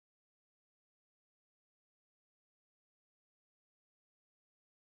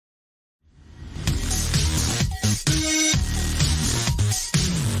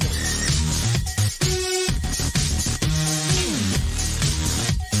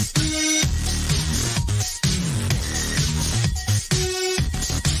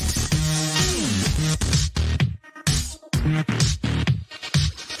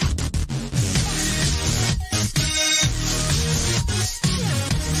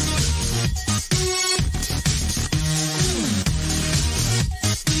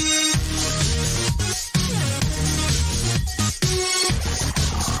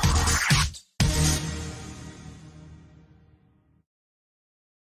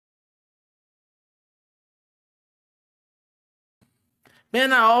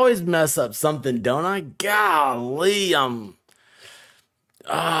Man, I always mess up something, don't I? Golly, I'm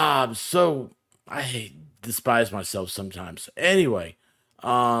so despise myself sometimes. Anyway,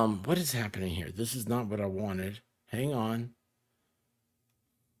 what is happening here? This is not what I wanted. Hang on.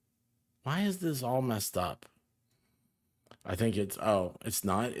 Why is this all messed up? I think it's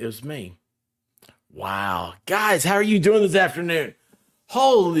not. It was me. Wow. Guys, how are you doing this afternoon?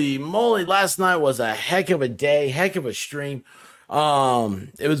 Holy moly, last night was a heck of a day, heck of a stream.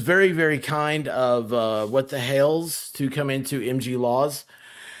 It was very, very kind of what the Hales to come into MG Laws.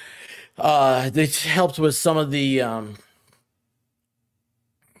 They helped with some of the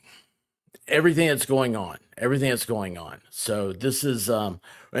everything that's going on. So this is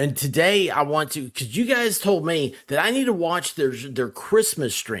and today I want to, because you guys told me that I need to watch their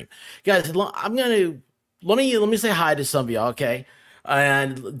Christmas stream. Guys, I'm gonna let me say hi to some of y'all, okay?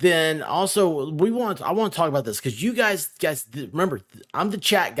 And then also I want to talk about this because you guys remember, I'm the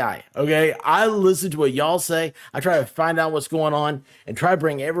chat guy, okay? I listen to what y'all say. I try to find out what's going on and try to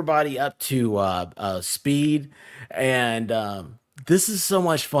bring everybody up to speed. And this is so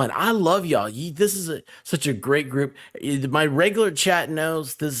much fun. I love y'all. This is such a great group. My regular chat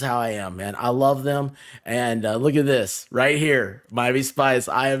knows this is how I am, man. I love them. And look at this right here. Miami Spice,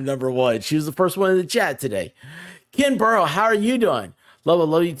 I am number one. She was the first one in the chat today. Ken Burrow, how are you doing?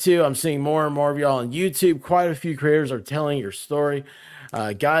 Love you too. I'm seeing more and more of y'all on YouTube. Quite a few creators are telling your story.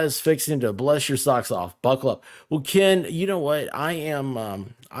 God is fixing to bless your socks off. Buckle up. Well, Ken, you know what? I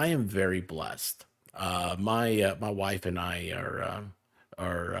am very blessed. My wife and I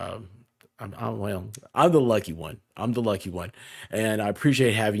well, I'm the lucky one. I'm the lucky one, and I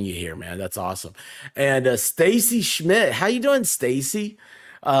appreciate having you here, man. That's awesome. And Stacy Schmidt, how you doing, Stacy?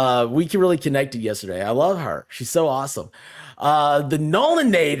 We can really connected yesterday. I love her. She's so awesome. The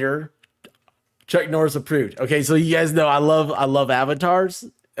Nolanator, Chuck Norris approved. Okay, so you guys know I love avatars.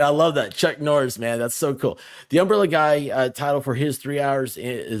 I love that. Chuck Norris, man. That's so cool. The Umbrella Guy title for his 3 hours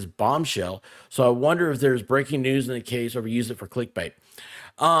is Bombshell. So I wonder if there's breaking news in the case or we use it for clickbait.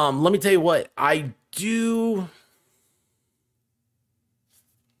 Let me tell you what, I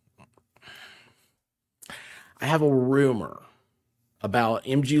have a rumor about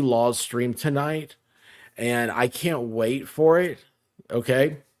MG Law's stream tonight, and I can't wait for it.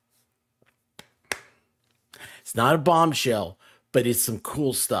 Okay. It's not a bombshell, but it's some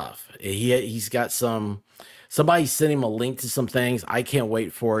cool stuff. He's got somebody sent him a link to some things. I can't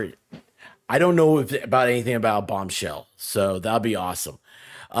wait for it. I don't know about anything about Bombshell, so that'll be awesome.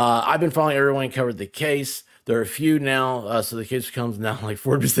 I've been following everyone who covered the case. There are a few now, so the case becomes now like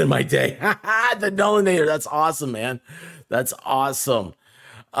 40% of my day. The Nolanator, that's awesome, man. That's awesome.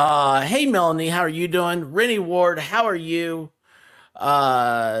 Hey, Melanie, how are you doing? Rennie Ward, how are you?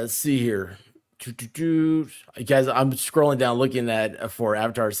 Let's see here. Guys, I'm scrolling down looking at for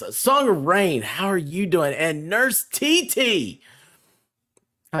avatars. Song of Rain, how are you doing? And Nurse TT,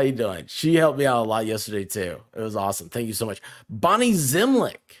 how you doing? She helped me out a lot yesterday too. It was awesome. Thank you so much. Bonnie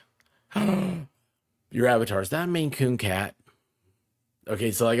Zimlick, your avatar, is that a Maine Coon cat?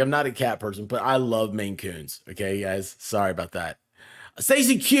 Okay, so like I'm not a cat person, but I love Maine Coons. Okay, guys, sorry about that.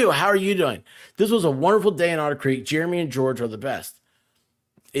 Stacey Q, how are you doing? This was a wonderful day in Otter Creek. Jeremy and George are the best.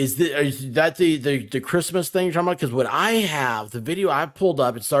 Is that the Christmas thing you're talking about? Because what I have, the video I pulled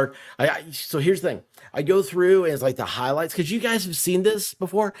up and started. So here's the thing. I go through and it's like the highlights because you guys have seen this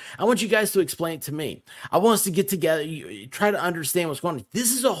before. I want you guys to explain it to me. I want us to get together, try to understand what's going on.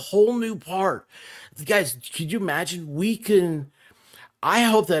 This is a whole new part, guys. Could you imagine? We can. I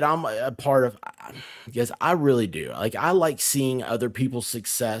hope that I'm a part of. Yes, I really do. Like I like seeing other people's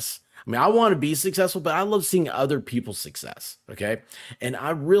success. I mean, I want to be successful, but I love seeing other people's success. Okay. And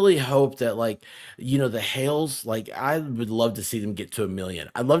I really hope that, like, the Hales, like, I would love to see them get to 1 million.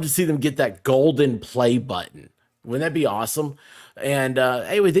 I'd love to see them get that golden play button. Wouldn't that be awesome? And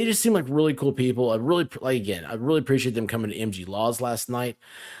anyway, they just seem like really cool people. I really appreciate them coming to MG Laws last night.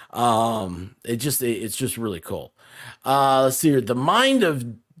 It's just really cool. Let's see here. The Mind of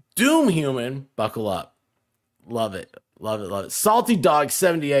Doom Human, buckle up. Love it. Love it, love it. Salty Dog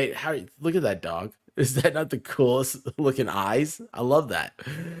 78. Look at that dog. Is that not the coolest looking eyes? I love that.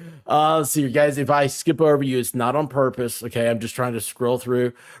 Let's see, you guys. If I skip over you, it's not on purpose. Okay, I'm just trying to scroll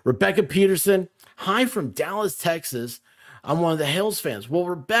through. Rebecca Peterson. Hi from Dallas, Texas. I'm one of the Hales fans. Well,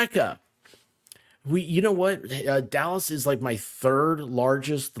 Rebecca, you know what? Dallas is like my third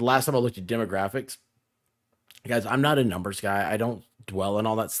largest. The last time I looked at demographics, guys, I'm not a numbers guy. I don't dwell in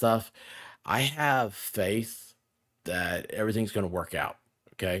all that stuff. I have faith that everything's going to work out.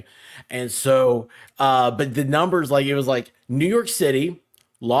 Okay. And so, but the numbers, like, it was like New York City,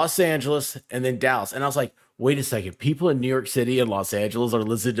 Los Angeles, and then Dallas. And I was like, wait a second, people in New York City and Los Angeles are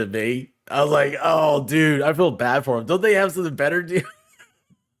listening to me. I was like, oh, dude, I feel bad for them. Don't they have something better to do?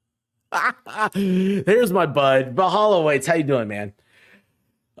 Here's my bud. Mahalo Waits. How you doing, man?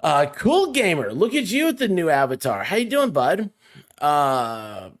 Cool gamer. Look at you with the new avatar. How you doing, bud?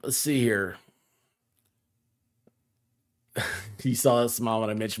 Let's see here. You saw that smile when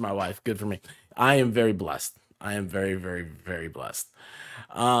I mentioned my wife. Good for me. I am very blessed. I am very, very, very blessed.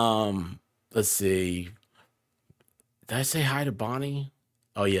 Let's see. Did I say hi to Bonnie?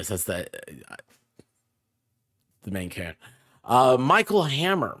 Oh yes, that's the main character. Michael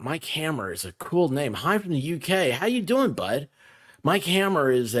Hammer. Mike Hammer is a cool name. Hi from the UK. How you doing, bud? Mike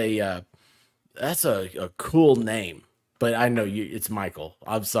Hammer is that's a cool name, but I know it's Michael.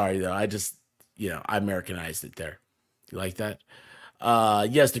 I'm sorry though. I just, I Americanized it there. You like that?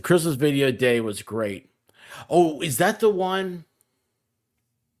 Yes, the Christmas video day was great. Oh, is that the one?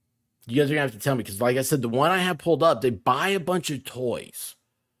 You guys are gonna have to tell me, because like I said, the one I have pulled up, they buy a bunch of toys.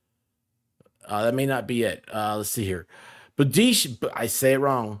 That may not be it. Let's see here. Budish, I say it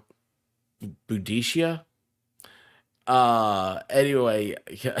wrong. Budishia. Anyway,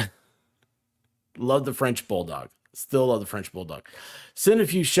 love the French Bulldog. Still love the French Bulldog. Send a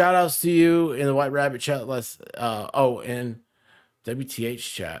few shout outs to you in the White Rabbit chat. In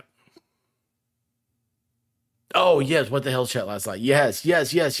WTH chat. Oh, yes. What the hell chat last night? Yes.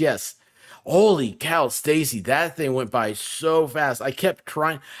 Holy cow, Stacy, that thing went by so fast. I kept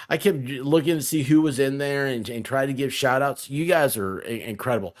looking to see who was in there and try to give shout outs. You guys are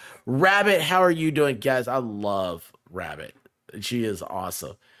incredible. Rabbit, how are you doing, guys? I love Rabbit. She is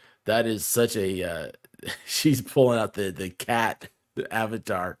awesome. That is such a, she's pulling out the cat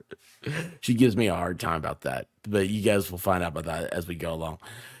avatar. She gives me a hard time about that, but you guys will find out about that as we go along.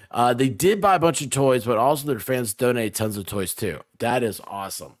 They did buy a bunch of toys, but also their fans donated tons of toys too. That is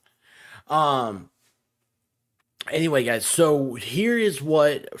awesome. Anyway, guys, so here is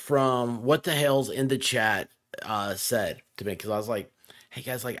what the Hales in the chat said to me, because I was like, hey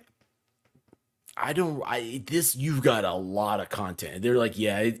guys, like, you've got a lot of content. And they're like,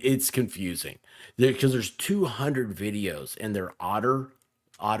 yeah, it's confusing because there's 200 videos in their Otter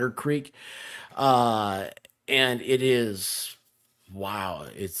Creek. And it is, wow.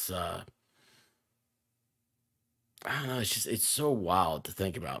 It's, I don't know. It's so wild to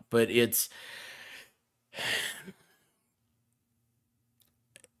think about, but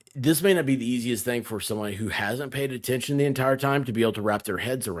this may not be the easiest thing for someone who hasn't paid attention the entire time to be able to wrap their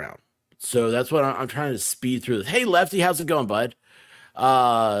heads around. So that's what I'm trying to speed through this. Hey, Lefty, how's it going, bud?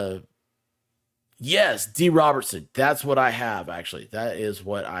 Yes, D. Robertson. That's what I have, actually. That is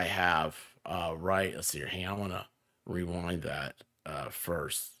what I have. Right. Let's see here. Hang on. I want to rewind that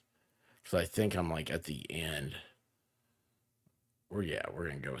first, because I think I'm like at the end. We're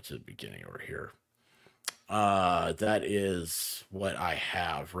going to go to the beginning over here. That is what I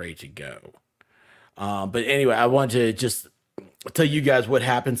have ready to go. But anyway, I want to just tell you guys what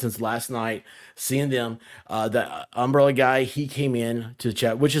happened since last night, seeing them. The Umbrella guy, he came in to the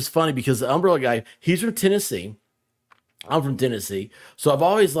chat, which is funny because the Umbrella guy, he's from Tennessee. I'm from Tennessee. So I've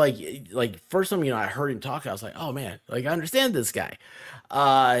always like first time, I heard him talk, I was like, oh man, like I understand this guy.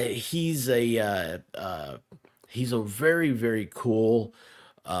 He's a very, very cool,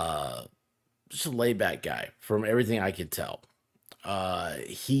 just a laid back guy from everything I could tell.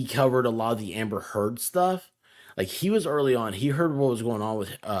 He covered a lot of the Amber Heard stuff. Like he was early on, he heard what was going on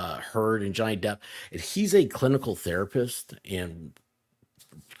with Heard and Johnny Depp, and he's a clinical therapist in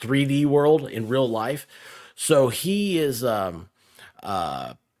 3D world in real life. So he is, I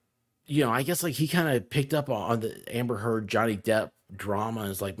guess like he kind of picked up on the Amber Heard, Johnny Depp drama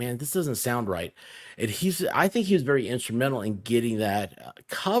and is like, man, this doesn't sound right. And I think he was very instrumental in getting that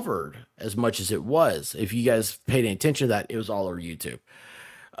covered as much as it was. If you guys paid any attention to that, it was all over YouTube.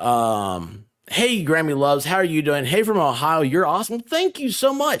 Hey, Grammy Loves, how are you doing? Hey, from Ohio, you're awesome. Thank you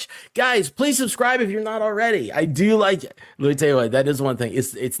so much. Guys, please subscribe if you're not already. I do like it. Let me tell you what, that is one thing.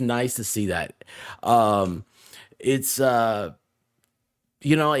 It's nice to see that.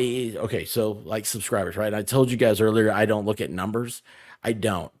 Okay, so like subscribers, right? I told you guys earlier, I don't look at numbers. I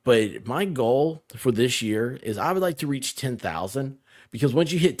don't. But my goal for this year is I would like to reach 10,000, because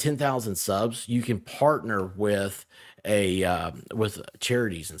once you hit 10,000 subs, you can partner with with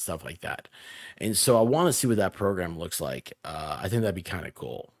charities and stuff like that. And so I want to see what that program looks like. I think that'd be kind of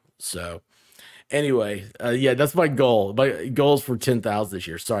cool. So anyway, yeah, that's my goal. My goal is for 10,000 this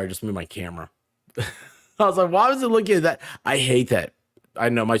year. Sorry, I just moved my camera. I was like, why was it looking at that? I hate that. I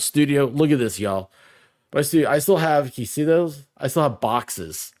know my studio. Look at this, y'all. My studio. I still have. Can you see those? I still have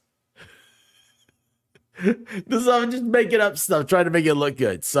boxes. This is I'm just making up stuff, trying to make it look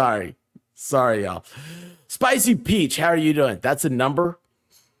good. Sorry. Sorry, y'all. Spicy Peach, how are you doing? That's a number.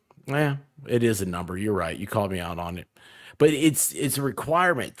 Yeah, it is a number. You're right. You called me out on it, but it's a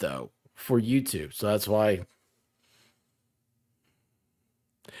requirement though for YouTube. So that's why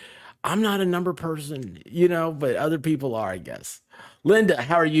I'm not a number person, but other people are, I guess. Linda,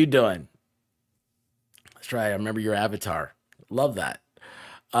 how are you doing? That's right. I remember your avatar. Love that.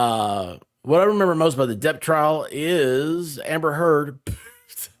 What I remember most about the Depp trial is Amber Heard.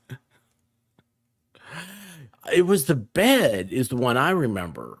 It was the bed is the one I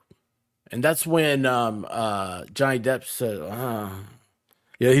remember. And that's when Johnny Depp said,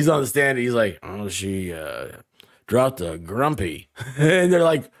 yeah, he's on the stand. He's like, oh, she dropped a grumpy. And they're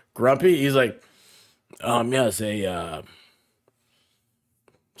like, grumpy? He's like, yes, a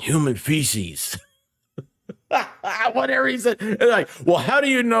human feces. Whatever he said. They're like, well, how do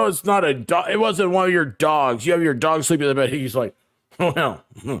you know it's not a dog? It wasn't one of your dogs. You have your dog sleeping in the bed. He's like, well,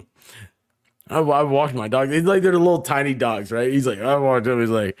 I've walked my dog. It's like they're little tiny dogs, right? He's like, I walked him. He's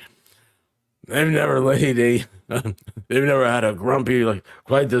like, they've never laid they've never had a grumpy like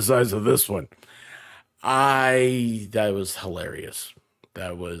quite the size of this one. That was hilarious.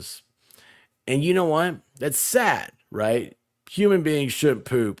 And you know what? That's sad, right? Human beings shouldn't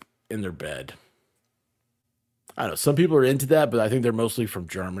poop in their bed. I don't know. Some people are into that, but I think they're mostly from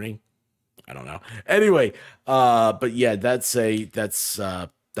Germany. I don't know. Anyway, but yeah, that's sad.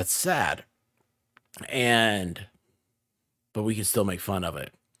 But we can still make fun of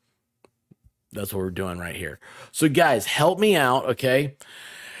it. That's what we're doing right here. So guys, help me out, okay?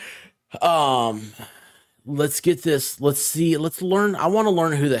 Let's get this. Let's learn. I want to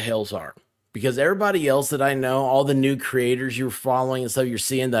learn who the Hales are, because everybody else that I know, all the new creators you're following and stuff you're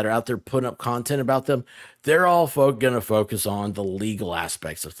seeing that are out there putting up content about them, they're all going to focus on the legal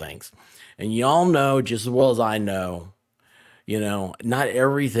aspects of things. And y'all know just as well as I know, not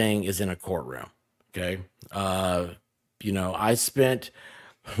everything is in a courtroom. Okay. I spent,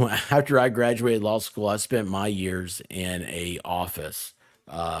 after I graduated law school, I spent my years in a office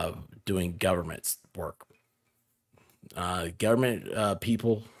doing government work. Government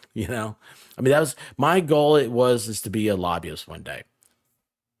people, I mean, that was my goal. Is to be a lobbyist one day.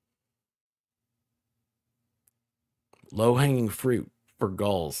 Low hanging fruit for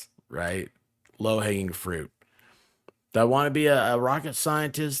goals, right? Low hanging fruit. Do I want to be a rocket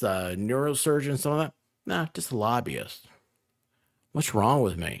scientist, a neurosurgeon, some of that? Nah, just a lobbyist. What's wrong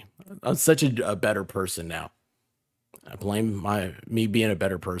with me? I'm such a better person now. I blame me being a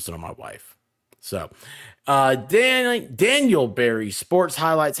better person on my wife. So, Daniel Berry, Sports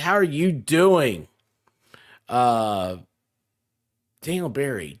Highlights. How are you doing? Daniel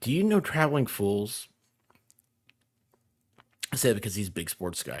Berry, do you know Traveling Fools? I say it because he's a big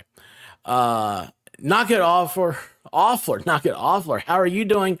sports guy. Knock it off or Offler. Knock it Offler. How are you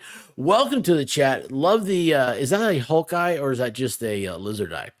doing? Welcome to the chat. Love the, is that a Hulk eye or is that just a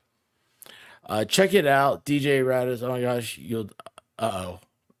lizard eye? Check it out. DJ Radis. Oh my gosh. Uh-oh.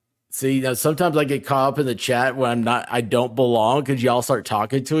 See, now sometimes I get caught up in the chat when I don't belong because y'all start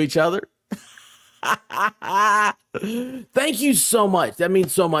talking to each other. Thank you so much. That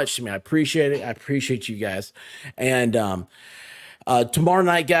means so much to me. I appreciate it. I appreciate you guys. And tomorrow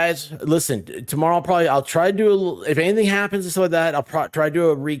night, guys, listen, tomorrow I'll try to do if anything happens and stuff like that, I'll try to do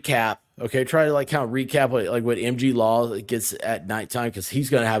a recap. Okay, try to kind of recap what MG Law gets at nighttime, because he's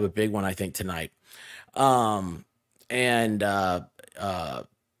gonna have a big one, I think, tonight.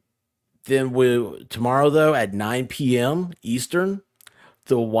 Then tomorrow though at 9 p.m. Eastern,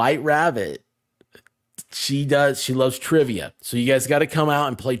 the White Rabbit. She loves trivia. So you guys got to come out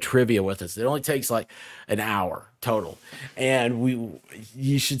and play trivia with us. It only takes like an hour total. And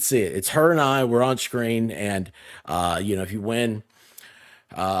you should see it. It's her and I, we're on screen. And, if you win,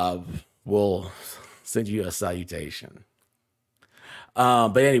 we'll send you a salutation.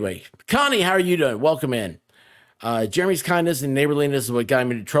 But anyway, Connie, how are you doing? Welcome in. Jeremy's kindness and neighborliness is what got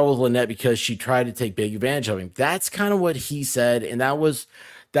me into trouble with Lynette because she tried to take big advantage of him. That's kind of what he said. And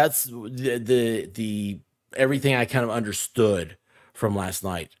that's the everything I kind of understood from last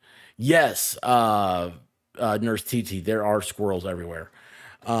night. Yes, Nurse TT, there are squirrels everywhere.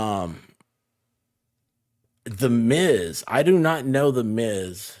 The Miz, I do not know the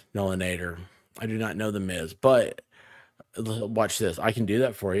Miz, Nolinator. I do not know the Miz, but watch this. I can do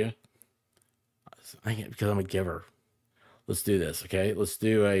that for you. I can't, because I'm a giver. Let's do this, okay? Let's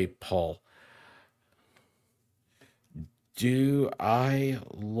do a poll. Do I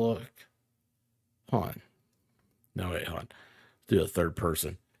look? Hold on. No, wait, hold on. Let's do a third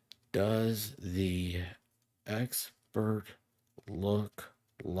person. Does the expert look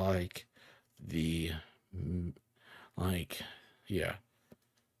like yeah.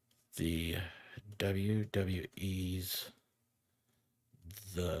 the WWE's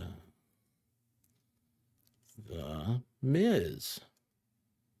The Miz.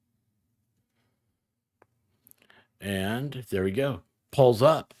 And there we go. Pulls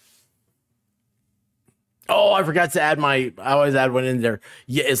up. Oh, I forgot to add I always add one in there.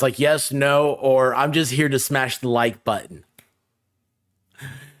 Yeah, it's like yes, no, or I'm just here to smash the like button.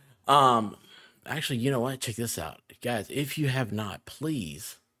 Actually, you know what? Check this out. Guys, if you have not,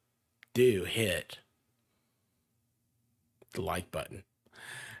 please do hit the like button.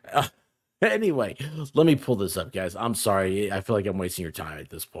 Anyway, let me pull this up, guys. I'm sorry. I feel like I'm wasting your time at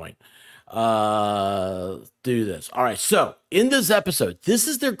this point. Do this. All right. So in this episode, this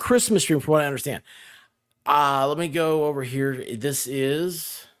is their Christmas stream from what I understand. Let me go over here.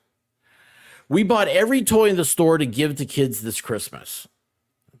 We bought every toy in the store to give to kids this Christmas.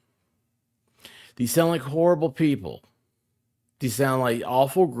 These sound like horrible people. These sound like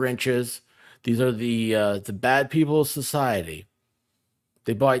awful Grinches. These are the bad people of society.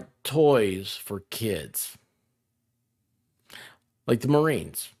 They buy toys for kids. Like the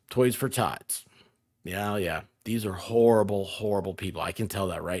Marines. Toys for tots. Yeah. These are horrible, horrible people. I can tell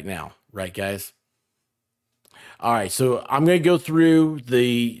that right now. Right, guys? All right, so I'm going to go through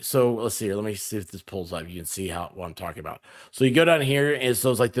so let's see here. Let me see if this pulls up. You can see what I'm talking about. So you go down here, and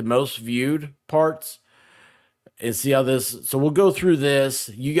so it's like the most viewed parts. And see how this, so we'll go through this.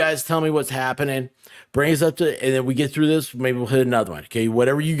 You guys tell me what's happening. Bring us up to, and then we get through this. Maybe we'll hit another one. Okay,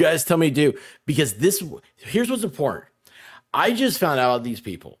 whatever you guys tell me to do. Because here's what's important. I just found out about these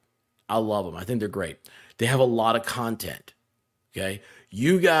people. I love them. I think they're great. They have a lot of content. Okay.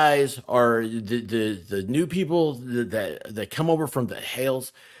 You guys are the new people that come over from the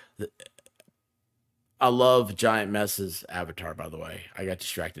Hales. I love Giant Mess's avatar, by the way. I got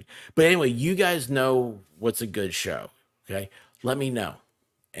distracted. But anyway, you guys know what's a good show. Okay. Let me know.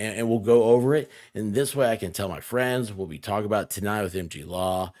 And we'll go over it. And this way I can tell my friends. We'll be talking about Tonight with MG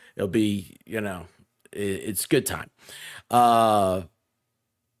Law. It'll be, it's good time.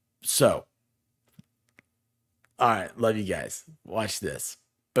 So. All right, love you guys. Watch this.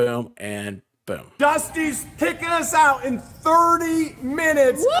 Boom and boom. Dusty's kicking us out in 30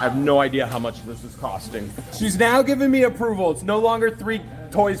 minutes. I have no idea how much this is costing. She's now giving me approval. It's no longer 3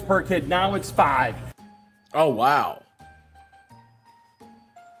 toys per kid. Now it's 5. Oh, wow.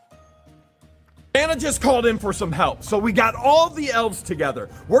 Anna just called in for some help, so we got all the elves together.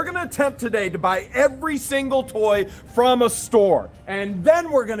 We're gonna attempt today to buy every single toy from a store, and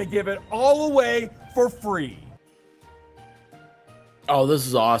then we're gonna give it all away for free. Oh, this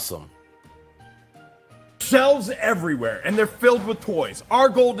is awesome. Shelves everywhere, and they're filled with toys. Our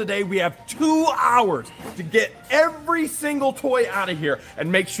goal today, we have 2 hours to get every single toy out of here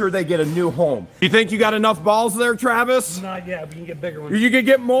and make sure they get a new home. You think you got enough balls there, Travis? Not yet, we can get bigger ones. You can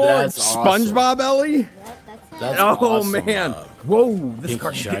get more? That's SpongeBob, awesome. Ellie? Yep, that's That's awesome. Man. Whoa, this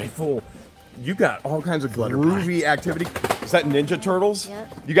car's getting full. You got all kinds of groovy activity. Is that Ninja Turtles?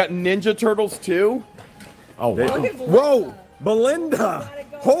 Yep. You got Ninja Turtles too? Oh, wow. Whoa, Belinda.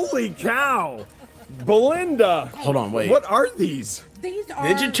 Holy cow. Belinda. Hold on, wait. What are these? These are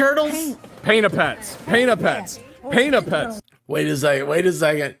Ninja Turtles? Paint-a-pets. Paint-a-pets. Paint-a-pets. Wait a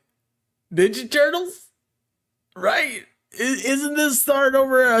second. Ninja Turtles? Right. Isn't this started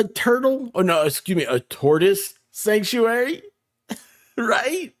over a turtle? Oh, no, excuse me, a tortoise sanctuary?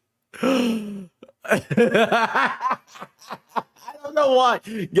 Right? I don't know why.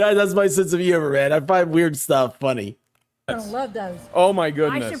 Guys, that's my sense of humor, man. I find weird stuff funny. I love those. Oh my I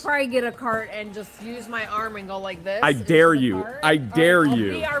goodness. should probably get a cart and just use my arm and go like this. I dare you. Cart. I dare I'll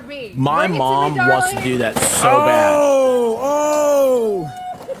you. BRB. My Bring it to me, mom wants to darling. do that so bad. Oh,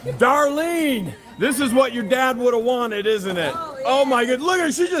 Darlene, this is what your dad would have wanted, isn't it? Oh my god, look at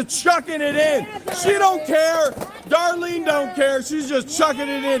her, she's just chucking it in. She don't care. Darlene don't care. She's just chucking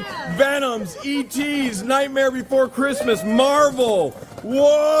it in. Venoms, ETs, Nightmare Before Christmas, Marvel.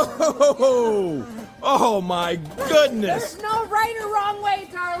 Whoa. Oh my goodness. There's no right or wrong way,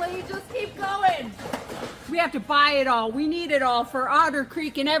 Charlie. Just keep going. We have to buy it all. We need it all for Otter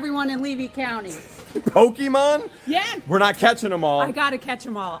Creek and everyone in Levy County. Pokemon? Yeah. We're not catching them all. I gotta catch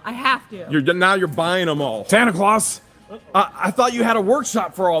them all. I have to. Now you're buying them all. Santa Claus, I thought you had a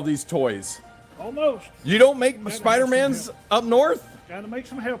workshop for all these toys. Almost. You don't make Spider-Mans up north? Gotta make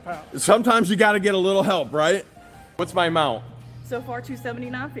some help out. Sometimes you got to get a little help, right? What's my amount? So far,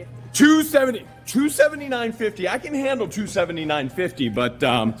 $279.50. 279.50. I can handle 279.50, but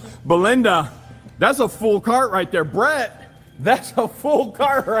Belinda, that's a full cart right there. Brett, that's a full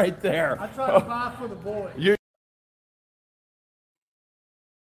cart right there. I try to buy for the boys.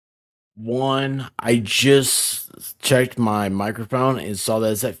 One, I just checked my microphone and saw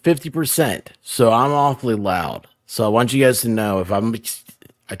that it's at 50%. So I'm awfully loud. So I want you guys to know if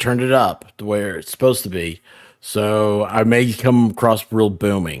I turned it up to where it's supposed to be. So I may come across real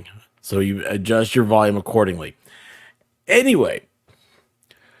booming. So you adjust your volume accordingly. Anyway,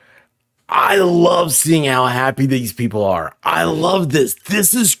 I love seeing how happy these people are. I love this.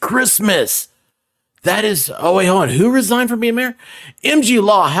 This is Christmas. That is, oh wait, hold on. Who resigned from being mayor? MG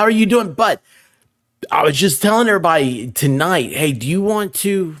Law, how are you doing? But I was just telling everybody tonight, hey, do you want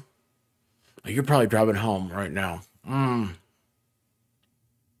to, oh, you're probably driving home right now.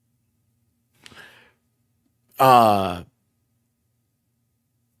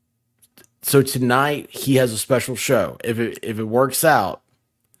 So tonight he has a special show. If it works out,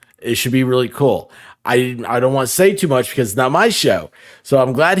 it should be really cool. I don't want to say too much because it's not my show. So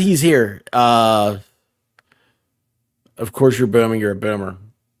I'm glad he's here. Of course you're booming, you're a boomer.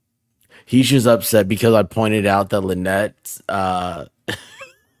 He's just upset because I pointed out that Lynette's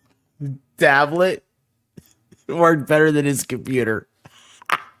tablet worked better than his computer.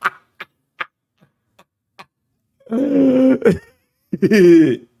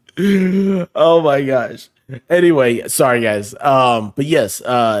 Oh my gosh. Anyway, sorry guys. But yes,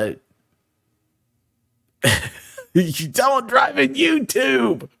 you don't drive in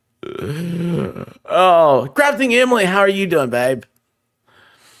YouTube. Oh, Crafting Emily, how are you doing, babe?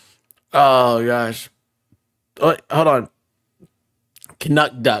 Oh gosh. Oh, hold on.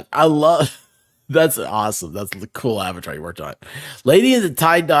 Canuck Duck. I love that's awesome. That's the cool avatar you worked on. Lady in the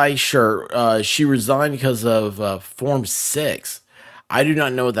tie-dye shirt. She resigned because of Form 6. I do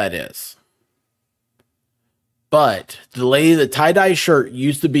not know what that is. But the lady in the tie-dye shirt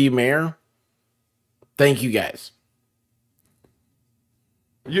used to be mayor. Thank you guys.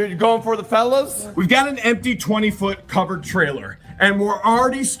 You going for the fellas? We've got an empty 20-foot covered trailer, and we're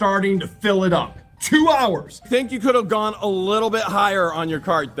already starting to fill it up. 2 hours. Think you could have gone a little bit higher on your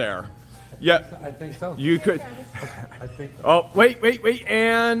cart there. Yeah. I think so. You could. I think so. Oh, wait,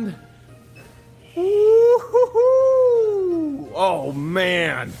 and. Woo-hoo-hoo. Oh,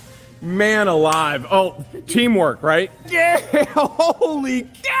 man. Man alive. Oh, teamwork, right? Yeah. Holy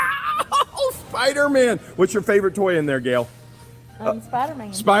cow. Spider-Man. What's your favorite toy in there, Gail?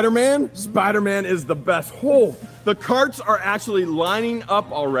 Spider-Man. Spider-Man? Spider-Man is the best. Oh, the carts are actually lining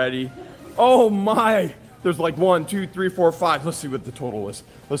up already. Oh my. There's like 1, 2, 3, 4, 5. Let's see what the total is.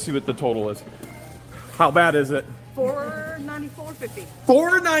 How bad is it? $494.50.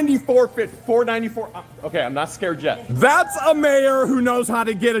 $494.50. $494. Okay, I'm not scared yet. That's a mayor who knows how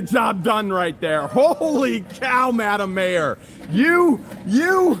to get a job done right there. Holy cow, Madam Mayor. You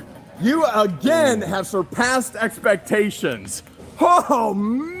again have surpassed expectations. Oh,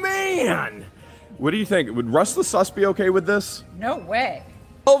 man. What do you think? Would Russ the Sus be okay with this? No way.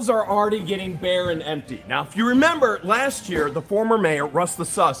 Shelves are already getting bare and empty. Now, if you remember, last year, the former mayor, Russ the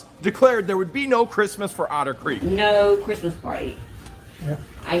Sus, declared there would be no Christmas for Otter Creek. No Christmas party. Yeah.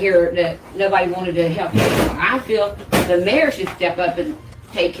 I hear that nobody wanted to help. I feel the mayor should step up and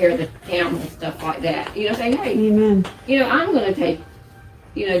take care of the town and stuff like that. You know, say, hey, Amen. you know, I'm going to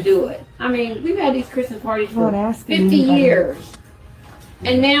do it. I mean, we've had these Christmas parties for 50 years.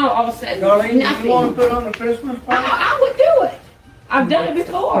 And now, all of a sudden, nothing. You want to put on the Christmas party? I would do it. I've done it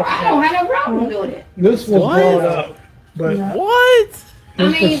before. I don't have no problem doing it. This was brought up, but What?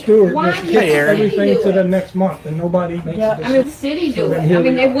 I Stewart why just can't kicked the everything city to do the it? next month, and nobody makes a I mean, the decision. city do it. then here I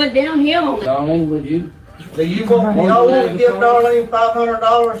mean, we they are. went downhill on it. Darlene, would you? Do you want to give Darlene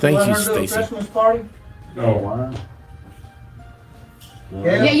 $500 to Thank let you, her do a Stacy. Christmas party? Oh, wow.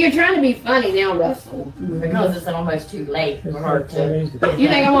 Yeah. Yeah, you're trying to be funny now, Russell. Because it's almost too late for her to You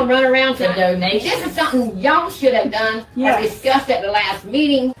think I'm gonna run around the to donation. This is something y'all should have done or discussed at the last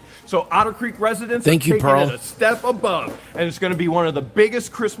meeting. So Otter Creek residents Thank are you, taking Pearl. it a step above, and it's going to be one of the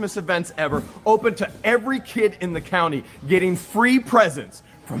biggest Christmas events ever, open to every kid in the county, getting free presents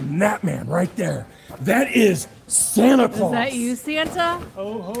from that man right there. That is Santa Claus. Is that you, Santa?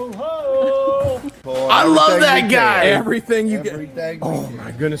 Ho, ho, ho. I love that guy. Everything you get. Oh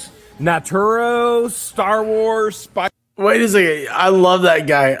my goodness. Naturo, Star Wars, Spider. Wait a second. I love that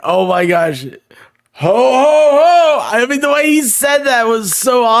guy. Oh my gosh. Ho, ho, ho. I mean, the way he said that was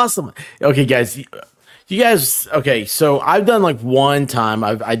so awesome. Okay, guys. You guys, okay, so I've done like one time,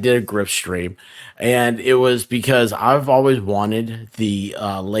 I did a grip stream, and it was because I've always wanted the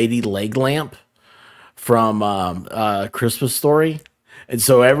lady leg lamp from Christmas Story. And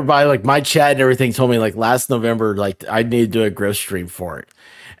so everybody, like my chat and everything told me like last November, like I need to do a grip stream for it.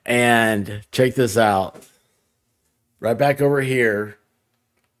 And check this out. Right back over here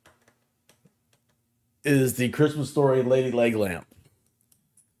is the Christmas Story lady leg lamp.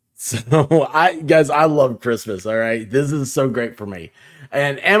 So I love Christmas. All right. This is so great for me.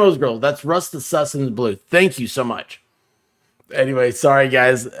 And Ammo's Girl, that's Russ the Sus in the Blue. Thank you so much. Anyway, sorry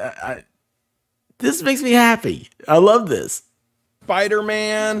guys. This makes me happy. I love this.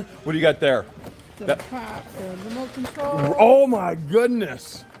 Spider-Man. What do you got there? The remote control. Oh my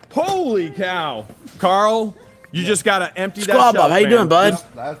goodness. Holy cow. Carl, you just got to empty that Squad shelf, Bob, how you man. doing, bud?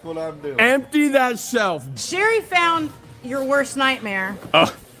 That's what I'm doing. Empty that shelf. Sherry found your worst nightmare.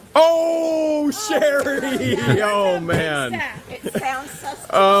 Oh, Sherry. Oh, man. It sounds sus.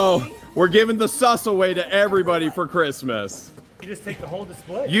 Oh, we're giving the sus away to everybody for Christmas. You just take the whole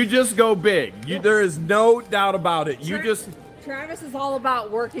display. You just go big. There is no doubt about it. You just Travis is all about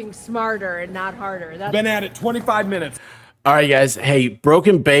working smarter and not harder. That's been at it 25 minutes. All right, guys. Hey,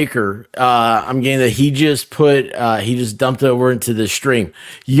 Broken Baker. I'm getting that he just dumped it over into the stream.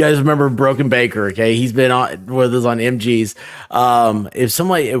 You guys remember Broken Baker? Okay, he's been on with us on MGs. If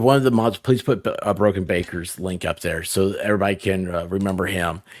one of the mods, please put Broken Baker's link up there so everybody can remember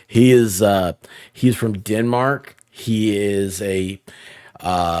him. He's from Denmark. He is a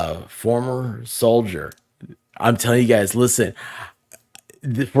former soldier. I'm telling you guys, listen.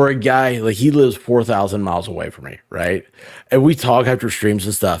 For a guy, like, he lives 4,000 miles away from me, right? And we talk after streams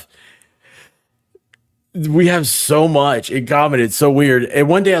and stuff. We have so much in common. It's so weird. And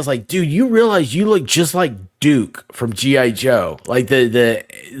one day I was like, dude, you realize you look just like Duke from G.I. Joe, like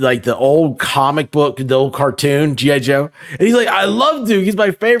the old comic book, the old cartoon G.I. Joe. And he's like, I love Duke. He's my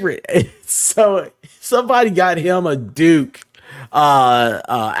favorite. And so somebody got him a Duke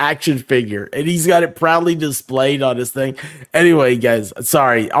action figure, and he's got it proudly displayed on his thing. Anyway, guys,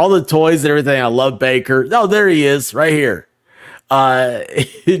 sorry, all the toys and everything. I love Baker. Oh, there he is, right here.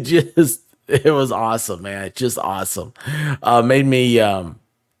 It was awesome, man. Just awesome. Made me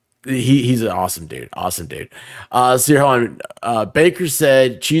he's an awesome dude. Awesome dude. So here, hold on. Baker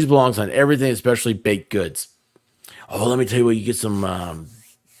said cheese belongs on everything, especially baked goods. Oh, let me tell you what, you get some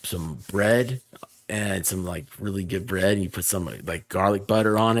bread and some like really good bread, and you put some like garlic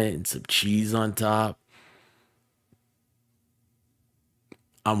butter on it and some cheese on top.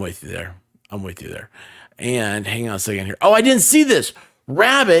 I'm with you there. And hang on a second here. Oh, I didn't see this.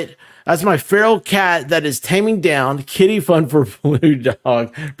 Rabbit. That's my feral cat that is taming down. Kitty fun for blue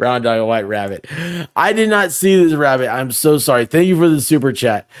dog, brown dog, and white rabbit. I did not see this rabbit. I'm so sorry. Thank you for the super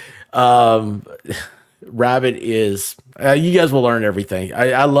chat. Rabbit is you guys will learn everything.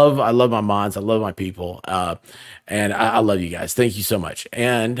 I love my mods. I love my people. And I love you guys. Thank you so much.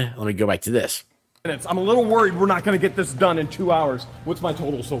 And let me go back to this. I'm a little worried we're not going to get this done in 2 hours. What's my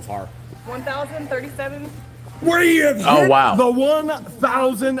total so far? 1,037. We have hit Oh, wow. the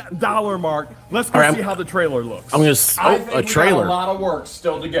 $1,000 mark. Let's go All see right, how the trailer looks. I'm gonna I think a we got trailer. a lot of work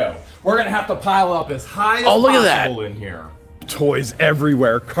still to go. We're gonna have to pile up as high as Oh, look at possible that. in here. Toys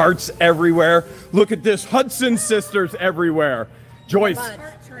everywhere, carts everywhere. Look at this, Hudson Sisters everywhere. Joyce,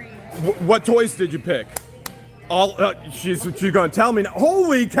 what toys did you pick? All she's gonna tell me now.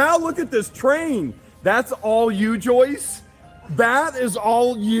 Holy cow! Look at this train. That's all you, Joyce. That is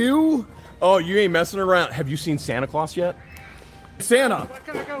all you. Oh, you ain't messing around. Have you seen Santa Claus yet? Santa. what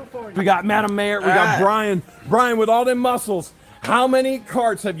can I go for? We got Madam Mayor. We got Brian. Brian with all them muscles. How many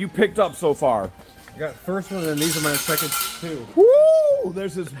carts have you picked up so far? I got first one, and these are my second two. Woo!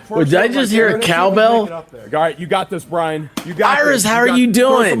 There's this. Wait, did I just hear a cowbell? All right, you got this, Brian. You got Iris, this. how are you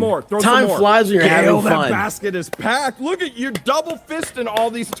Throw doing? some more. Throw Time some more. flies when you're Gail, having that fun. basket is packed. Look at you, double fisting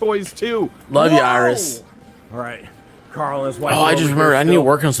all these toys too. Love you, Whoa! Iris. All right, Carl and his wife. Oh, I just remember I need to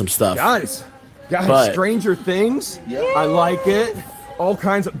work on some stuff. Guys, But- Stranger Things. I like it. All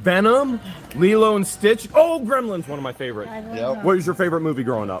kinds of Venom, Lilo and Stitch. Oh, Gremlins, one of my favorite. Yep. What was your favorite movie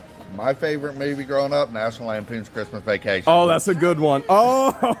growing up? My favorite movie growing up, National Lampoon's Christmas Vacation. Oh, that's a good one.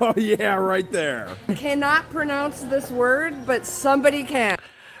 Oh, yeah, right there. Cannot pronounce this word, but somebody can.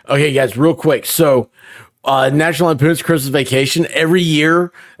 Okay, guys, real quick. So, National Lampoon's Christmas Vacation. Every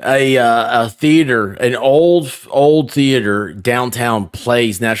year, a theater, an old theater downtown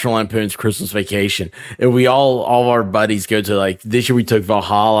plays National Lampoon's Christmas Vacation, and we all of our buddies go to, like, this year we took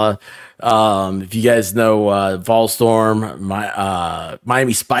Valhalla. If you guys know Volstorm,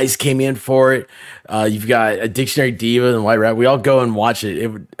 Miami Spice came in for it. You've got a Dictionary Diva and White Rat. We all go and watch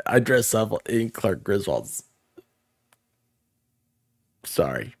it. I dress up in Clark Griswold's.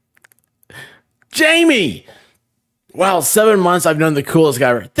 Sorry. Jamie! Wow, 7 months. I've known the coolest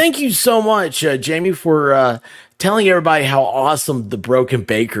guy. Thank you so much, Jamie, for telling everybody how awesome the Broken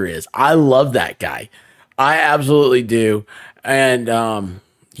Baker is. I love that guy. I absolutely do. And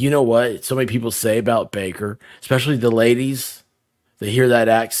you know what so many people say about Baker, especially the ladies? They hear that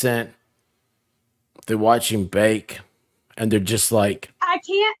accent, they watch him bake, and they're just like, I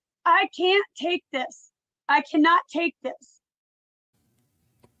can't I can't take this. I cannot take this.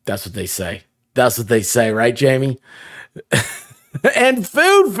 That's what they say. That's what they say, right, Jamie? And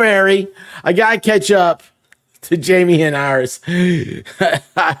Food Fairy, I gotta catch up to Jamie and Iris.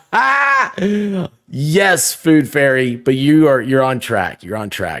 Yes, Food Fairy, but you're on track. You're on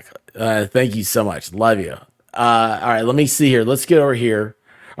track. Thank you so much. Love you. All right, let me see here. Let's get over here.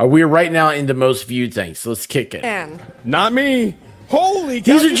 We're right now in the most viewed things. So let's kick it. Not me. Holy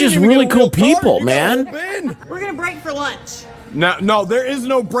cow, These are you just didn't even really get a real cool people, card. You man. got a bin. We're gonna break for lunch. No, there is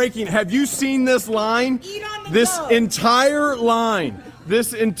no breaking. Have you seen this line? Eat on the This go. entire line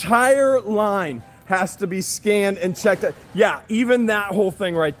has to be scanned and checked out. Yeah, even that whole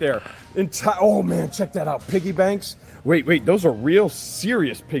thing right there. Oh man, check that out. Piggy banks. Wait, those are real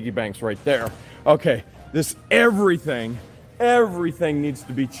serious piggy banks right there. Okay, everything needs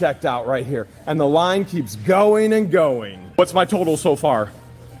to be checked out right here. And the line keeps going and going. What's my total so far?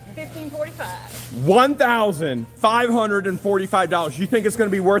 $15.45. $1,545. You think it's going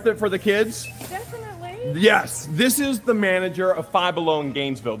to be worth it for the kids? Definitely. Yes, this is the manager of Five Below in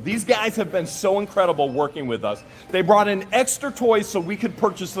Gainesville. These guys have been so incredible working with us. They brought in extra toys so we could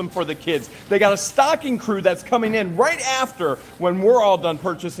purchase them for the kids. They got a stocking crew that's coming in right after when we're all done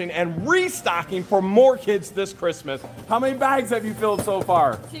purchasing and restocking for more kids this Christmas. How many bags have you filled so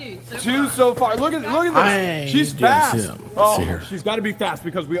far? Two so far. Look at this. She's fast. Oh, she's got to be fast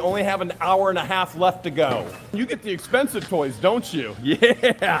because we only have an hour and a half left to go. You get the expensive toys, don't you?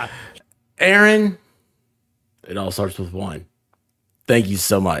 Yeah. Aaron, it all starts with one. Thank you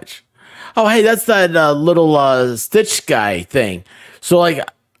so much. Oh, hey, that's that little Stitch guy thing. So, like,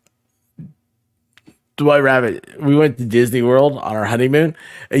 Dwight Rabbit, we went to Disney World on our honeymoon.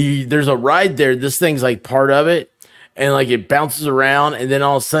 And there's a ride there. This thing's like part of it. And, like, it bounces around. And then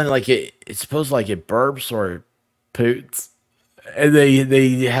all of a sudden, like, it's supposed to, like, it burps or poots. And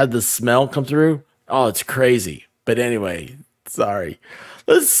they have the smell come through. Oh, it's crazy. But anyway, sorry.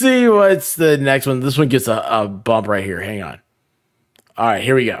 Let's see what's the next one. This one gets a bump right here. Hang on. All right,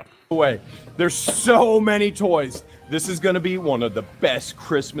 here we go. There's so many toys. This is going to be one of the best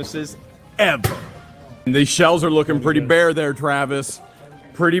Christmases ever. And these shelves are looking pretty bare there, Travis.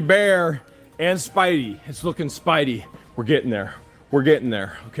 Pretty bare. And Spidey. It's looking Spidey. We're getting there. We're getting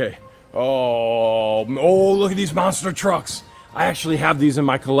there. Okay. Oh, look at these monster trucks. I actually have these in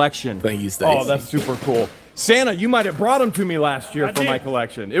my collection. Thank you, Stacey. Oh, that's super cool. Santa, you might have brought them to me last year for my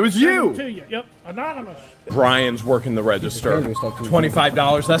collection. It was you. To you. Yep, anonymous. Brian's working the register.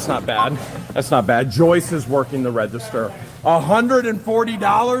 $25. That's not bad. That's not bad. Joyce is working the register.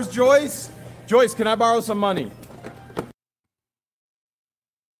 $140, Joyce? Joyce, can I borrow some money?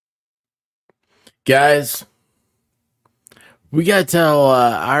 Guys, we got to tell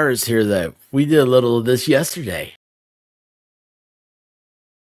Iris here that we did a little of this yesterday.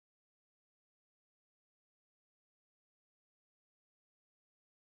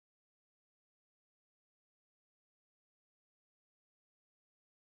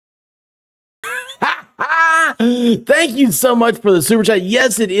 Thank you so much for the super chat.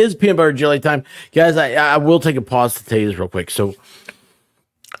 Yes, it is peanut butter jelly time. Guys, I will take a pause to tell you this real quick. So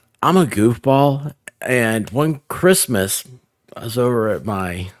I'm a goofball, and one Christmas I was over at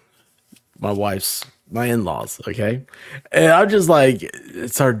my in-laws, okay? And I'm just like,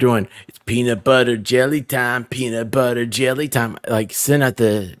 started doing, it's peanut butter jelly time, like sitting at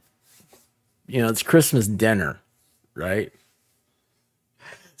the, it's Christmas dinner, right?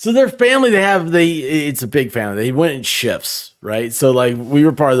 So their family, it's a big family. They went in shifts, right? So like we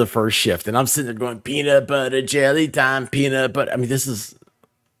were part of the first shift, and I'm sitting there going, peanut butter jelly time, peanut butter. I mean,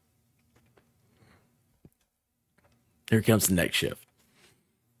 here comes the next shift.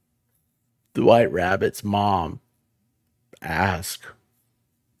 The White Rabbit's mom asked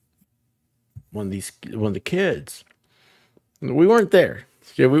one of the kids. We weren't there.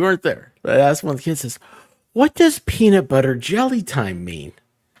 Okay, we weren't there. But I asked one of the kids, says, "What does peanut butter jelly time mean?"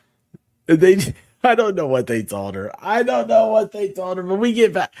 I don't know what they told her. But we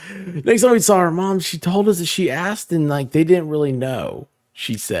get back. Next time we saw her mom, she told us that she asked and like they didn't really know.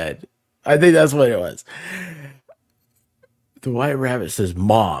 She said, I think that's what it was. The White Rabbit says,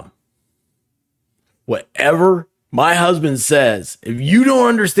 "Mom, whatever my husband says, if you don't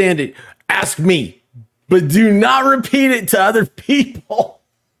understand it, ask me, but do not repeat it to other people."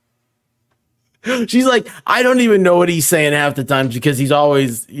 She's like, I don't even know what he's saying half the time because he's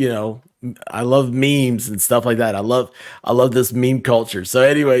always, I love memes and stuff like that. I love this meme culture. So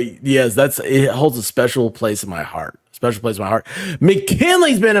anyway, yes, it holds a special place in my heart.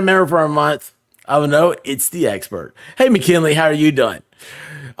 McKinley's been a member for a month. I don't know. It's the expert. Hey, McKinley, how are you doing?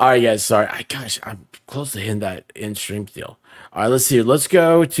 All right, guys. Sorry. I'm close to hitting that in-stream deal. All right, let's see. Let's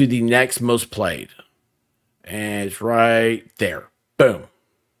go to the next most played. And it's right there. Boom.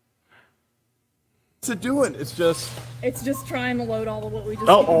 What's it doing? It's just trying to load all of what we just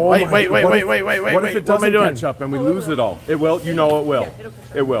wait. What if it doesn't doing? catch up and we lose it all? It will. You know it will.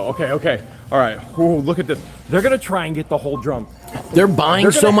 It will. Okay. All right. Ooh, look at this. They're going to try and get the whole drum. They're buying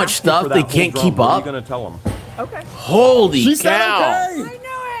They're so gonna much have to for stuff that they whole can't drum. keep What are up. you going to tell them? Okay. Holy She said cow. okay. I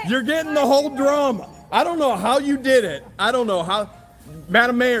knew it. You're getting the whole drum. I don't know how you did it. I don't know how.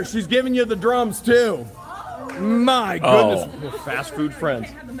 Madam Mayor, she's giving you the drums too. My goodness. We're fast food friends.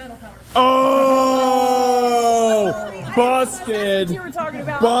 Oh, busted. You were talking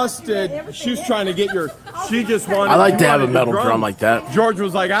about Busted. She's trying to get your, she just wanted. I like to have a wanted the metal drum like that. George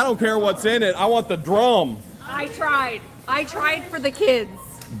was like, I don't care what's in it. I want the drum. I tried for the kids.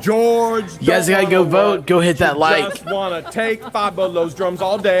 George, You guys gotta go vote. Go hit that like. Just want to take 5 of those drums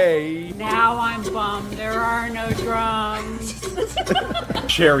all day. Now I'm bummed. There are no drums.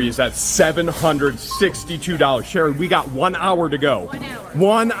 Sherry is at $762. Sherry, we got 1 hour to go.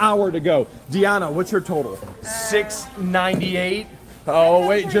 1 hour to go. Deanna, what's your total? $698. Oh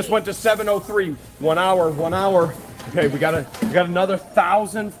wait, just went to 703. 1 hour. Okay, we got another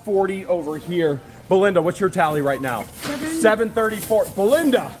 1,040 over here. Belinda, what's your tally right now? 734.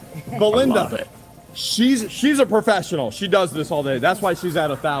 Belinda. Love it. She's a professional. She does this all day. That's why she's at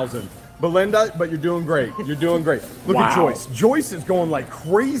 1,000. Belinda, but you're doing great. You're doing great. Look at Joyce. Joyce is going like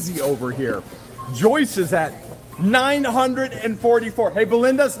crazy over here. Joyce is at 944. Hey,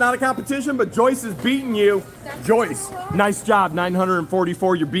 Belinda, it's not a competition, but Joyce is beating you. Joyce, nice job.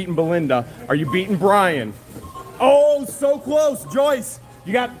 944. You're beating Belinda. Are you beating Brian? Oh, so close, Joyce.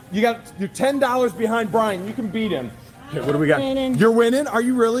 You're $10 behind Brian. You can beat him. Okay, what do we got? Winning. You're winning? Are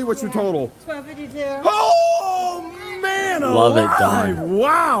you really? What's your total? 1252. Oh man! Love it, alive. Don.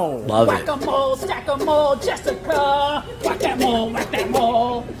 Wow. Love it. Whack-a-mole, stack-a-mole, Jessica.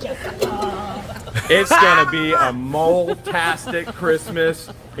 Whack-a-mole, Jessica. It's gonna be a mole-tastic Christmas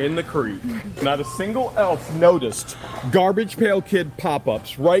in the creek. Not a single elf noticed Garbage Pail Kid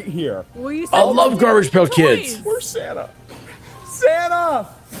pop-ups right here. I love Garbage Pail Kids. Where's Santa?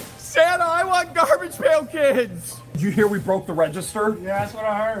 Santa, I want Garbage Pail Kids. Did you hear we broke the register? Yeah, that's what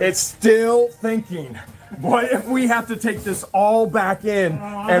I heard. It's still thinking. What if we have to take this all back in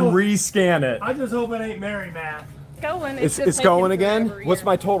and rescan it? I just hope it ain't Mary Math. Going. It's just going taking again? forever, What's yeah.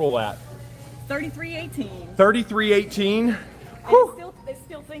 my total at? 3318. 3318. It's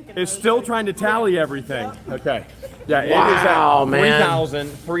still thinking. It's still trying to tally everything. Okay. Yeah, it Wow, is man.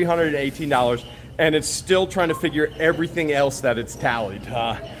 at $3,318, and it's still trying to figure everything else that it's tallied.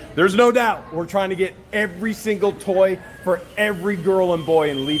 There's no doubt we're trying to get every single toy for every girl and boy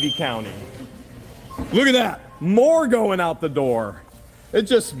in Levy County. Look at that. More going out the door. It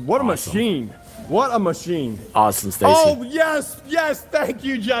just, what a machine. What a machine. Awesome, Stacy. Oh, yes. Thank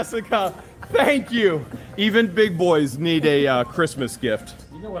you, Jessica. Thank you. Even big boys need a Christmas gift.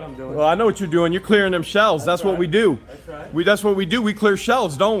 You know what I'm doing. Well, I know what you're doing. You're clearing them shelves. That's what we do. That's right. That's what we do. We clear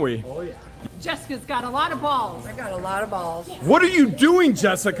shelves, don't we? Oh, yeah. Jessica's got a lot of balls. I got a lot of balls. What are you doing,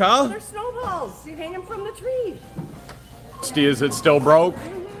 Jessica? They're snowballs. You hang them from the tree. Is it still broke?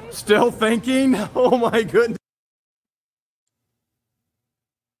 Still thinking? Oh my goodness.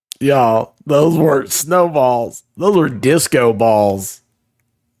 Y'all, those weren't snowballs. Those were disco balls.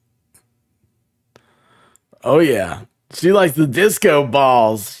 Oh, yeah. She likes the disco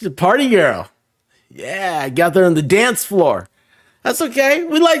balls. She's a party girl. Yeah, got there on the dance floor. That's okay.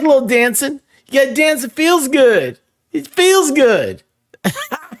 We like a little dancing. You got to dance. It feels good. It feels good.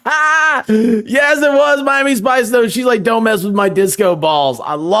 Yes, it was Miami Spice, though. She's like, don't mess with my disco balls.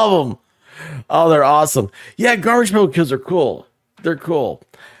 I love them. Oh, they're awesome. Yeah, Garbage Pail Kids are cool. They're cool.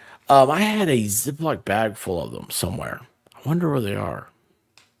 I had a Ziploc bag full of them somewhere. I wonder where they are.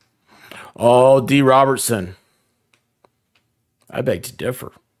 Oh, D. Robertson. I beg to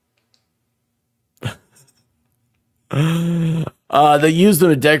differ. They used them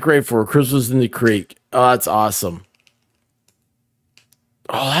to decorate for Christmas in the Creek. Oh, that's awesome.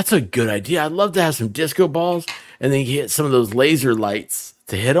 Oh, that's a good idea. I'd love to have some disco balls and then get some of those laser lights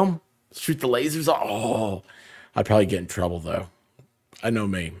to hit them. Shoot the lasers off. Oh, I'd probably get in trouble, though. I know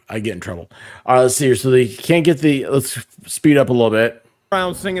me. I get in trouble. All right, let's see here. So they can't get the... Let's speed up a little bit.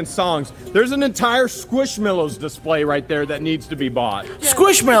 Around singing songs. There's an entire Squishmallows display right there that needs to be bought.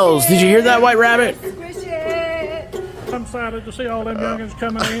 Squishmallows. Did you hear that, White Rabbit? I'm excited to see all them youngins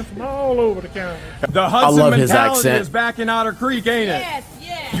coming in from all over the county. The Hudson love his mentality accent. is back in Otter Creek, ain't it? Yes,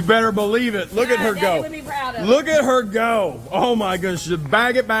 yes. You better believe it. Look at her Daddy go. would be proud of Look at her go. Oh my goodness. Just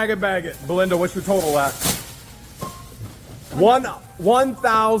bag it, bag it, bag it. Belinda, what's your total at?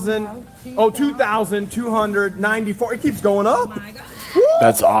 2,294. It keeps going up.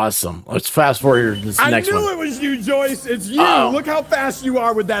 That's awesome. Let's fast forward to this next I knew one. it was you, Joyce. It's you. Look how fast you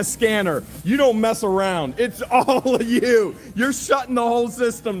are with that scanner. You don't mess around. It's all of you. You're shutting the whole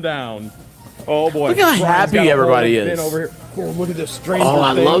system down. Oh boy. Look how happy everybody is. Over here. Oh, look at this Stranger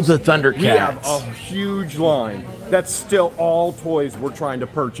I Things. love the Thundercats. We have a huge line. That's still all toys we're trying to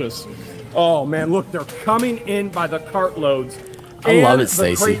purchase. Oh man, look, they're coming in by the cartloads. I love it, the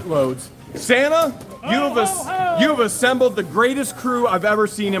Stacy. crate loads. Santa, you have assembled the greatest crew I've ever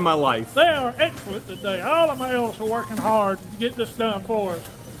seen in my life. They are excellent today. All the males are working hard to get this done for us.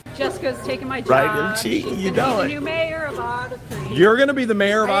 Jessica's taking my job. Right, she, you know the it. new mayor of Otter Creek. You're gonna be the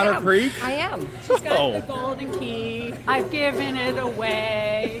mayor of Otter am. Creek? I am. She's got Oh. the golden key. I've given it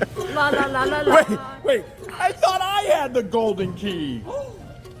away. La la la la la. Wait, I thought I had the golden key.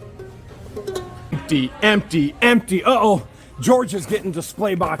 Empty. Uh-oh. George is getting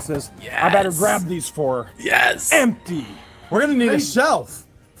display boxes. I better Yes. grab these for her. Yes. Empty. We're gonna need a shelf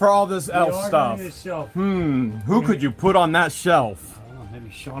for all this elf stuff. Who could you put on that shelf? Maybe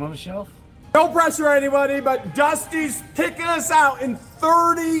Sean on the shelf? No pressure, anybody, but Dusty's kicking us out in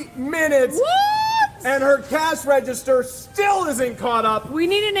 30 minutes. What? And her cash register still isn't caught up. We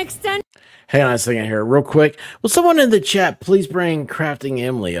need an extension. Hang on a second here, real quick. Will someone in the chat please bring Crafting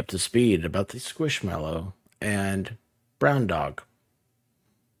Emily up to speed about the Squishmallow and Brown Dog?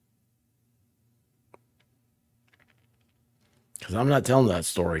 Because I'm not telling that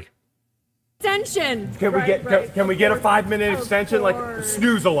story. Extension. Can we get a 5-minute extension, like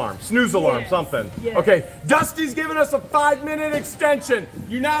snooze alarm, something? Yes. Okay, Dusty's giving us a 5-minute extension.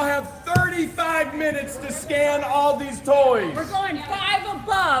 You now have 35 minutes to scan all these toys. We're going 5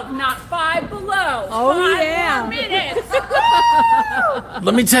 above, not 5 below. Oh, 5 yeah. more minutes.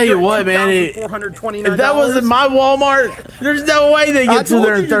 Let me tell you what, man. $429. If that wasn't my Walmart, there's no way they get to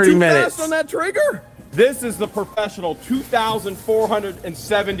there in 30 minutes. Fast on that trigger. This is the professional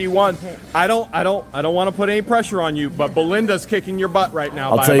 2,471. I don't want to put any pressure on you, but Belinda's kicking your butt right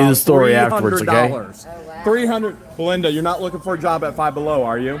now. I'll by tell you about the story afterwards, okay? $300. 300. Belinda, you're not looking for a job at Five Below,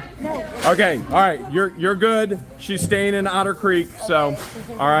 are you? No. Okay. All right. You're good. She's staying in Otter Creek. So,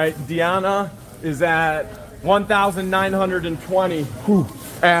 all right. Deanna is at 1,920.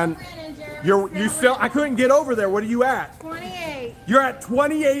 And you still. I couldn't get over there. What are you at? 28. You're at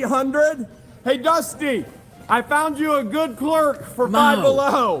 2,800? Hey, Dusty, I found you a good clerk for Five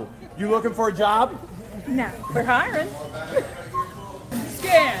Below. You looking for a job? No, we're hiring.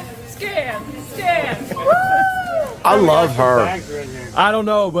 Scan. I love her. I don't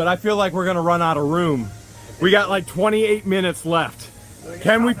know, but I feel like we're going to run out of room. We got like 28 minutes left.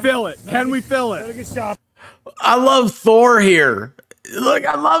 Can we fill it? Can we fill it? I love Thor here. Look,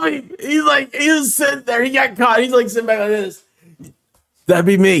 I love him. He's was sitting there. He got caught. He's like sitting back like this. That'd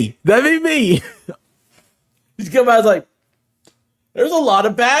be me. He's come out like, there's a lot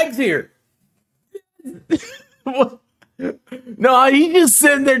of bags here. No, he's just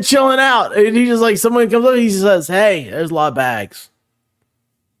sitting there chilling out. And he just like, someone comes up, he says, hey, there's a lot of bags.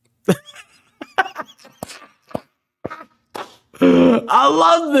 I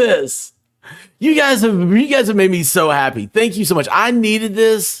love this. You guys have made me so happy. Thank you so much. I needed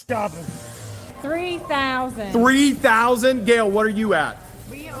this. 3,000. 3,000? Gail, what are you at?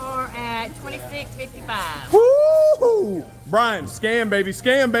 We are at 26.55. Woo! Brian, scan, baby.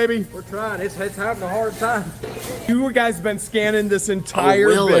 We're trying. It's having a hard time. You guys been scanning this entire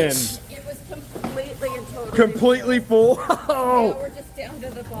bin. Willis. It was completely and totally. Completely full. Now Oh, we're just down to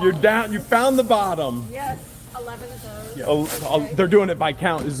the bottom. you're down. You found the bottom. Yes, 11 of those. They're doing it by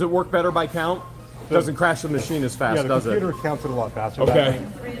count. Does it work better by count? Doesn't crash the machine as fast, does it? counts it a lot faster. Okay.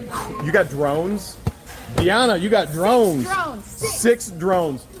 You got drones? Deanna, you got drones. 6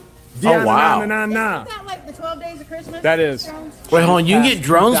 drones. Deanna, wow. nah. Isn't that like the 12 days of Christmas? That is. Wait, hold on. You can get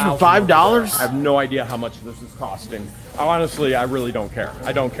drones for $5? I have no idea how much this is costing. Honestly, I really don't care.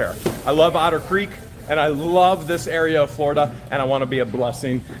 I don't care. I love Otter Creek, and I love this area of Florida, and I want to be a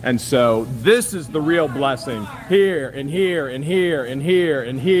blessing. And so this is the real blessing. Here and here and here and here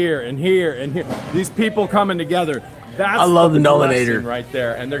and here and here and here. These people coming together. That's I love the blessing Nominator right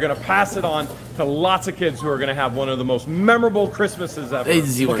there. And they're going to pass it on to lots of kids who are going to have one of the most memorable Christmases ever.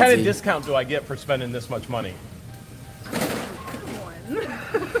 Easy What one, kind of Z. discount do I get for spending this much money?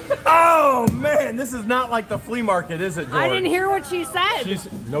 Oh man, this is not like the flea market, is it, George? I didn't hear what she said. She's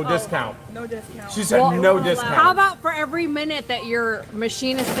no discount. No discount. She said no discount. How about for every minute that your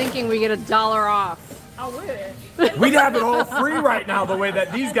machine is thinking, we get $1 off? I wish. We'd have it all free right now, the way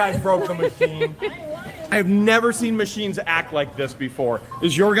that these guys broke the machine. I've never seen machines act like this before.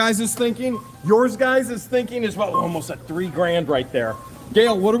 Is your guys' thinking? Yours guys' is thinking is well, almost at $3 grand right there.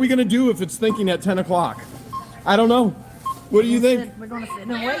 Gail, what are we gonna do if it's thinking at 10 o'clock? I don't know. What do you think? We're gonna sit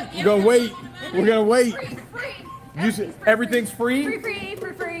and wait. We're gonna wait. We're gonna wait. Everything's free?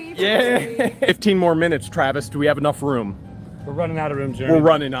 Free. Yeah. 15 more minutes, Travis. Do we have enough room? We're running out of room, Jeremy. We're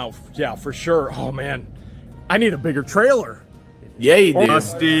running out. Yeah, for sure. Oh man, I need a bigger trailer. Yeah, you do.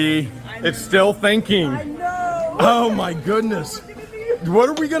 Dusty, it's still thinking. I know. Oh my goodness. What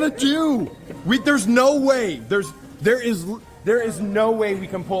are we gonna do? There's no way. There is no way we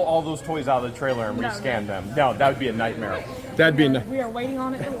can pull all those toys out of the trailer and rescan them. No, that would be a nightmare. That'd be We are waiting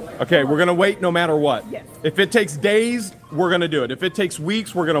on it. Okay, we're gonna wait no matter what. Yes. If it takes days, we're gonna do it. If it takes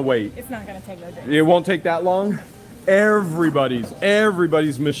weeks, we're gonna wait. It's not gonna take no days. It won't take that long. Everybody's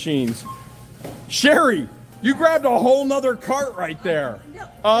machines. Sherry, you grabbed a whole nother cart right there.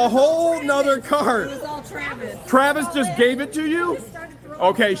 A whole nother cart. It was all Travis. Travis just gave it to you?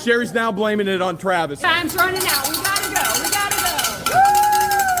 Okay, Sherry's now blaming it on Travis. Time's running out. We gotta go.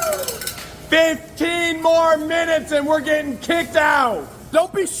 15 more minutes and we're getting kicked out.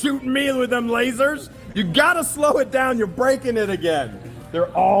 Don't be shooting me with them lasers. You gotta slow it down. You're breaking it again.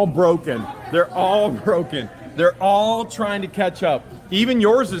 They're all broken. They're all broken. They're all trying to catch up. Even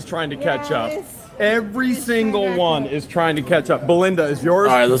yours is trying to catch up. Every single one is trying to catch up. Belinda, is yours?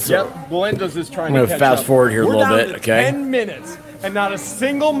 All right, let's. Yep, Belinda's is trying I'm to gonna catch up. fast forward here a We're little down bit, to okay? 10 minutes, and not a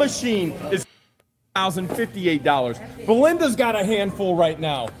single machine is $1,058. Belinda's got a handful right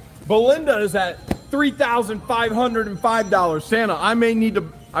now. Belinda is at $3,505. Santa, I may need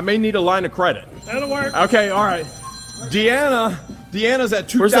a line of credit. That'll work. Okay, all right. Deanna's at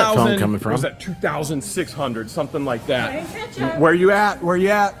 2,000. Where's that phone coming from? Was that 2,600, something like that? Where you at? Where you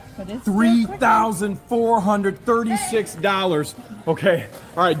at? $3,436. Okay.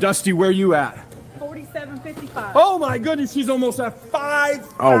 All right, Dusty, where you at? $47.55. Oh my goodness, she's almost at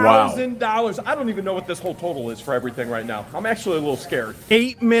 $5,000. Oh, wow. I don't even know what this whole total is for everything right now. I'm actually a little scared.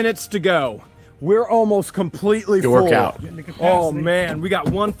 8 minutes to go. We're almost completely full. work out. Oh man, we got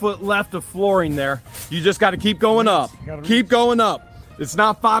 1 foot left of flooring there. You just got to keep going up. Keep going up. It's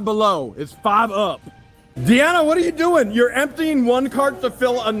not 5 below, it's 5 up. Deanna, what are you doing? You're emptying one cart to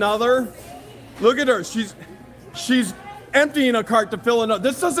fill another? Look at her, she's emptying a cart to fill another.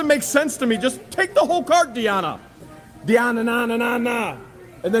 This doesn't make sense to me. Just take the whole cart, Deanna. Deanna, na.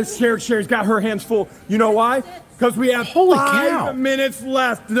 And then Sherry's got her hands full. You know why? Because we have Holy 5 cow. minutes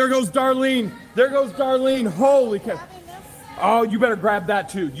left. There goes Darlene. Holy cow. Oh, you better grab that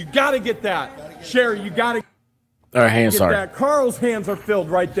too. You got to get that. Sherry, you got to All right, hands get sorry. that. Carl's hands are filled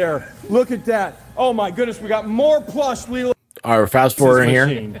right there. Look at that. Oh my goodness, we got more plush, Leela. All right, we're fast forwarding here.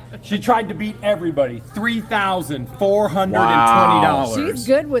 Machine. She tried to beat everybody. $3,420. Wow. She's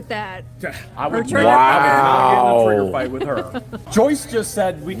good with that. I would trigger not get in a trigger Wow. fight with her. Joyce just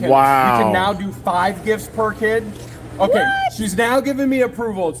said we can Wow. now do 5 gifts per kid. Okay, she's now giving me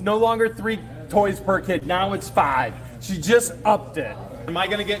approval. It's no longer 3 toys per kid. Now it's 5. She just upped it. Am I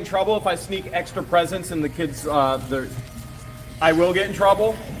gonna get in trouble if I sneak extra presents in the kids? I will get in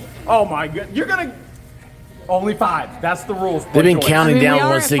trouble. Oh my god, you're gonna only 5. That's the rules. They've been Joyce. counting we down are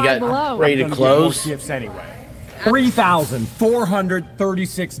once at they 5 got below. ready to I'm gonna close. get most gifts anyway.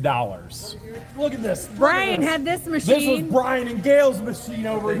 $3,436. Look at this. Brian had this This was machine. Brian and Gail's machine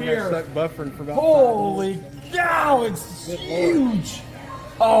over here. buffering for about Holy cow, it's huge.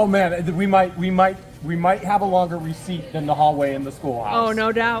 Oh man, we might have a longer receipt than the hallway in the schoolhouse. Oh,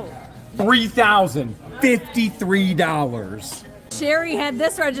 no doubt. $3,053. Sherry had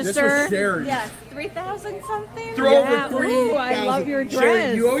this This register. was Sherry. Yes, 3,000 something. Throw Yeah, over ooh, I love your Sherry,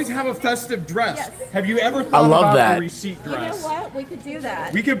 dress. you always have a festive dress. Yes. Have you ever thought love about that. a receipt You know dress? what? We could do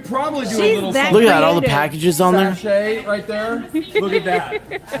that. We could probably do a She's little that something. Look at that, all the creative. packages on there. Sachet right there. Look at that.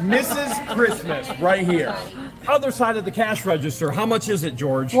 Mrs. Christmas right here. Other side of the cash register. How much is it,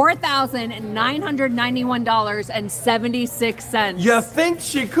 George? $4,991.76. You think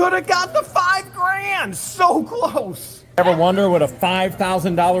she could have got the $5 grand? So close. Ever wonder what a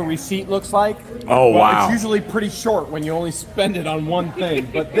 $5,000 receipt looks like? Oh, Well, wow. it's usually pretty short when you only spend it on one thing.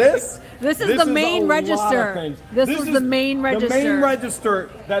 But this This is the main a lot of register. things. This was is the main register. The main register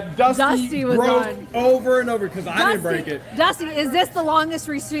that Dusty Dusty was broke on. over and over because I didn't break it. Dusty, is this the longest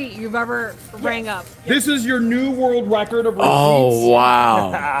receipt you've ever rang up? This is your new world record of receipts. Oh,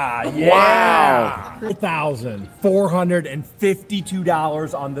 wow. Ah, yeah.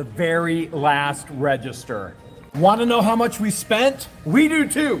 $4,452 on the very last register. Want to know how much we spent? We do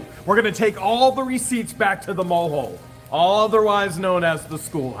too. We're going to take all the receipts back to the mohole, otherwise known as the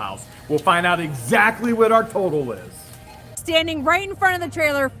schoolhouse. We'll find out exactly what our total is. Standing right in front of the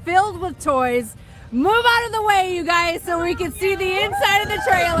trailer filled with toys. Move out of the way, you guys, so we can see the inside of the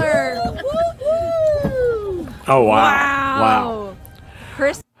trailer. Oh, Wow.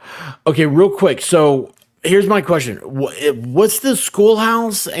 Chris. Okay, real quick. So here's my question. What's the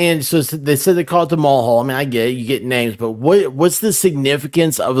schoolhouse? And so they said they call it the mall hall. I mean, I get it. You get names, but what's the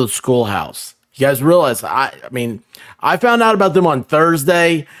significance of the schoolhouse? You guys realize, I mean, I found out about them on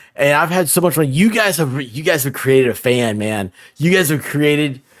Thursday, and I've had so much fun. You guys have created a fan, man. You guys have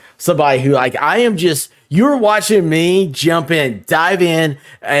created somebody who, like, I am just, you're watching me jump in, dive in,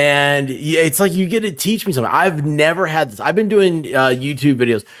 and it's like you get to teach me something. I've never had this. I've been doing YouTube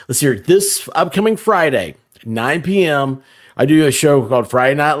videos. Let's hear this upcoming Friday, 9 p.m. I do a show called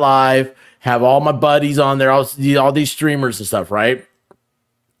Friday Night Live. Have all my buddies on there, all these streamers and stuff, right?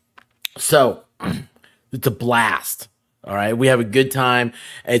 So it's a blast. All right. We have a good time.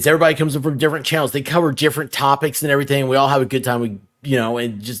 It's everybody comes in from different channels. They cover different topics and everything. We all have a good time.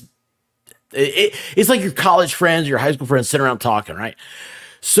 And just, it's like your college friends, your high school friends sitting around talking, right?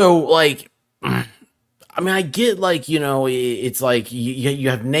 So, like, I mean, I get, like, it's like you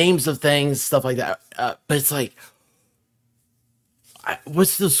have names of things, stuff like that. But it's like,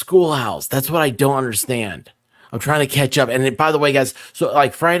 what's the schoolhouse? That's what I don't understand. I'm trying to catch up. And by the way, guys, so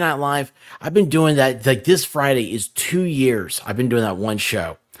like Friday Night Live, I've been doing that. Like this Friday is 2 years. I've been doing that one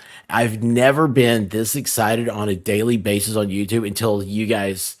show. I've never been this excited on a daily basis on YouTube until you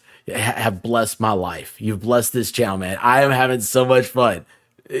guys have blessed my life. You've blessed this channel, man. I am having so much fun.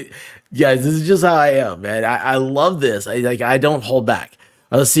 Guys, this is just how I am, man. I love this. I don't hold back.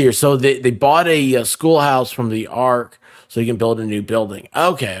 Let's see here. So they bought a schoolhouse from the Ark so you can build a new building.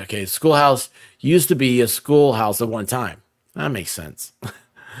 Okay. Schoolhouse used to be a schoolhouse at one time. That makes sense.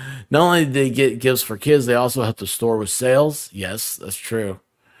 Not only did they get gifts for kids, they also help the store with sales. Yes, that's true.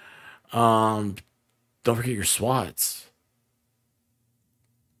 Don't forget your SWATs.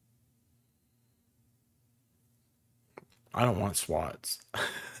 I don't want SWATs.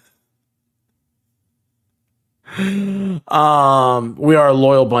 We are a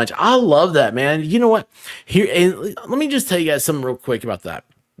loyal bunch. I love that, man. You know what? Here, and let me just tell you guys something real quick about that.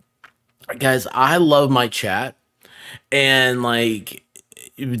 Guys, I love my chat, and like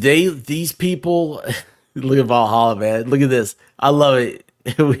these people look at Valhalla, man. Look at this. I love it.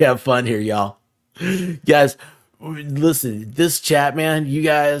 We have fun here, y'all. Guys, listen, this chat, man, you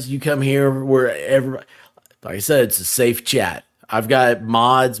guys, you come here where everybody, like I said, it's a safe chat. I've got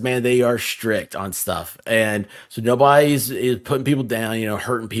mods, man. They are strict on stuff. And so nobody's is putting people down,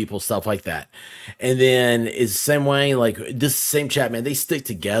 hurting people, stuff like that. And then it's the same way, like this same chat, man, they stick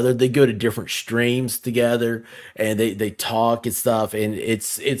together. They go to different streams together and they talk and stuff. And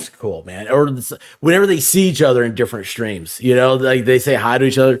it's cool, man. Or whenever they see each other in different streams, like they say hi to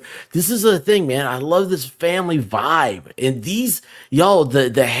each other. This is the thing, man. I love this family vibe. And these, y'all,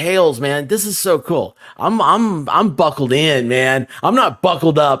 the Hales, man, this is so cool. I'm buckled in, man. I'm not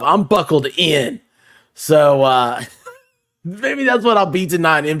buckled up. I'm buckled in. So maybe that's what I'll be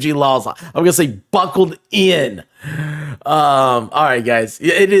tonight, MG Laws. I'm gonna say buckled in. All right, guys.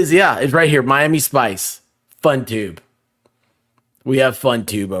 It is, yeah, it's right here. Miami Spice. FunTube. We have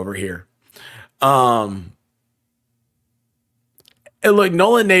FunTube over here. And look,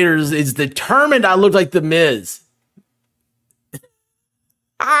 Nolan Naders is determined I look like the Miz.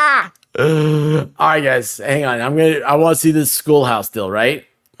 All right, guys, hang on. I want to see this schoolhouse still, right?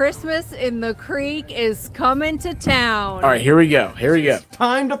 Christmas in the Creek is coming to town. All right, here we go.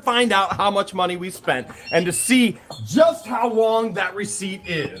 Time to find out how much money we spent and to see just how long that receipt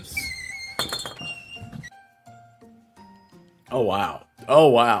is. Oh, wow.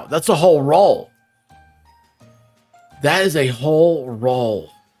 That's a whole roll. That is a whole roll.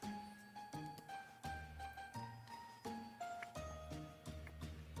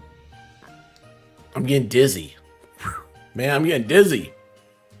 I'm getting dizzy. Man, I'm getting dizzy.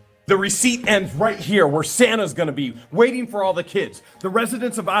 The receipt ends right here where Santa's gonna be waiting for all the kids. The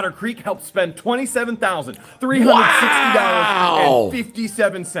residents of Otter Creek helped spend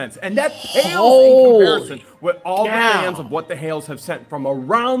 $27,360.57. And that pales in comparison with all the fans of what the Hales have sent from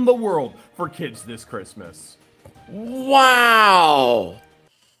around the world for kids this Christmas. Wow.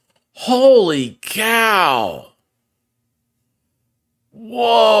 Holy cow.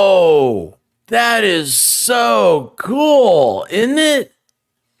 Whoa. That is so cool, isn't it?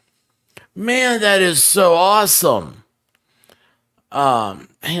 Man, that is so awesome. Hang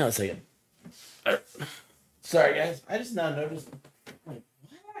on a second. Sorry, guys. I just now noticed. Wait,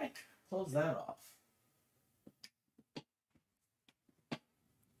 why did I close that off?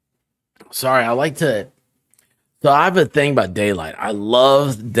 Sorry, I like to. So I have a thing about daylight. I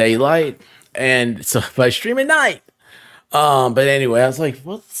love daylight, and so if I stream at night, But anyway, I was like,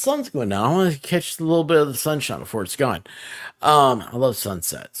 well, the sun's going down. I want to catch a little bit of the sunshine before it's gone. I love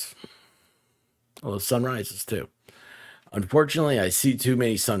sunsets. I love sunrises too. Unfortunately, I see too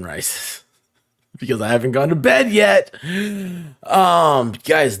many sunrises because I haven't gone to bed yet.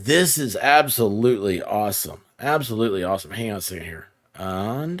 Guys, this is absolutely awesome. Absolutely awesome. Hang on a second here.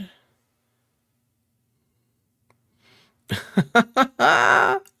 And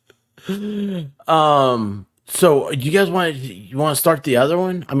so you guys want to start the other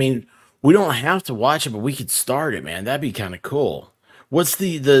one? I mean, we don't have to watch it, but we could start it, man. That'd be kind of cool. What's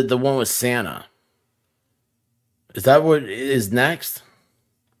the one with Santa? Is that what is next?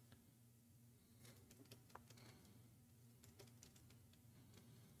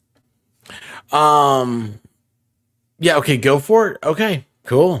 Yeah, okay, go for it. Okay,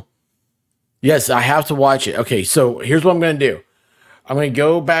 cool. Yes, I have to watch it. Okay, so here's what I'm going to do. I'm going to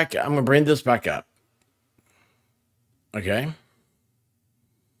go back. I'm going to bring this back up. Okay.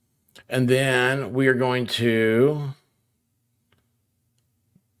 And then we are going to...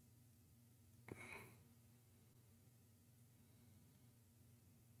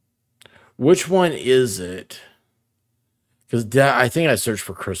 Which one is it? Because I think I searched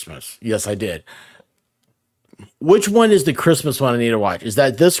for Christmas. Yes, I did. Which one is the Christmas one I need to watch? Is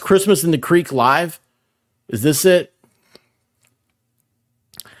that this Christmas in the Creek Live? Is this it?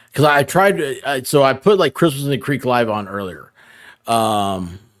 Because I tried to, so I put like Christmas in the Creek Live on earlier.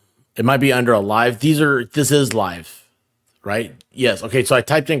 It might be under a live. This is live, right? Yes. Okay. So I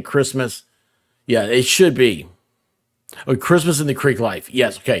typed in Christmas. Yeah, it should be. Oh, Christmas in the Creek Live.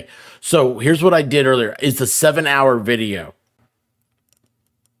 Yes. Okay. So here's what I did earlier. It's a 7-hour video.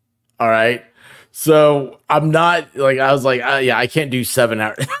 All right. So I'm not like, I was like, yeah, I can't do 7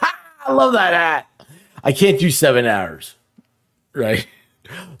 hours. I love that hat. I can't do 7 hours. Right.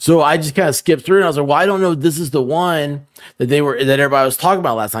 So I just kind of skipped through and I was like, well, I don't know. This is the one that everybody was talking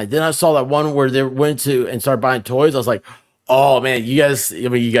about last night. Then I saw that one where they went to and started buying toys. I was like, oh man, you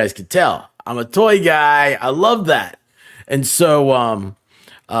guys could tell I'm a toy guy. I love that. And so,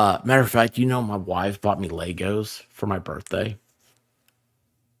 matter of fact, my wife bought me Legos for my birthday.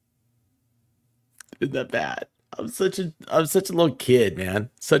 Isn't that bad? I'm such a little kid, man.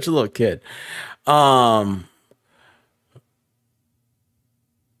 Such a little kid. What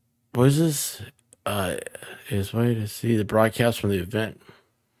is this? Is way to see the broadcast from the event.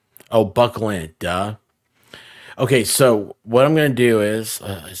 Oh, buckle in, duh. Okay, so what I'm gonna do is,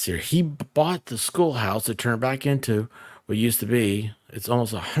 let's see here. He bought the schoolhouse to turn back into what used to be. It's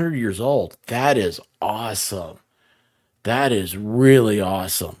almost 100 years old. That is awesome. That is really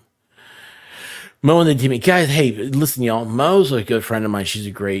awesome. Mo and the team, guys. Hey, listen, y'all. Mo's a good friend of mine. She's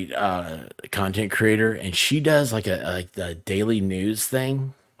a great content creator, and she does like a daily news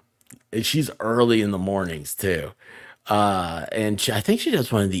thing. And she's early in the mornings too, and I think she does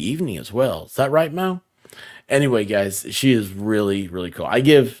one in the evening as well. Is that right, Mo? Anyway, guys, she is really, really cool. I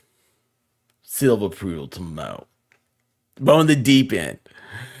give seal of approval to Mo. Mo in the deep end.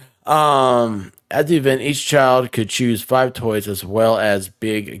 At the event, each child could choose 5 toys as well as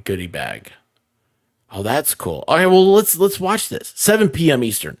big goodie bag. Oh, that's cool. Okay, well, let's watch this. 7 p.m.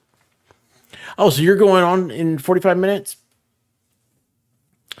 Eastern. Oh, so you're going on in 45 minutes?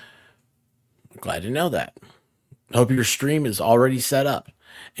 Glad to know that. Hope your stream is already set up.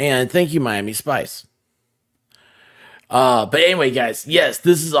 And thank you, Miami Spice. But anyway, guys, yes,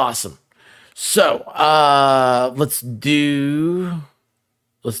 this is awesome. So, let's do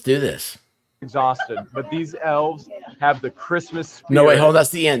this. Exhausted, but these elves have the Christmas spirit. No, wait, hold on. That's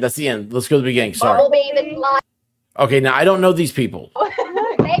the end. That's the end. Let's go to the beginning. Sorry. Okay, now I don't know these people.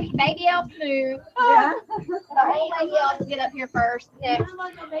 Baby elf move. Yeah. The whole baby elf get up here first. Next.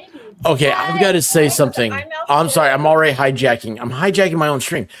 Okay, I've got to say something. I'm sorry. I'm already hijacking. I'm hijacking my own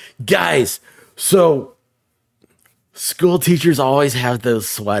stream. Guys, so school teachers always have those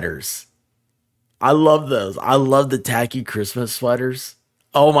sweaters. I love those. I love the tacky Christmas sweaters.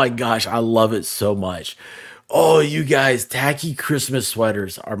 Oh my gosh, I love it so much. Oh, you guys, tacky Christmas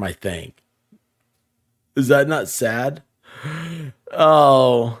sweaters are my thing. Is that not sad?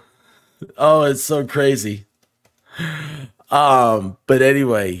 Oh, it's so crazy. But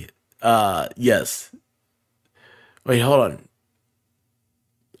anyway, yes. Wait, hold on.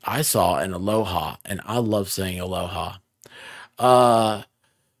 I saw an aloha, and I love saying aloha. I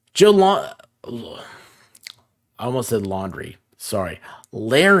almost said laundry. Sorry.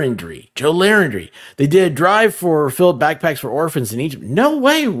 Larendry. Joe Larendry. They did a drive for filled backpacks for orphans in Egypt. No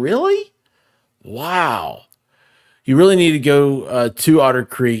way, really? Wow. You really need to go to Otter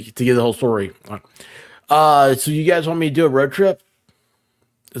Creek to get the whole story. So you guys want me to do a road trip?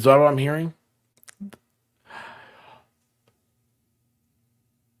 Is that what I'm hearing?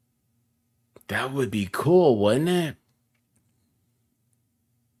 That would be cool, wouldn't it?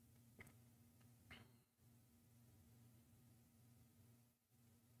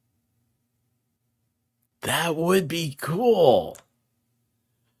 That would be cool.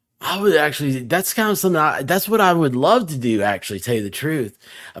 I would actually, that's kind of something, that's what I would love to do, actually, tell you the truth.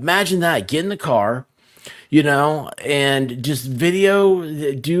 Imagine that, get in the car, you know, and just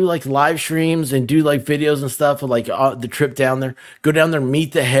do like live streams and do like videos and stuff of like the trip down there, go down there,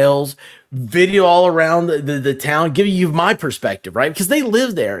 meet the Hales, video all around the town, give you my perspective, right? Because they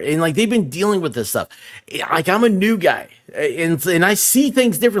live there and like they've been dealing with this stuff. Like I'm a new guy and I see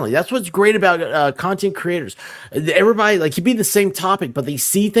things differently. That's what's great about content creators. Everybody like you be the same topic, but they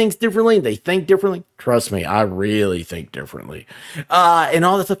see things differently. They think differently. Trust me, I really think differently, and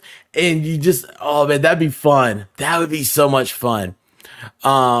all that stuff. And you just, oh man, that'd be fun. That would be so much fun.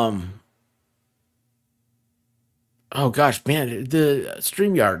 Oh gosh, man, the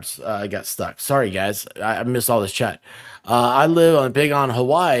StreamYards got stuck. Sorry guys, I missed all this chat. I live on big on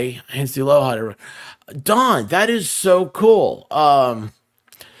Hawaii, hence the aloha. To Dawn, that is so cool.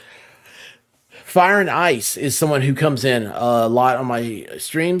 Fire and Ice is someone who comes in a lot on my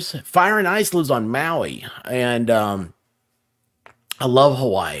streams. Fire and Ice lives on Maui, and I love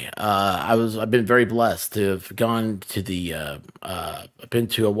Hawaii. I've been very blessed to have gone to I've been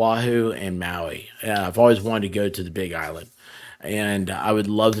to Oahu and Maui. I've always wanted to go to the Big Island, and I would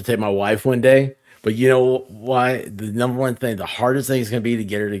love to take my wife one day. But you know why? The number one thing, the hardest thing is going to be to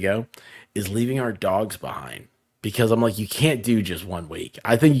get her to go, is leaving our dogs behind. Because I'm like, you can't do just 1 week.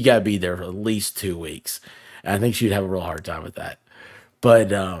 I think you got to be there for at least 2 weeks. And I think she'd have a real hard time with that.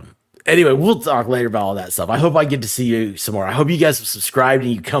 But anyway, we'll talk later about all that stuff. I hope I get to see you some more. I hope you guys have subscribed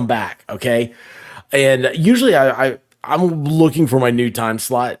and you come back, okay? And usually I'm looking for my new time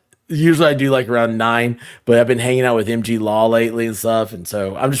slot. Usually I do like around 9, but I've been hanging out with MG Law lately and stuff. And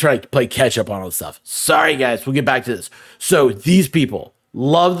so I'm just trying to play catch up on all this stuff. Sorry, guys. We'll get back to this. So these people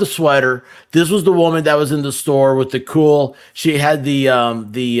love the sweater. This was the woman that was in the store with the cool, she had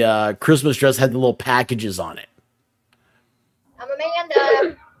the Christmas dress, had the little packages on it. I'm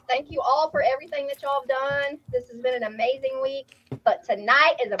Amanda. Thank you all for everything that y'all have done. This has been an amazing week, but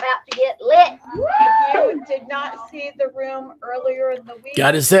tonight is about to get lit. If you did not see the room earlier in the week,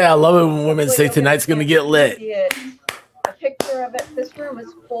 Gotta say, I love it when women say tonight's gonna get lit. A picture of it. This room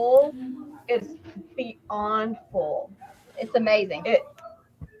is full. It's beyond full. It's amazing.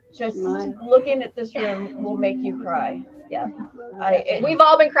 Just looking at this room will make you cry. Yeah. We've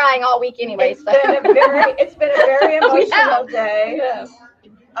all been crying all week anyway. It's been a very emotional day. Yes.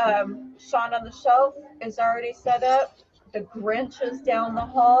 Sean on the Shelf is already set up. The Grinch is down the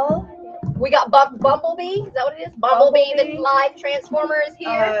hall. We got Bumblebee. Is that what it is? Bumblebee, the live Transformer is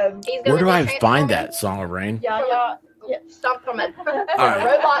here. Where do I find that Song of Rain? Yeah. Stuff from a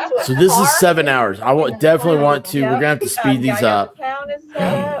robot to a So this car. is 7 hours. I definitely want to. We're gonna have to speed these up.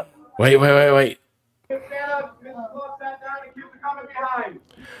 Wait.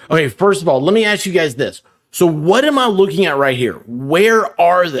 Okay, first of all, let me ask you guys this. So what am I looking at right here? Where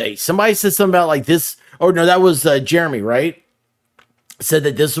are they? Somebody said something about like this. Oh no, that was Jeremy, right? Said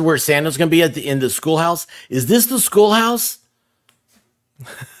that this is where Santa's gonna be in the schoolhouse. Is this the schoolhouse?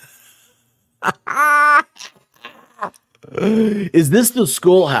 Is this the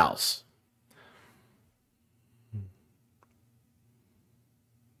schoolhouse?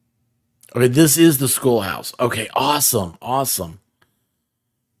 Okay, this is the schoolhouse. Okay, awesome.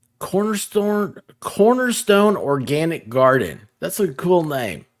 Cornerstone Organic Garden. That's a cool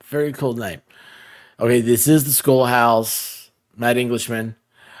name. Very cool name. Okay, this is the schoolhouse. Matt Englishman.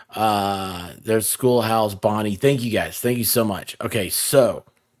 There's schoolhouse. Bonnie. Thank you guys. Thank you so much. Okay, so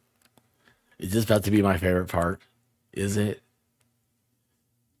is this about to be my favorite part? Is it?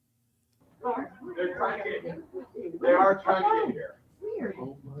 They are trying to get here.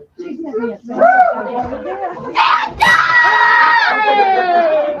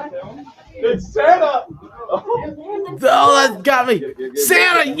 It's Santa. Oh, that got me.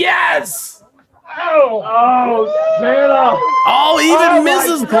 Santa, yes. Oh, Santa. Oh, even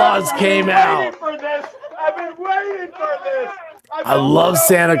Mrs. Claus came out. I've been waiting for this. I love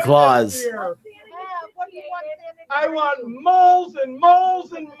Santa Claus. I want moles and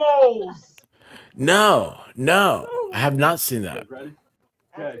moles and moles. No, I have not seen that.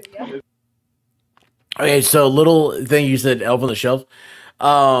 Okay, so little thing you said, Elf on the Shelf.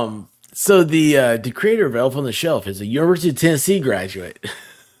 So the creator of Elf on the Shelf is a University of Tennessee graduate.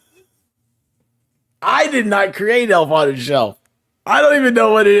 I did not create Elf on the Shelf. I don't even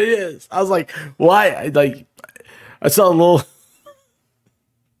know what it is. I was like, why? I saw a little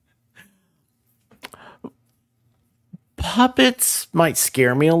puppets might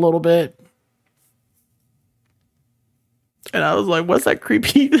scare me a little bit. And I was like, what's that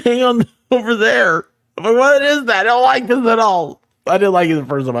creepy thing on over there? I'm like, what is that? I don't like this at all. I didn't like it the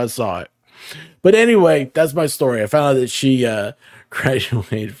first time I saw it. But anyway, that's my story. I found out that she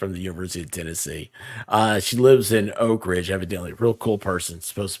graduated from the University of Tennessee. She lives in Oak Ridge, evidently. Real cool person,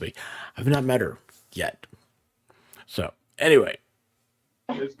 supposed to be. I've not met her yet. So, anyway.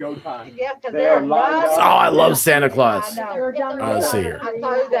 It's go time. Yeah, because Oh, I love Santa Claus. Let's see here. I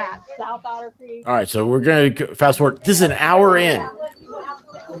saw that. South Otter Creek. All right, so we're going to fast forward. This is an hour in.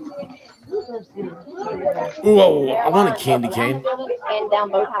 Whoa, I want a candy cane. And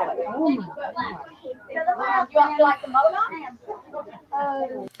down both highways.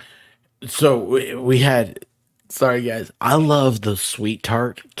 So we had, sorry guys, I love the sweet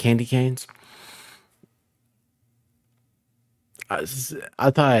tart candy canes. I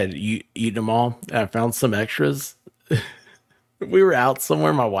thought I'd eaten them all, and I found some extras. We were out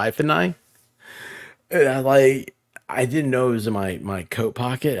somewhere, my wife and I didn't know it was in my coat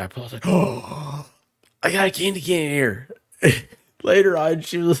pocket. I was like, oh, I got a candy cane in here. Later on,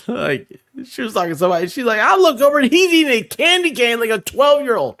 she was talking to somebody. She's like, I look over and he's eating a candy cane like a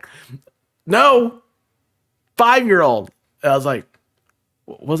 12-year-old. No, 5-year-old. And I was like,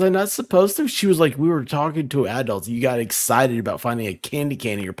 was I not supposed to? She was like, we were talking to adults. You got excited about finding a candy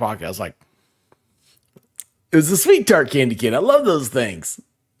cane in your pocket. I was like, it was a sweet tart candy cane. I love those things.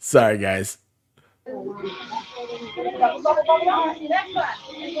 Sorry, guys.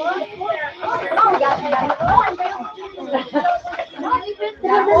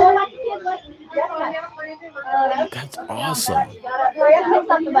 That's awesome.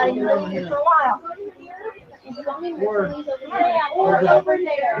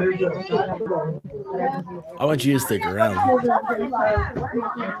 I want you to stick around.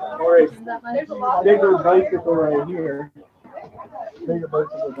 Bigger bicycle right here. Bigger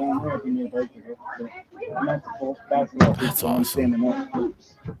bicycle down there if you need a bicycle. That's awesome.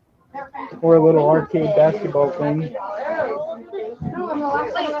 Or a little arcade basketball thing.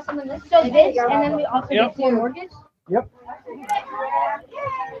 So this, and then we also get to mortgage? Yep.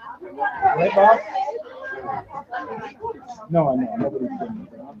 Right, Bob? No, I know. Nobody's doing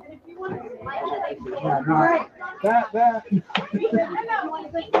that.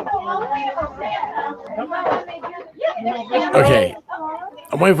 Okay.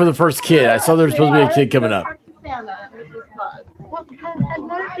 I'm waiting for the first kid. I saw there was supposed to be a kid coming up.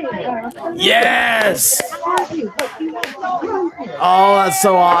 Yes! Oh, that's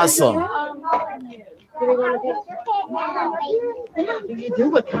so awesome. You do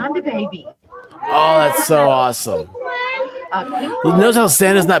what kind of baby? Oh, that's so awesome. Notice how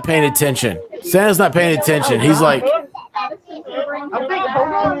Santa's not paying attention. Santa's not paying attention. He's like,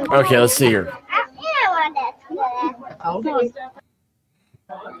 okay, let's see here.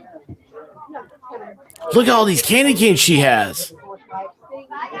 Look at all these candy canes she has.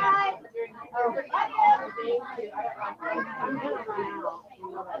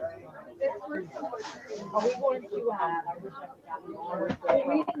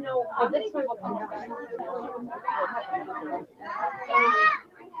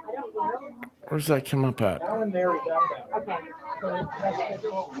 Where's that come up at?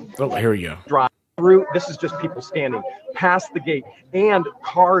 Oh, here we go. Drive through. This is just people standing past the gate, and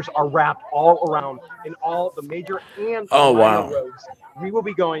cars are wrapped all around in all the major and minor roads. We will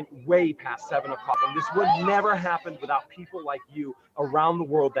be going way past 7 o'clock, and this would never happen without people like you around the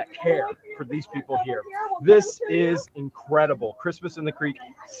world that care for these people here. This is incredible. Christmas in the Creek,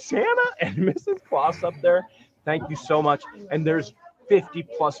 Santa and Mrs. Claus up there. Thank you so much. And there's 50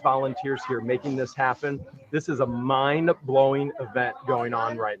 plus volunteers here making this happen. This is a mind-blowing event going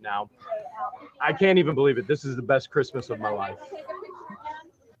on right now. I can't even believe it. This is the best Christmas of my life.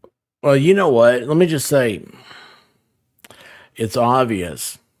 Well, you know what? Let me just say, it's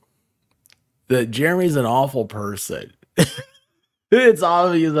obvious that Jeremy's an awful person. It's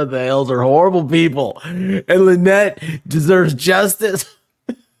obvious that the Hales are horrible people, and Lynette deserves justice.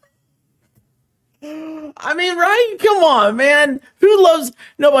 I mean, right? Come on, man.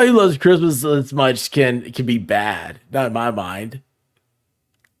 Nobody who loves Christmas as much can be bad. Not in my mind.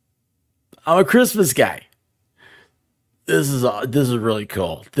 I'm a Christmas guy. This is really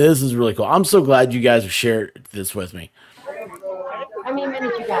cool. This is really cool. I'm so glad you guys have shared this with me. How many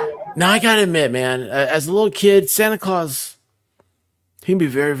minutes you got? Now, I gotta admit, man, as a little kid, Santa Claus, he can be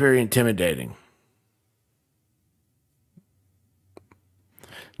very, very intimidating.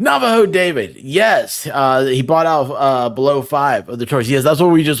 Navajo David, yes, he bought out below 5 of the toys. Yes, that's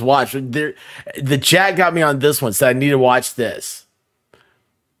what we just watched. The chat got me on this one, so I need to watch this.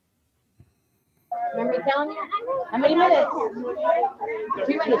 Remember me telling you? How many minutes?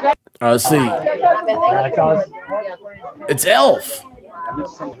 2 minutes, right? Let's see. It's Elf.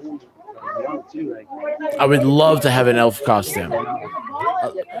 I would love to have an Elf costume.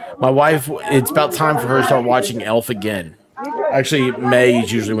 My wife, it's about time for her to start watching Elf again. Actually, May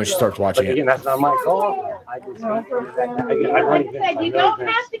is usually when she starts watching it. Again, that's not my fault. You don't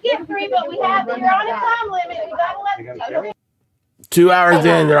have to get 3, but we have. You're on a time limit. We gotta let. 2 hours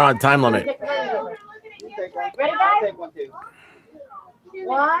in, they're on time limit. Ready, guys?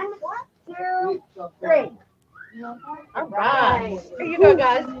 1, 2, 3. All right. Here you go,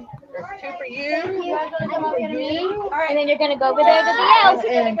 guys. There's 2 for you. All right, and then you're gonna go over there to the Elf.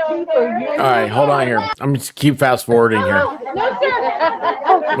 And 2 for you. All right, hold on here. I'm just keep fast forwarding here. No,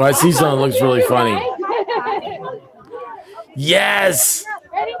 sir. Well, I see something that looks really funny. Yes.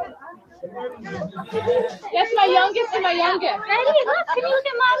 Ready? That's my youngest and my youngest. Ready? Look, can you look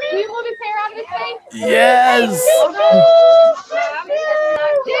at mommy? Can you move his hair out of his face? Yes.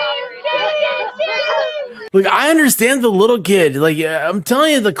 Look, I understand the little kid. Like, I'm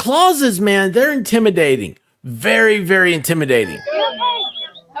telling you, the clauses, man, they're intimidating. Very, very intimidating.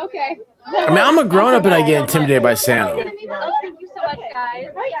 Okay. I mean, I'm a grown-up and I get intimidated by Santa. Thank you so much, guys.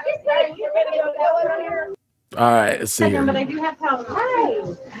 All right, let's see here. But I do have power. Hi.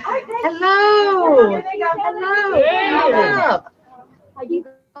 Hello. Oh,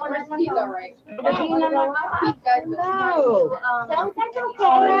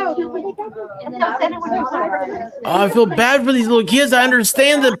 I feel bad for these little kids. I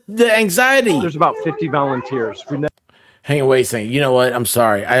understand the anxiety. There's about 50 volunteers. Hang on, wait a second. You know what? I'm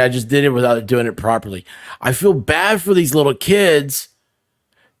sorry. I just did it without doing it properly. I feel bad for these little kids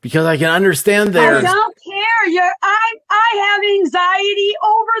because I can understand their. I don't care. I have anxiety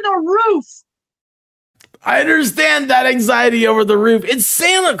over the roof. I understand that anxiety over the roof. It's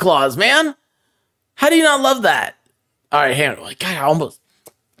Santa Claus, man. How do you not love that? All right, hang on. God,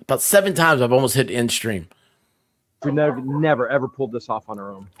 about 7 times I've almost hit end stream. We never ever pulled this off on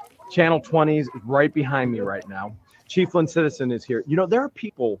our own. Channel 20 is right behind me right now. Chiefland Citizen is here. You know, there are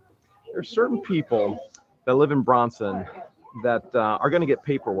certain people that live in Bronson that are going to get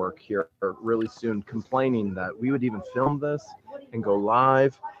paperwork here really soon complaining that we would even film this and go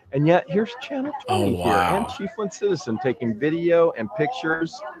live. And yet here's Channel 20 here and Chiefland Citizen taking video and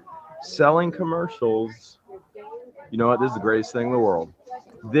pictures, selling commercials. You know what? This is the greatest thing in the world.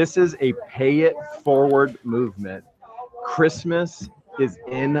 This is a pay it forward movement. Christmas is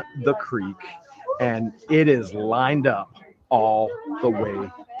in the creek and it is lined up all the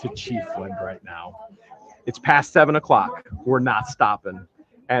way to Chiefland right now. It's past 7 o'clock. We're not stopping.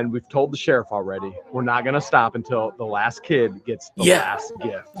 And we've told the sheriff already, we're not going to stop until the last kid gets the last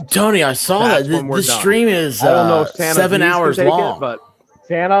gift. Tony, I saw that. This stream is 7 hours long. But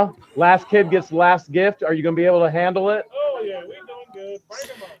Santa, last kid gets the last gift. Are you going to be able to handle it? Oh, yeah, we're doing good. Bring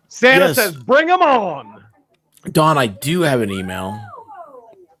 'em on. Santa says, bring them on. Dawn, I do have an email.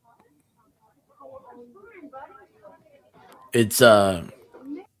 It's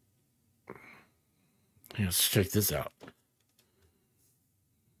let's check this out.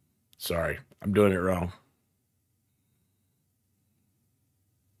 Sorry, I'm doing it wrong.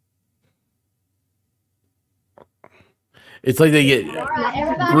 It's like they get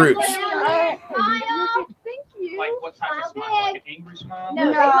groups. Like what type of smile? Like an angry smile?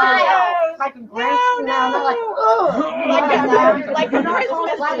 No, like a great smile. No, like a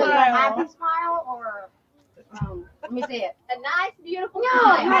happy smile or let me see it. A nice, beautiful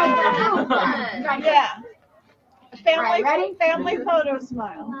smile. Yeah. Family, ready? Family photo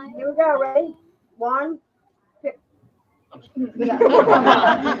smile. Here we go. Ready? 1, 2.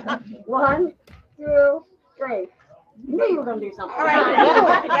 1, 2, 3. You knew you were going to do something. All right.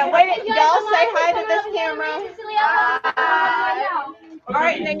 Yeah, wait. Y'all say hi to this camera. All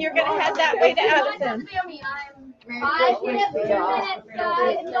right, and then you're going to head that way to Addison. 5 minutes, 2 minutes,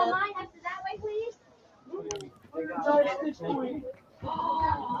 guys. If you don't mind, head that way, please.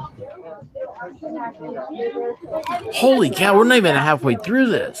 Holy cow, we're not even halfway through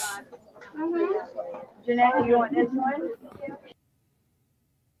this. Jeanette, you want this one?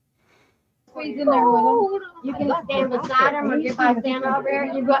 Squeeze in there with them. You can stand beside him or get by Santa over here.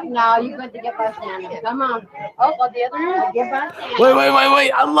 You got you got to get by Santa. Come on. Oh, the other one. Get by Santa.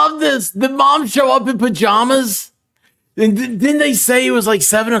 Wait. I love this. Did mom show up in pajamas? And didn't they say it was like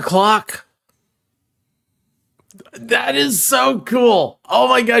 7 o'clock? That is so cool. Oh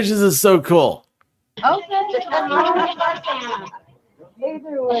my gosh, this is so cool. Okay.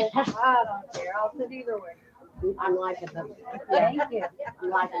 Either way. I don't care. I'll sit either way. I'm liking them. Thank you. I'm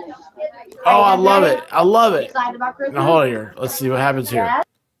liking it. Oh, I love it. I love it. Excited about Christmas? Now hold on here. Let's see what happens here.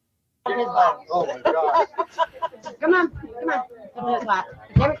 Oh my God. Come on, come on. Come on, slide.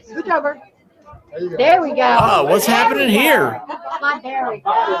 There, switch over. There we go. Oh, what's happening here? There we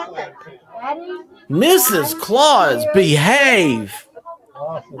go. Ready? Mrs. Claus, behave.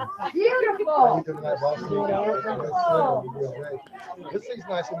 Awesome. Beautiful. This thing's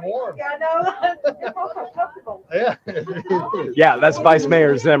nice and warm. Yeah, I know. Yeah. Yeah, that's Vice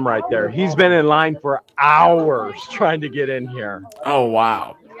Mayor Zim right there. He's been in line for hours trying to get in here. Oh,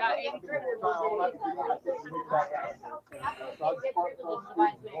 wow.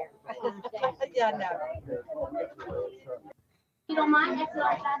 Yeah, no. You don't mind, that's what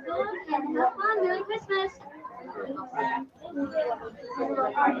I'm doing, and have fun. Merry Christmas.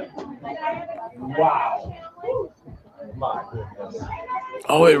 Wow. My goodness.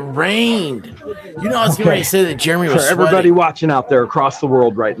 Oh, it rained. You know, I was going to say that Jeremy was For everybody sweating. watching out there across the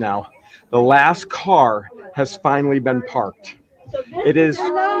world right now, the last car has finally been parked. It is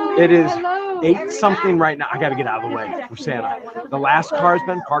 8 something right now. I got to get out of the way for Santa. The last car has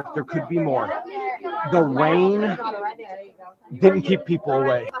been parked. There could be more. The rain didn't keep people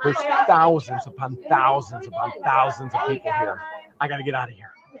away. There's thousands upon thousands upon thousands of people here. I got to get out of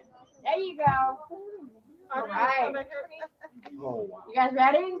here. There you go. All right. You guys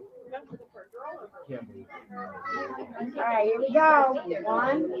ready? All right, here we go.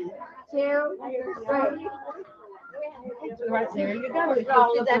 1, 2, 3. Right there you go. Is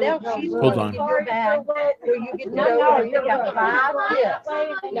that out? She's Hold on. your bag. So you get to go. You got 5 gifts.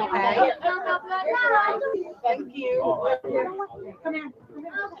 Okay. Thank you. Come here.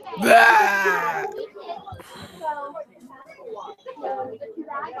 Ah!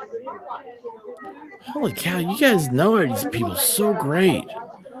 Holy cow, you guys know these people so great.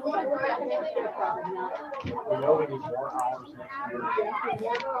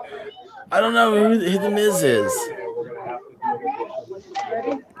 I don't know who the Miz is.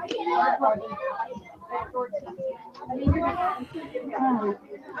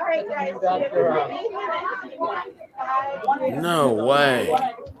 No way.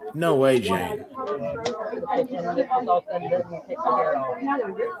 No way, Jane.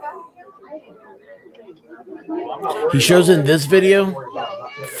 He shows in this video,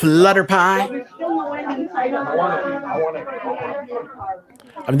 Flutter Pie.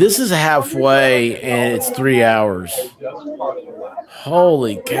 I mean, this is halfway and it's 3 hours.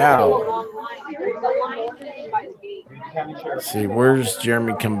 Holy cow. Let's see, where's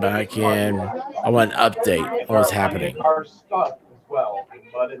Jeremy come back in? I want an update on what's happening. Not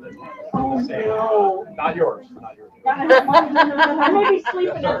yours. Not yours. I may be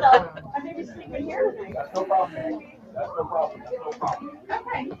sleeping here tonight. That's no problem. That's no problem. That's no problem.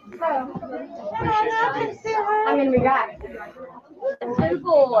 Okay, so I'm gonna be back. 2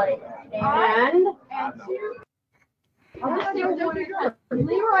 boys and 2.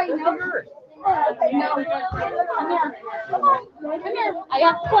 Leroy, no. No. Come here. Come here. I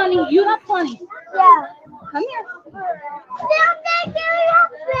got plenty. You got plenty. Yeah. Come here.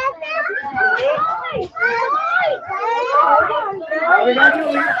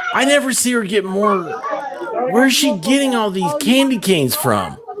 I never see her get more. Where's she getting all these candy canes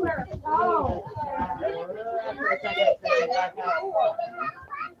from?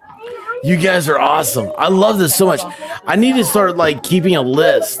 You guys are awesome. I love this so much. I need to start like keeping a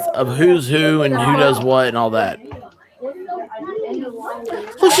list of who's who and who does what and all that.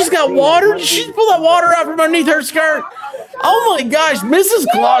 Look, she's got water. Did she pull that water out from underneath her skirt? Oh my gosh, Mrs.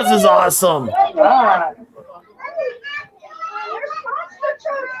 Claus is awesome.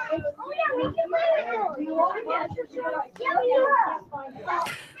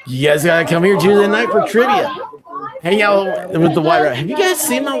 You guys gotta come here Tuesday night for trivia. Hang out with the white rabbit. Have you guys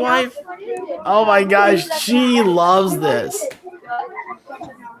seen my wife? Oh my gosh, she loves this.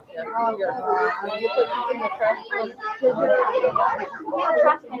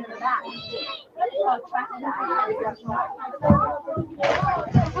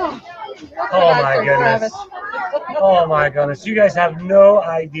 Oh my goodness. Oh my goodness. You guys have no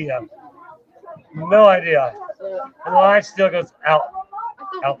idea. No idea. And the line still goes out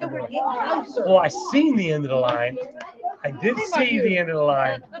the door. Well, I seen the end of the line. I did see the end of the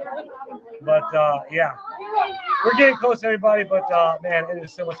line. But yeah. We're getting close, everybody, but man, it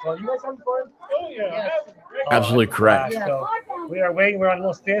is so much fun. You guys having fun? Oh yeah. Absolutely correct. So we are waiting. We're on a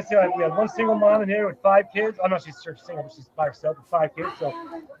little standstill. We have one single mom in here with 5 kids. Oh no, she's single, but she's by herself with 5 kids. So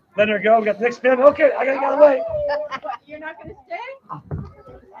letting her go. We got the next family. Okay, I gotta get away. You're not going to stay?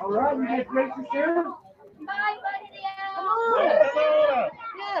 All right, you guys ready for sure? Bye, buddy. Come on.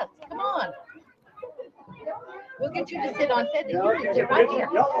 Yes, come on. We'll get you to sit on set. You can sit right here.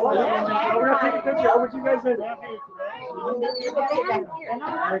 We're gonna take a picture. Over to you guys.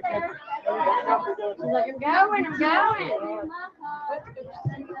 Look, I'm going.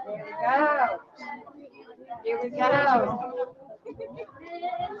 Here we go.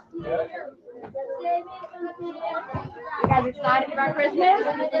 You guys excited about Christmas?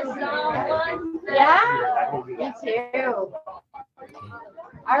 Yeah? Me too.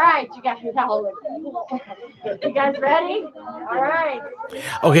 All right, you guys ready? All right.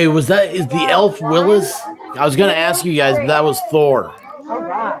 Okay, is the elf Willis? I was gonna ask you guys if that was Thor. All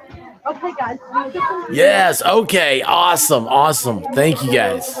right. Okay, guys. Yes, okay, awesome. Thank you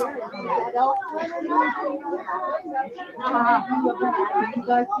guys.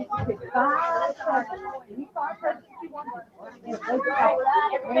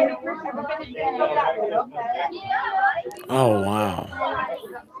 Oh wow.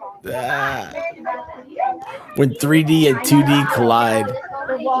 Ah. When 3D and 2D collide.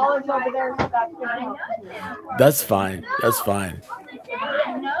 That's fine.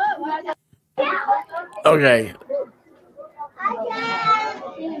 Okay.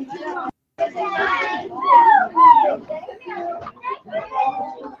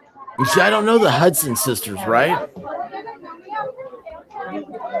 You see, I don't know the Hudson sisters, right? All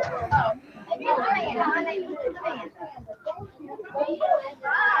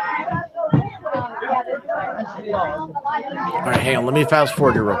right, hang on. Let me fast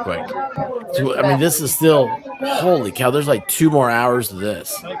forward here real quick. So, I mean, this is still, holy cow, there's like 2 more hours of this.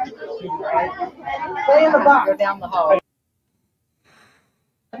 Stay in the bar down the hall.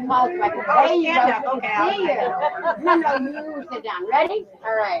 There you go. Okay. No, you sit down. Ready?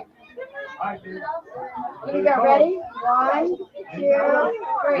 All right. Here you go. Ready? 1, 2,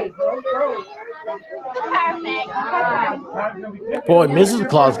 3. Boy, Mrs.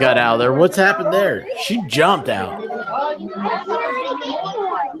 Claus got out of there. What's happened there? She jumped out.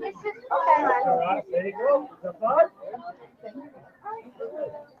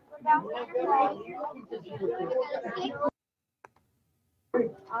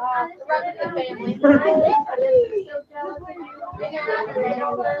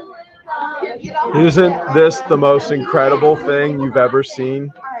 Isn't this the most incredible thing you've ever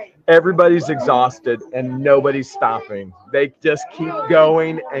seen? Everybody's exhausted and nobody's stopping. They just keep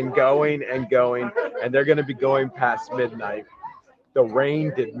going and going and going, and they're going to be going past midnight. The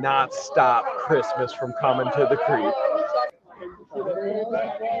rain did not stop Christmas from coming to the creek.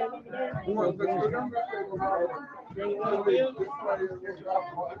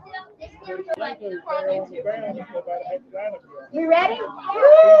 You ready?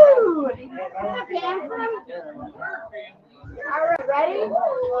 Woo! All right, ready?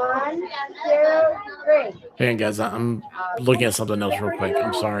 1, 2, 3. Hang on, guys. I'm looking at something else real quick.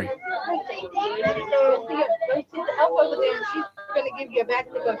 I'm sorry. See the elf over there, and she's going to give you a bag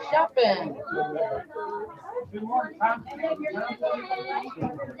to go shopping. You're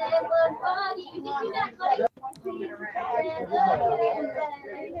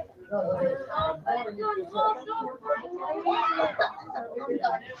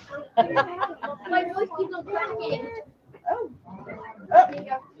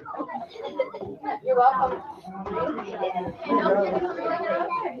welcome.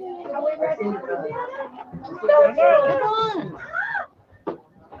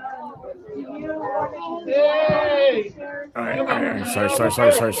 All right.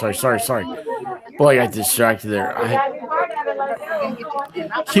 Sorry. Boy, I got distracted there.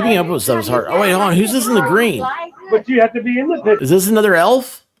 Keeping up with stuff is hard. Oh, wait, hold on. Who's this in the green? But you have to be in the picture. Is this another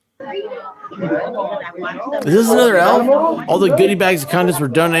elf? Is this another elf? All the goodie bags of condoms were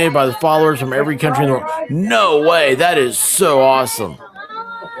donated by the followers from every country in the world. No way. That is so awesome.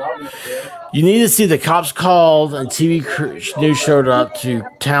 You need to see the cops called and TV news showed up to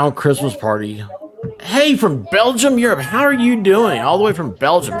town Christmas party. Hey, from Belgium, Europe. How are you doing? All the way from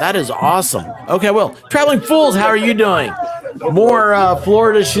Belgium. That is awesome. Okay, well, Traveling Fools, how are you doing? More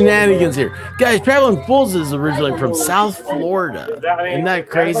Florida shenanigans here. Guys, Traveling Fools is originally from South Florida. Isn't that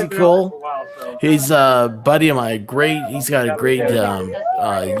crazy cool? He's a buddy of mine. He's got a great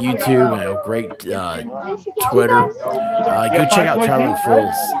YouTube and a great Twitter. Go check out Traveling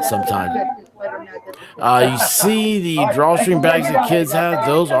Fools sometime. You see the drawstring bags that kids have?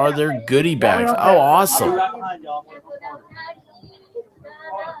 Those are their goodie bags. Oh, awesome.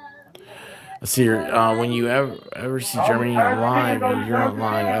 Let's see here. When you ever see Germany live or you're not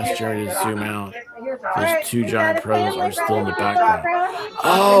live, ask Jerry to zoom out. Those 2 giant pros are still in the background.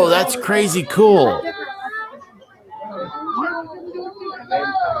 Oh, that's crazy cool.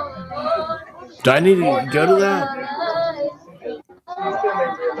 Do I need to go to that?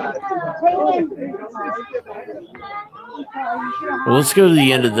 Well, let's go to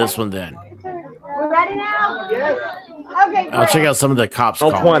the end of this one then. We're ready now? Yes. I'll check out some of the cops.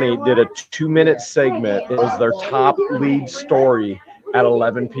 Channel 20 did a 2-minute segment. It was their top lead story at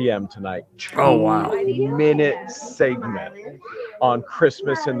 11 p.m. tonight. Oh, wow. 2-minute segment on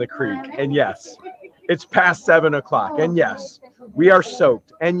Christmas in the Creek. And yes, it's past 7 o'clock. And yes, we are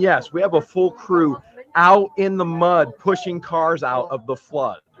soaked. And yes, we have a full crew out in the mud pushing cars out of the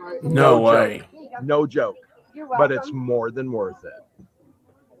flood. No way. Joke. No joke. But it's more than worth it.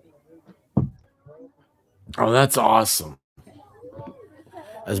 Oh, that's awesome.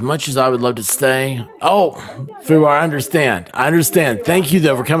 As much as I would love to stay. Oh, Fu, I understand. I understand. Thank you,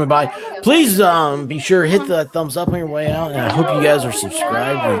 though, for coming by. Please be sure to hit the thumbs up on your way out. And I hope you guys are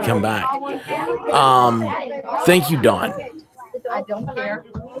subscribed when you come back. Thank you, Dawn. I don't care.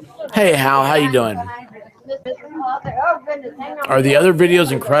 Hey, Hal, how you doing? Are the other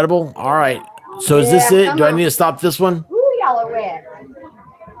videos incredible? All right. So is this it? Do I need to stop this one? Ooh, y'all are red.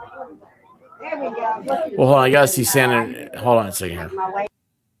 There we go. Well, hold on. I got to see Santa. Hold on a second here.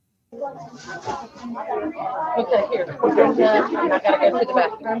 Okay, here. I gotta go to the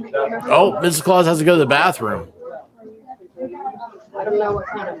bathroom. Oh, Mrs. Claus has to go to the bathroom. I don't know what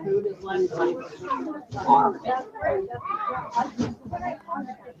kind of food is left.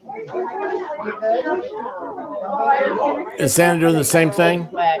 Is Santa doing the same thing?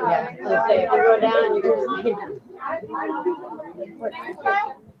 Yeah. Let's say if you go down, you go.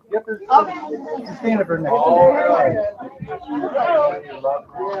 Stand up her neck. All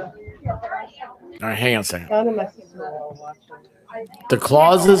right, hang on a second. The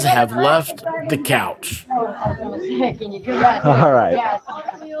Clauses have left the couch. Can you do that? All right. Yes.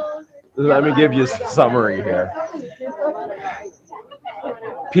 Let me give you a summary here.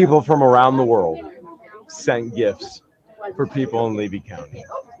 People from around the world sent gifts for people in Levy County.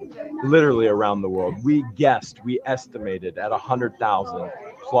 Literally around the world. We estimated at 100,000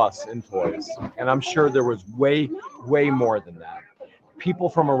 plus in toys. And I'm sure there was way, way more than that. People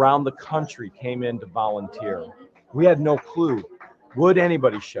from around the country came in to volunteer. We had no clue. Would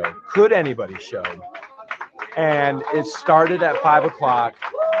anybody show? Could anybody show? And it started at 5 o'clock.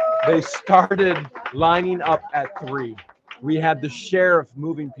 They started lining up at 3. We had the sheriff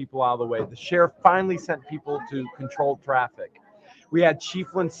moving people out of the way. The sheriff finally sent people to control traffic. We had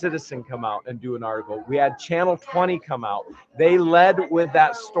Chiefland Citizen come out and do an article. We had Channel 20 come out. They led with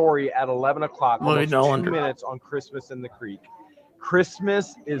that story at 11 o'clock, almost 2 minutes on Christmas in the Creek.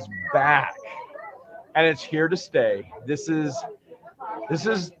 Christmas is back, and it's here to stay. This is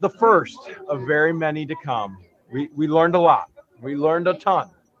the first of very many to come. We learned a lot. We learned a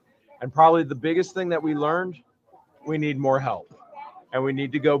ton. And probably the biggest thing that we learned, we need more help. And we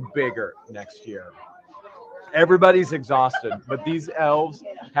need to go bigger next year. Everybody's exhausted, but these elves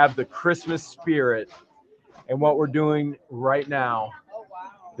have the Christmas spirit. And what we're doing right now,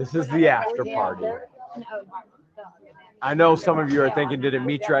 this is the after party. I know some of you are thinking, did it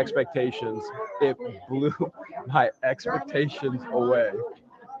meet your expectations? It blew my expectations away.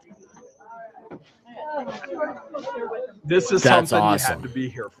 This is That's something awesome. you had to be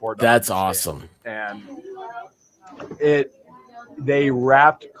here for. That's awesome. And they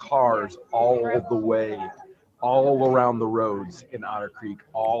wrapped cars all the way, all around the roads in Otter Creek.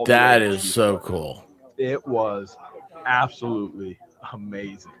 That is so cool. It was absolutely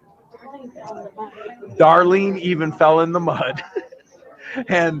amazing. Darlene even fell in the mud,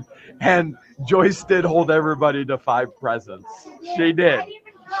 and Joyce did hold everybody to 5 presents. She did.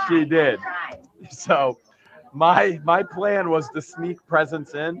 So my plan was to sneak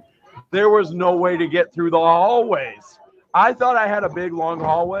presents in. There was no way to get through the hallways. I thought I had a big long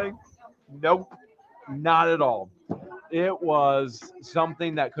hallway. Nope, not at all. It was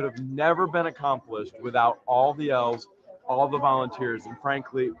something that could have never been accomplished without all the elves, all the volunteers, and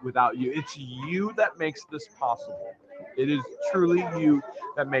frankly, without you. It's you that makes this possible. It is truly you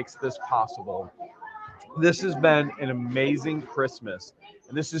that makes this possible. This has been an amazing Christmas,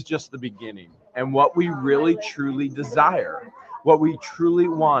 and this is just the beginning. And what we really, truly desire, what we truly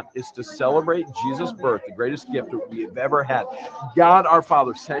want, is to celebrate Jesus' birth, the greatest gift that we have ever had. God, our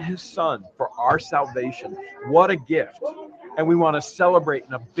Father, sent his Son for our salvation. What a gift. And we want to celebrate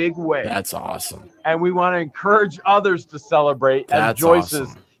in a big way. That's awesome. And we want to encourage others to celebrate. That's as Joyce awesome.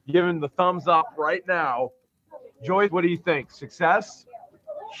 is giving the thumbs up right now. Joyce, what do you think? Success?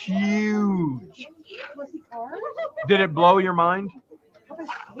 Huge. Did it blow your mind?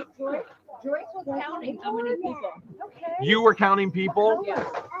 Joyce was counting how many people. You were counting people? Yeah.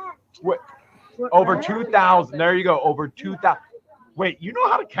 What? Over 2,000. There you go. Over 2,000. Wait, you know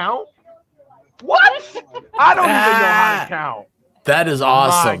how to count? What? I don't even know how to count. That is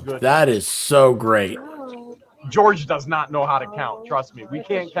awesome. That is so great. George does not know how to count. Trust me. We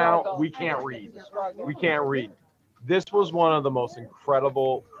can't count. We can't read. We can't read. This was one of the most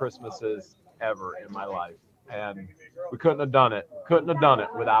incredible Christmases ever in my life. And we couldn't have done it. Couldn't have done it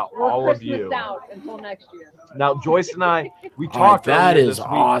without all of you. Out until next year. Now, Joyce and I, we All right, talked that earlier is this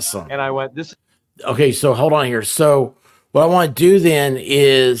week, awesome. and I went, this. Okay, so hold on here. So what I want to do then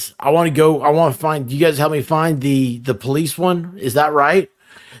is I want to find, you guys help me find the police one. Is that right?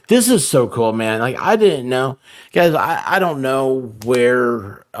 This is so cool, man. Like, I didn't know. Guys, I don't know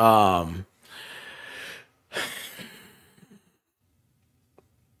where,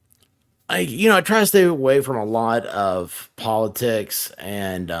 I try to stay away from a lot of politics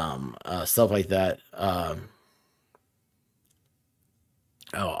and stuff like that.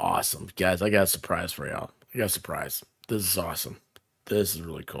 Oh, awesome, guys! I got a surprise for y'all. I got a surprise. This is awesome. This is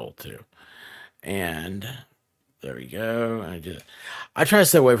really cool too. And there we go. I try to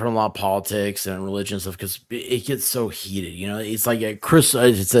stay away from a lot of politics and religion stuff because it gets so heated. It's like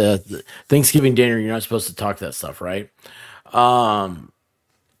it's a Thanksgiving dinner. You're not supposed to talk that stuff, right? I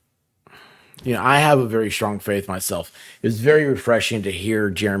have a very strong faith myself. It was very refreshing to hear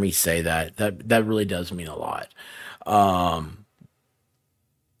Jeremy say that. That really does mean a lot.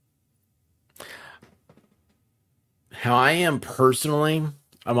 How I am personally,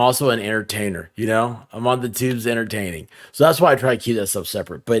 I'm also an entertainer, I'm on the tubes entertaining. So that's why I try to keep that stuff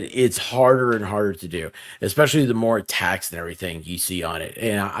separate, but it's harder and harder to do, especially the more attacks and everything you see on it.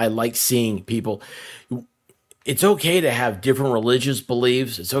 And I like seeing people. It's okay to have different religious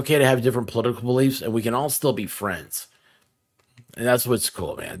beliefs. It's okay to have different political beliefs, and we can all still be friends. And that's what's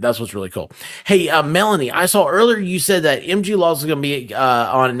cool, man. That's what's really cool. Hey, Melanie, I saw earlier you said that MG Law is going to be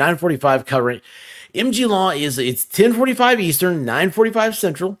on 9:45 covering. MG Law it's 10:45 Eastern, 9:45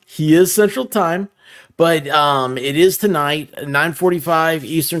 Central. He is Central Time, but it is tonight, 9:45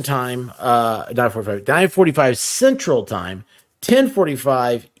 Eastern Time, 9:45 Central Time,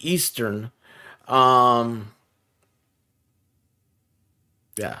 10:45 Eastern.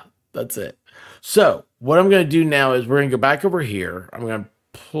 Yeah, that's it. So what I'm going to do now is we're going to go back over here. I'm going to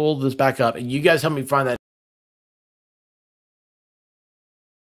pull this back up, and you guys help me find that.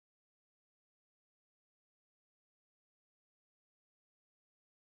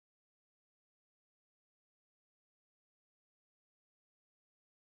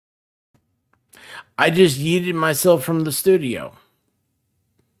 I just yeeted myself from the studio.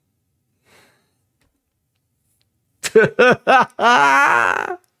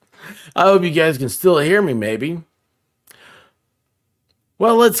 I hope you guys can still hear me, maybe.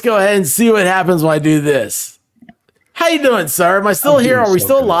 Well, let's go ahead and see what happens when I do this. How you doing, sir? Am I still here? Are we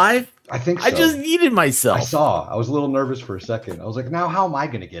still live? I think so. I just yeeted myself. I was a little nervous for a second. I was like, now how am I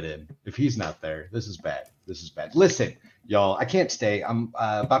going to get in if he's not there? This is bad. This is bad. Listen, y'all, I can't stay. I'm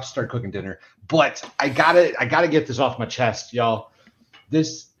about to start cooking dinner, but I gotta get this off my chest, y'all.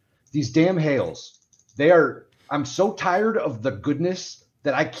 These damn Hales, I'm so tired of the goodness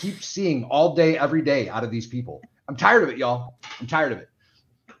that I keep seeing all day, every day out of these people. I'm tired of it, y'all. I'm tired of it.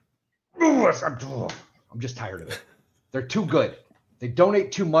 I'm just tired of it. They're too good. They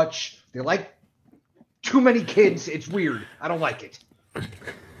donate too much. They like too many kids. It's weird. I don't like it.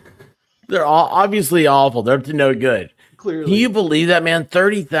 They're obviously awful. They're up to no good. Clearly. Can you believe that, man?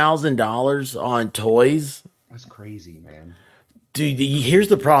 $30,000 on toys? That's crazy, man. Dude, here's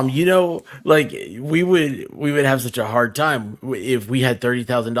the problem. Like we would have such a hard time if we had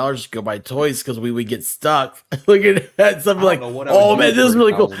 $30,000 to go buy toys because we would get stuck looking at something like, oh man, this is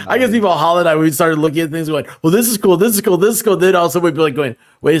really cool. I guess even Holland and I, we started looking at things going, well, this is cool, this is cool, this is cool. Then also we'd be like going,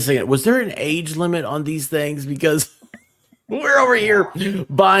 wait a second, was there an age limit on these things? Because we're over here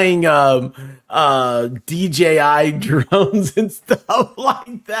buying DJI drones and stuff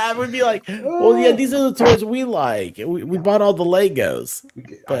like that. We'd be like, well, yeah, these are the toys we like. We bought all the Legos.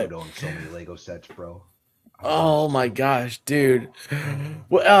 I own so many Lego sets, bro. Oh my gosh, dude.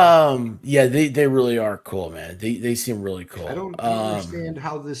 Well, yeah, they really are cool, man. They seem really cool. I don't understand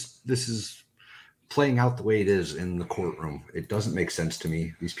how this is playing out the way it is in the courtroom. It doesn't make sense to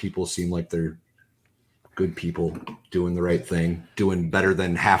me. These people seem like they're good people doing the right thing, doing better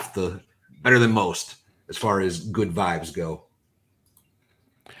than most as far as good vibes go.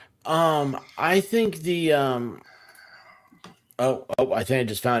 I think the I think I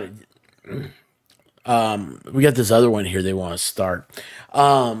just found it. We got this other one here they want to start.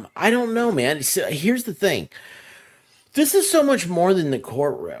 I don't know, man. Here's the thing. This is so much more than the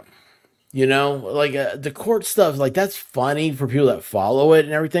courtroom. Like the court stuff, like that's funny for people that follow it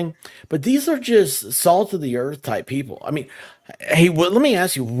and everything. But these are just salt of the earth type people. I mean, hey, let me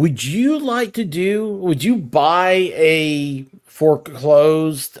ask you, would you buy a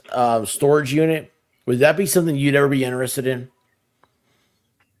foreclosed storage unit? Would that be something you'd ever be interested in?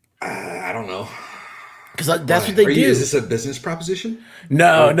 I don't know. because that's what they do. Is this a business proposition?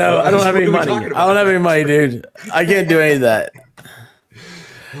 No, I don't have any money. I don't have any money, dude. I can't do any of that.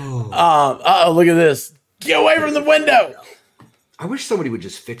 Oh, look at this. Get away from the window. I wish somebody would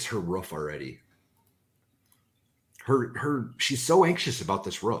just fix her roof already. She's so anxious about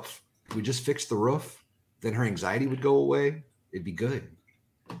this roof. If we just fix the roof, then her anxiety would go away. It'd be good.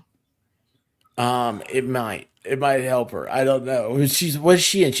 It might help her. I don't know. What's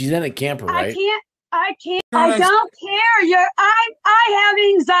she in? She's in a camper, right? I don't care. I have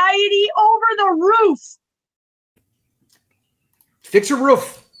anxiety over the roof. Fix her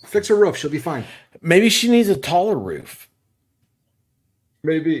roof. Fix her roof. She'll be fine. Maybe she needs a taller roof.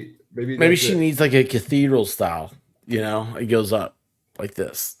 Maybe she needs like a cathedral style. You know, it goes up like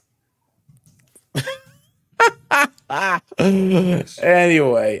this.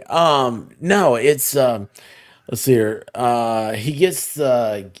 Anyway, no, it's let's see here. He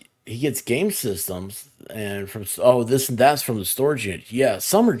gets game systems and that's from the storage unit. Yeah,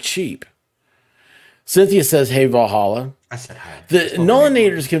 some are cheap. Cynthia says, "Hey Valhalla." I said hi. The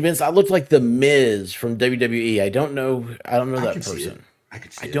Nolanator is convinced I look like the Miz from WWE. I don't know that person. I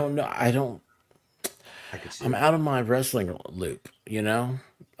could see I don't know. I'm out of my wrestling loop, you know?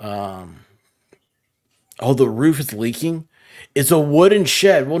 Oh, the roof is leaking? It's a wooden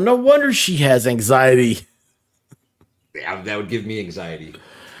shed. Well, no wonder she has anxiety. Yeah, that would give me anxiety.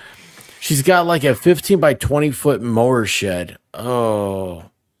 She's got like a 15 by 20 foot mower shed. Oh.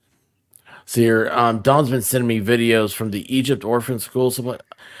 See here, Don's been sending me videos from the Egypt Orphan School.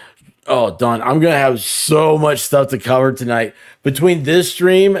 Oh, Don, I'm going to have so much stuff to cover tonight between this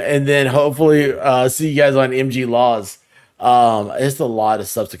stream and then hopefully see you guys on MG Laws. It's a lot of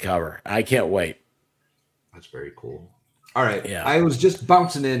stuff to cover. I can't wait. That's very cool. All right. Yeah. I was just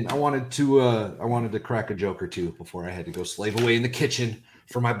bouncing in. I wanted to crack a joke or two before I had to go slave away in the kitchen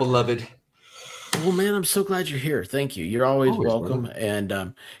for my beloved. Well, man, I'm so glad you're here. Thank you. You're always welcome. Brother.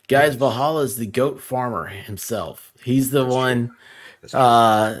 And guys, Valhalla is the goat farmer himself. He's the one.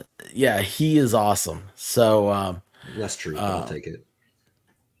 Yeah, he is awesome. So less true, but I'll take it.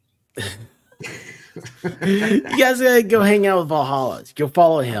 You guys gotta go hang out with Valhalla. Go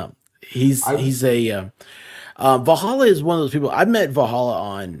follow him. He's a Valhalla is one of those people. I met Valhalla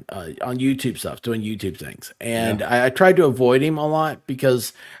on YouTube stuff, doing YouTube things, and I tried to avoid him a lot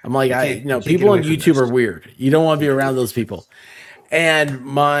because I'm like, people on YouTube are weird. You don't want to be around those people. And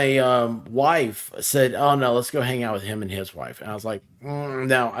my wife said, "Oh no, let's go hang out with him and his wife." And I was like,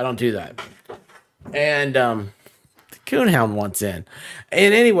 "No, I don't do that." And the Coonhound wants in.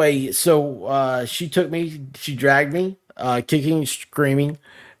 And anyway, so she dragged me, kicking and screaming.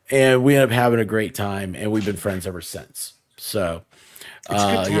 And we ended up having a great time, and we've been friends ever since. So, it's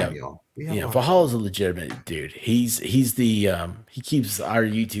a good time, y'all. Yeah, Valhalla's a legitimate dude. He's the he keeps our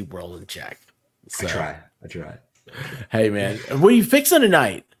YouTube world in check. So, I try. Hey man, what are you fixing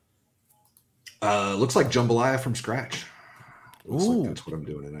tonight? Looks like jambalaya from scratch. Looks Ooh, like that's what I'm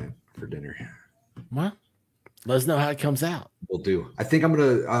doing tonight for dinner. Well, let us know how it comes out. We'll do. I think I'm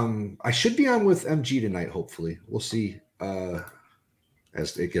gonna. I should be on with MG tonight. Hopefully, we'll see.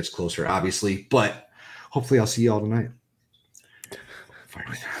 As it gets closer, obviously, but hopefully I'll see y'all tonight.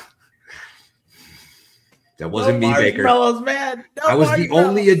 That wasn't me, Baker. Man. No I was the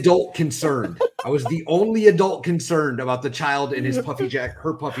only adult concerned. I was the only adult concerned about the child in his her puffy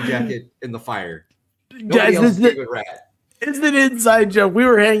jacket in the fire. Nobody else gave a rat. It's an inside joke. We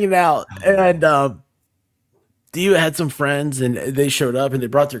were hanging out, and Diva had some friends, and they showed up, and they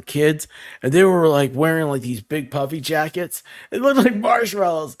brought their kids, and they were like wearing like these big puffy jackets. It looked like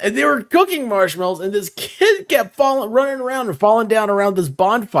marshmallows, and they were cooking marshmallows, and this kid kept running around and falling down around this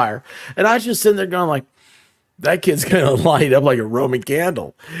bonfire, and I was just sitting there going like, that kid's gonna light up like a Roman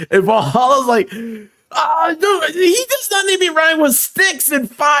candle. And Valhalla's like, dude, he does not need to be running with sticks and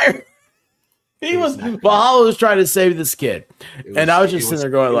fire. Valhalla was trying to save this kid. And I was just sitting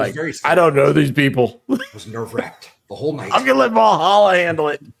there going like, I don't know these people. I was nerve-wracked the whole night. I'm going to let Valhalla handle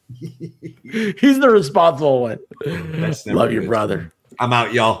it. He's the responsible one. Love you, brother. I'm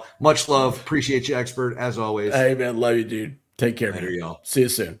out, y'all. Much love. Appreciate you, expert, as always. Hey, man. Love you, dude. Take care, man. Y'all. See you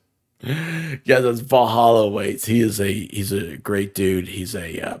soon. Guys, that's Valhalla Waits. He's a great dude. He's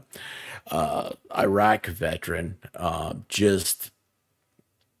a Iraq veteran.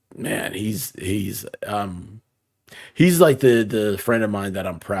 Man, he's like the friend of mine that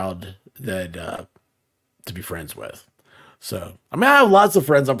I'm proud to be friends with. So I mean, I have lots of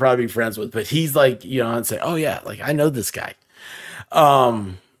friends I'm proud to be friends with, but he's like, and say, oh yeah, like I know this guy.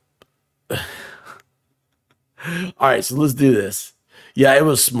 All right, so let's do this. Yeah, it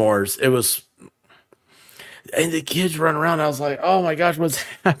was s'mores. And the kids run around. I was like, oh my gosh, what's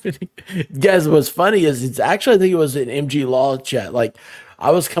happening? Guys, what's funny is it's actually, I think it was an MG Law chat. Like,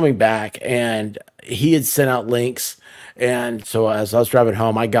 I was coming back and he had sent out links. And so as I was driving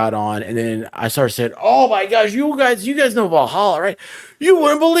home, I got on and then I started saying, oh my gosh, you guys know Valhalla, right? You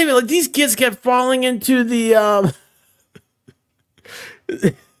wouldn't believe it. Like, these kids kept falling into the,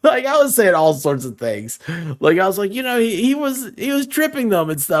 like, I was saying all sorts of things. Like, I was like, you know, he was tripping them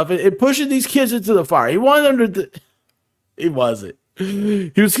and stuff and pushing these kids into the fire. He wanted them to, he wasn't.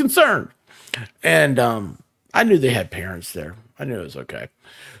 He was concerned. And I knew they had parents there. I knew it was okay.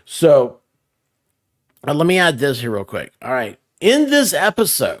 So let me add this here real quick. All right. In this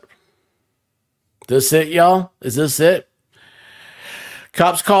episode, this it, y'all? Is this it?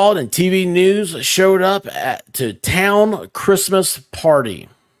 Cops called and TV news showed up to town Christmas party.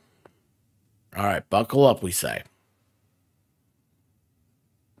 All right, buckle up, we say.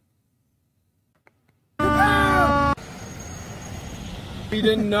 We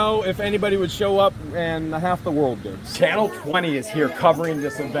didn't know if anybody would show up, and half the world did. Channel 20 is here covering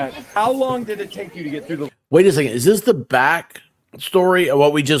this event. How long did it take you to get through the... Wait a second. Is this the back story of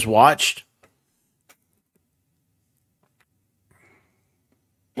what we just watched?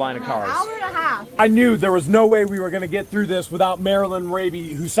 Line of cars. Hour and a half. I knew there was no way we were going to get through this without Marilyn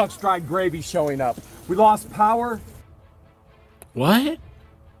Raby, who sucks dry gravy, showing up. We lost power. What?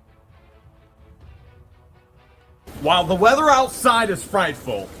 While the weather outside is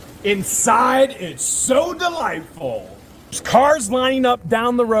frightful, inside it's so delightful. There's cars lining up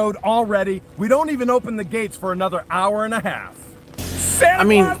down the road already. We don't even open the gates for another hour and a half. Santa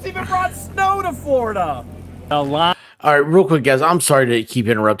Claus even brought snow to Florida. A lot. All right, real quick, guys. I'm sorry to keep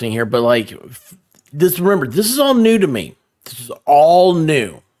interrupting here, but like this, remember, this is all new to me. This is all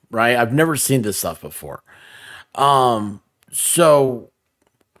new, right? I've never seen this stuff before. So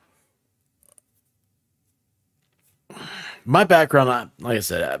my background, like I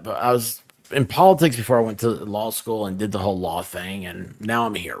said, I was in politics before I went to law school and did the whole law thing, and now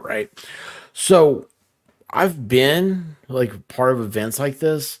I'm here, right? So I've been like part of events like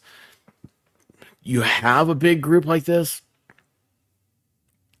this. You have a big group like this,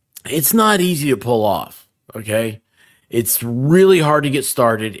 it's not easy to pull off, okay? It's really hard to get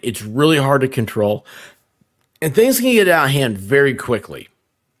started. It's really hard to control. And things can get out of hand very quickly.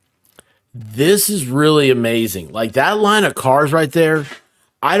 This is really amazing. Like that line of cars right there,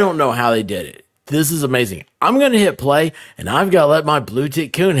 I don't know how they did it. This is amazing. I'm going to hit play, and I've got to let my blue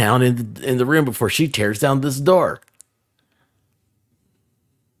tick coonhound in the room before she tears down this door.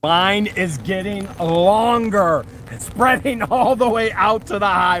 Line is getting longer. It's spreading all the way out to the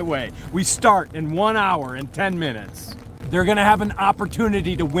highway. We start in 1 hour and 10 minutes. They're gonna have an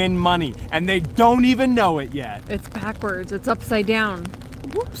opportunity to win money, and they don't even know it yet. It's backwards. It's upside down.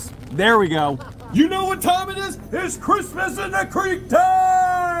 Whoops. There we go. You know what time it is? It's Christmas in the Creek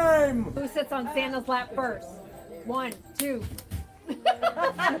time! Who sits on Santa's lap first? 1, 2.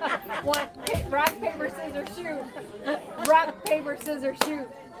 One. Rock, paper, scissors, shoot. Rock, paper, scissors, shoot.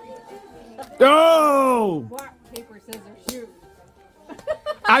 Oh! Rock, paper, scissors, shoot.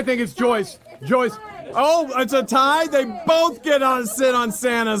 I think it's Joyce. Joyce. Oh, it's a tie. They both get on sit on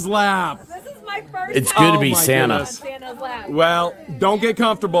Santa's lap. This is my first It's good to be Santa. on Santa's lap. Well, don't get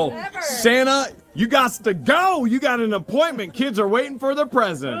comfortable. Never. Santa, you got to go. You got an appointment. Kids are waiting for their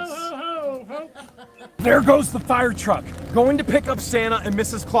presents. There goes the fire truck, going to pick up Santa and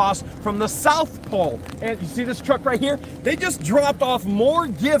Mrs. Claus from the South Pole. And you see this truck right here? They just dropped off more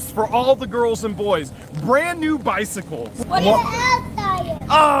gifts for all the girls and boys. Brand new bicycles. What is an outsider?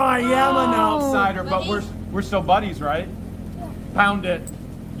 Oh, I am an outsider, but we're still buddies, right? Pound it.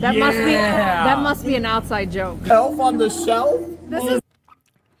 That must be an outside joke. Elf on the Shelf? This is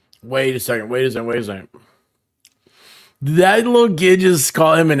Wait a second. Did that little kid just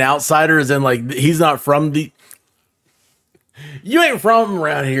call him an outsider as in like he's not from the... You ain't from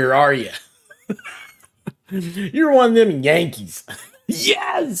around here, are you? You're one of them Yankees.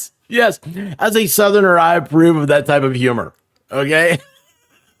 Yes. Yes. As a Southerner, I approve of that type of humor. Okay?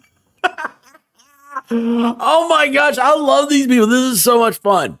 Oh my gosh. I love these people. This is so much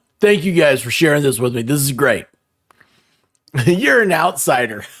fun. Thank you guys for sharing this with me. This is great. You're an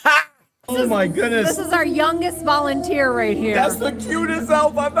outsider. Oh my goodness. This is our youngest volunteer right here. That's the cutest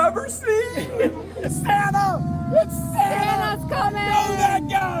elf I've ever seen. It's Santa. It's Santa. Santa's coming. I know that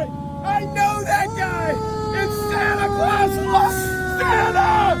guy. I know that guy. It's Santa Claus. Look.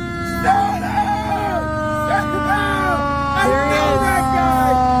 Santa. Santa. Santa. I know that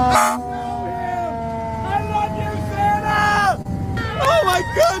guy. I know him. I love you, Santa. Oh my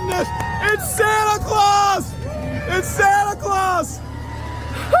goodness. It's Santa Claus. It's Santa Claus.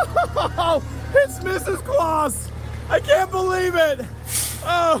 It's Mrs. Claus! Claus! I can't believe it!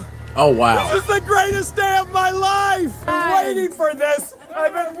 Oh, wow. this is the greatest day of my life! I'm waiting for this!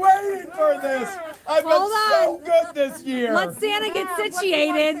 I've been waiting for this! I've been so good this year! Let Santa get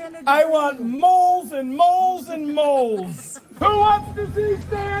situated. I want moles and moles and moles! Who wants to see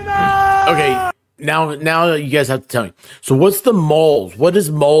Santa? Okay, now you guys have to tell me. So what's the moles? What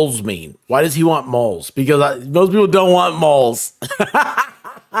does moles mean? Why does he want moles? Because most people don't want moles.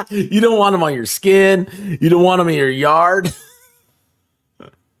 You don't want them on your skin. You don't want them in your yard.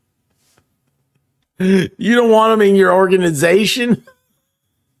 You don't want them in your organization.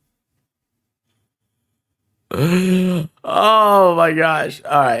 Oh my gosh.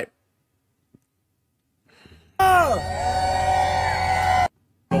 All right.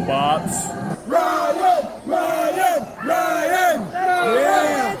 Robots. Ryan!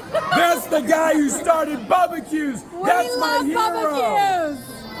 Yeah! That's the guy who started barbecues. That's my hero.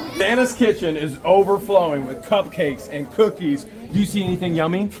 Santa's kitchen is overflowing with cupcakes and cookies. Do you see anything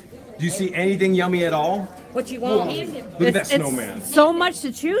yummy? Do you see anything yummy at all? What you want? Look at that snowman. It's so much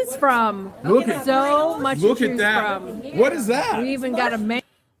to choose from. Look at that. from. What is that? We even got a menu.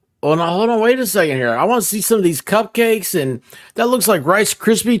 Oh, now hold on, wait a second here. I want to see some of these cupcakes, and that looks like Rice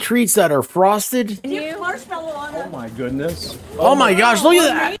Krispie treats that are frosted. Oh my goodness. Oh my gosh, look at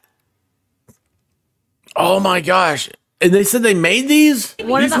that. Oh my gosh. And they said they made these?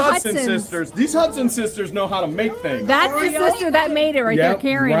 One of These the Hudson Hudsons. sisters. These Hudson sisters know how to make things. That's the sister that made it right there,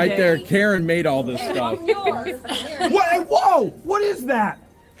 Karen. Right did. there, Karen made all this stuff. What? Whoa! What is that?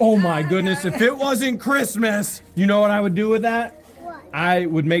 Oh my goodness! If it wasn't Christmas, you know what I would do with that? I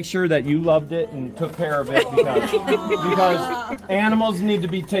would make sure that you loved it and took care of it because animals need to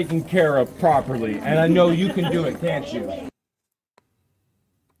be taken care of properly, and I know you can do it, can't you?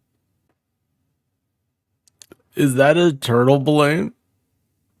 Is that a turtle balloon?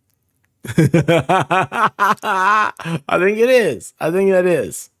 I think it is. I think that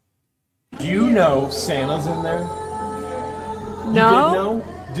is. Do you know Santa's in there? No.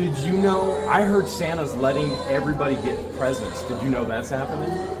 Did you know? I heard Santa's letting everybody get presents. Did you know that's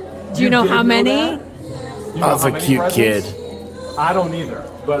happening? Do you know how many? You know That's how a many cute presents? kid. I don't either,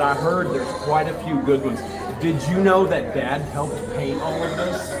 but I heard there's quite a few good ones. Did you know that Dad helped paint all of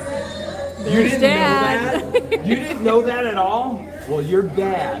this? You didn't know that? You didn't know that at all? Well, your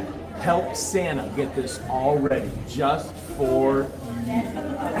dad helped Santa get this all ready just for you.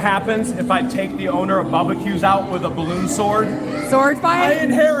 Happens if I take the owner of barbecues out with a balloon sword. Sword I fight?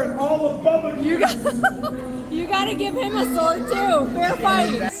 inherit all of barbecue. You gotta give him a sword too. Fair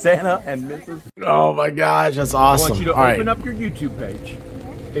fight. Santa and Mrs. Oh my gosh, that's awesome. I want you to All open right. up your YouTube page.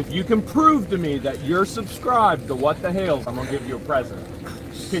 If you can prove to me that you're subscribed to What the Hales, I'm gonna give you a present.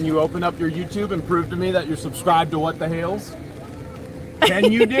 Can you open up your YouTube and prove to me that you're subscribed to What the Hales?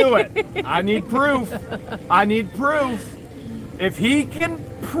 Can you do it? I need proof. I need proof. If he can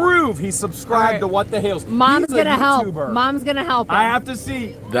prove he's subscribed to What the Hales, Mom's he's a gonna help. YouTuber. Mom's gonna help him. I have to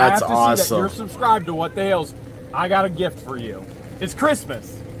see. That's I have to see that awesome. you're subscribed to What the Hales. I got a gift for you. It's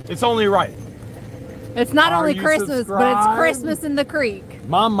Christmas. It's only right. It's not Are only you Christmas, but it's subscribed? Christmas in the creek.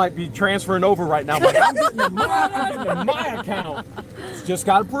 Mom might be transferring over right now, but I'm getting to my account. It's just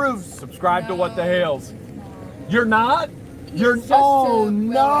got to prove. Subscribe to What the Hales. You're not? Oh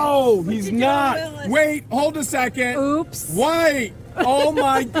no, he's not. Wait, hold a second. Oops. Wait. Oh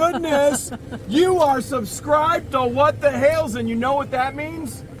my goodness. You are subscribed to What the Hales, and you know what that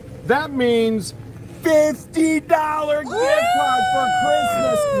means? That means $50 gift card for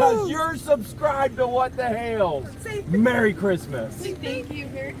Christmas because you're subscribed to What the Hales. Merry Christmas. Thank you.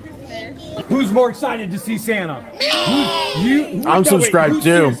 Merry Christmas. Who's more excited to see Santa? I'm subscribed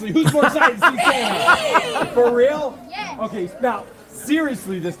too. Seriously, who's more excited to see Santa? For real? Yes. Okay, now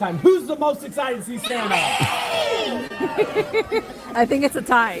seriously this time, who's the most excited to see Santa? I think it's a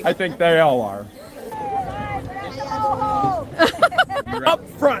tie. I think they all are. Up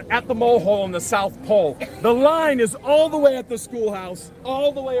front at the mole hole in the South Pole. The line is all the way at the schoolhouse,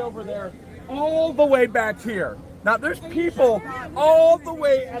 all the way over there, all the way back here. Now there's people all the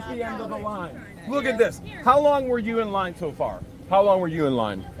way at the end of the line. Look at this. How long were you in line so far? How long were you in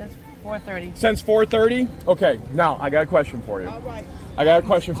line? That's 4:30. Since 4:30? Okay, now I got a question for you. I got a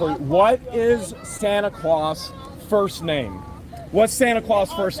question for you. What is Santa Claus' first name? What's Santa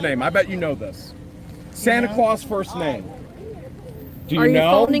Claus' first name? I bet you know this. Santa Claus' first name. Do you Are you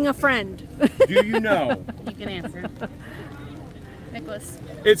know? phoning a friend? Do you know? You can answer. Nicholas.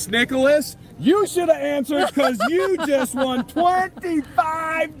 It's Nicholas? You should have answered because you just won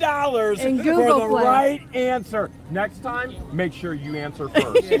 $25 In for Google the Play. right answer. Next time, make sure you answer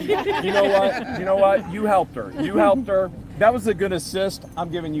first. You know what? You know what? You helped her. You helped her. That was a good assist. I'm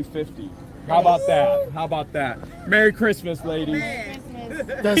giving you 50. How about that? How about that? Merry Christmas, ladies.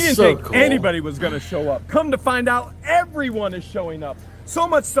 That's He didn't so think cool. anybody was going to show up. Come to find out, everyone is showing up. So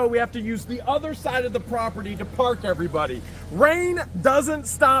much so we have to use the other side of the property to park everybody. Rain doesn't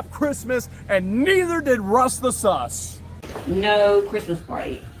stop Christmas, and neither did Russ the Sus. No Christmas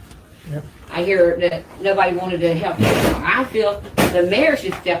party. Yep. I hear that nobody wanted to help. I feel the mayor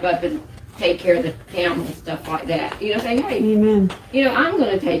should step up and take care of the town and stuff like that. You know, say, hey, Amen. you know, I'm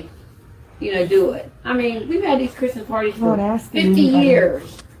going to take, you know, do it. I mean, we've had these Christmas parties for Lord, ask 50 anybody.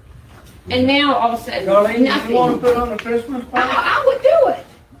 years. And now all of a sudden, Darlene, nothing. you want to put on a Christmas party? I would do it.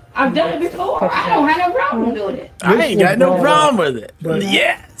 I've done it before. I don't have no problem doing it. I ain't got no problem with it. But-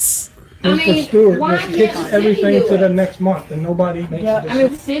 Yes. I mean, Mr. Stewart why just can't kicks the city everything do to it? the next month and nobody makes a I mean,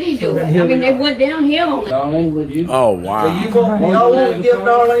 decision. the city So do then it. here I mean, we they are. went downhill on it. Darlene, would you? Oh wow. Y'all want to give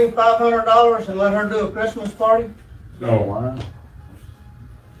Darlene $500 and let her do a Christmas party? Oh, wow.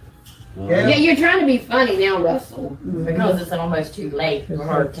 Yeah, you're trying to be funny now, Russell. Because it's almost too late for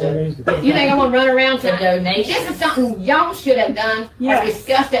her to. You think I'm gonna run around to donate? This is something y'all should have done or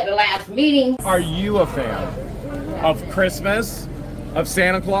discussed at the last meeting. Are you a fan of Christmas, of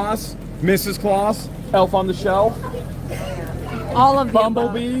Santa Claus, Mrs. Claus, Elf on the Shelf, All of the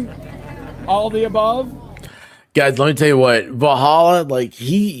Bumblebee, all the above? Guys, let me tell you what, Valhalla, like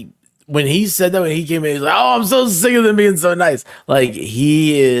when he said that, when he came in, he's like, oh, I'm so sick of them being so nice. Like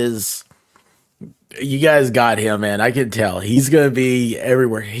he is, you guys got him, man. I can tell he's going to be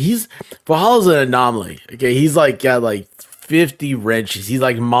everywhere. Valhalla's an anomaly. Okay. He's like got like 50 wrenches. He's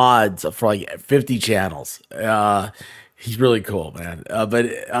like mods for like 50 channels. He's really cool, man.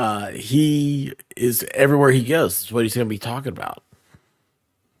 But he is everywhere he goes. That's what he's going to be talking about.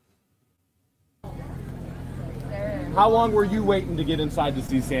 How long were you waiting to get inside to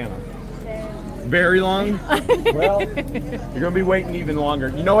see Santa? Very long? Well, you're gonna be waiting even longer.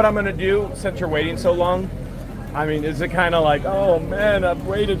 You know what I'm gonna do since you're waiting so long? I mean, is it kind of like, oh man, I've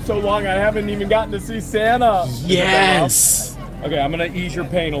waited so long, I haven't even gotten to see Santa? Yes. Okay, I'm gonna ease your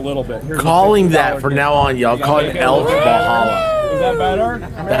pain a little bit. Here's a Calling $50 that from now on, y'all. gift. Call it Elf Valhalla. Is that better?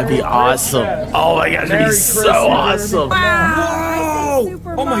 That'd be awesome. Oh my gosh, that'd be so awesome. Whoa!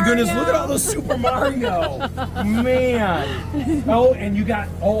 Oh my goodness, look at all the Super Mario. Man. Oh, and you got,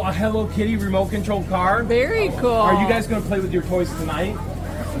 a Hello Kitty remote control car. Very cool. Are you guys gonna play with your toys tonight?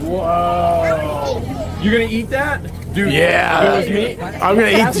 Whoa. You're gonna eat that? Dude, Yeah. it was me. I'm gonna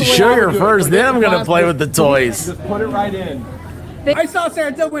eat That's the way I sugar would do it. first, then I'm gonna Forget play the with the plastic. toys. Just put it right in. I saw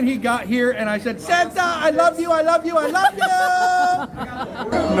Santa when he got here, and I said, Santa, I love you, I love you, I love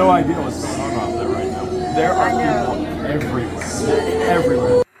you. No idea what's going on out there right now. There are people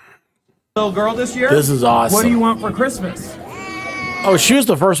everywhere. Little girl this year? This is awesome. What do you want for Christmas? Oh, she was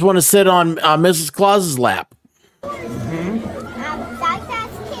the first one to sit on Mrs. Claus's lap.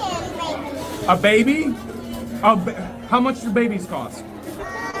 A baby? How much do babies cost?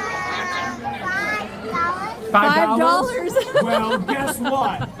 $5? Well, guess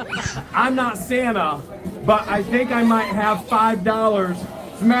what? I'm not Santa, but I think I might have $5.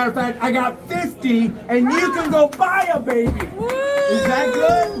 As a matter of fact, I got 50, and you can go buy a baby. Is that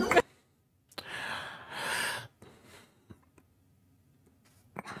good?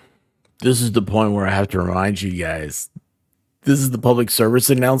 This is the point where I have to remind you guys. This is the public service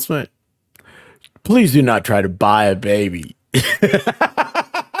announcement. Please do not try to buy a baby.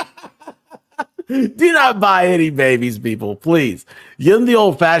 Do not buy any babies, people. Please. Give them the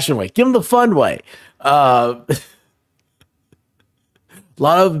old-fashioned way. Give them the fun way. A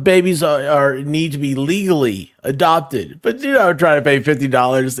lot of babies need to be legally adopted, but do not try to pay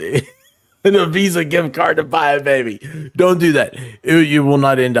 $50 in a Visa gift card to buy a baby. Don't do that. You will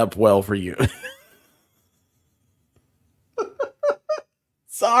not end up well for you.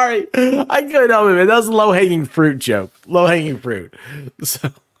 Sorry. I couldn't help it, man. That was a low-hanging fruit joke. Low-hanging fruit. So,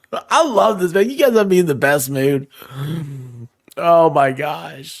 I love this, man. You guys have me in the best mood. Oh, my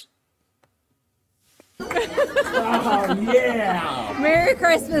gosh. Oh, yeah. Merry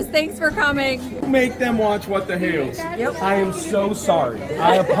Christmas. Thanks for coming. Make them watch What the Hales. Yep. I am so sorry.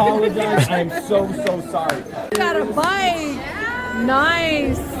 I apologize. I am so sorry. Got a bike.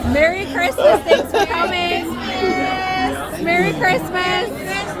 Nice. Merry Christmas. Thanks for coming. Merry Christmas.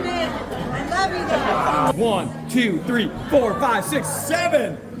 I love you guys. 1, 2, 3, 4, 5, 6,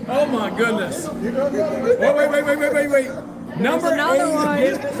 7. Oh my goodness. Wait. Number There's another 8. one.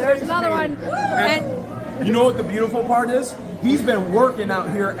 There's another one. And you know what the beautiful part is? He's been working out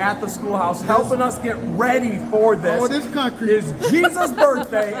here at the schoolhouse, helping us get ready for this. Oh, this country is Jesus'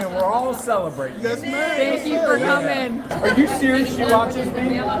 birthday, and we're all celebrating. Yes, ma'am. Thank you for coming. Are you serious? She watches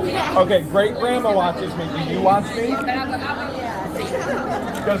me? Okay, great grandma watches me. Do you watch me?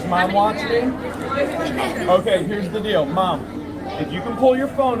 Does mom watch me? Okay, here's the deal, mom. If you can pull your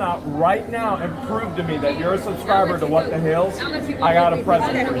phone out right now and prove to me that you're a subscriber to What the Hales, I got a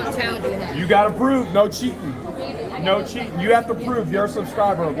present for you. You got to prove, no cheating. No cheating. You have to prove you're a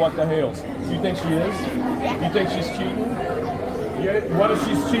subscriber of What the Hales. You think she is? You think she's cheating? Yeah, what if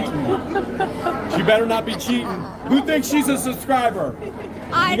she's cheating? She better not be cheating. Who thinks she's a subscriber?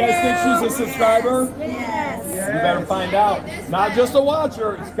 I You guys think she's a subscriber? Yes. You better find out. Not just a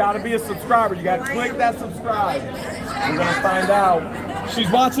watcher, it's got to be a subscriber. You got to click that subscribe. We're going to find out. She's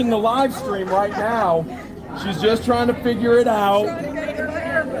watching the live stream right now. She's just trying to figure it out.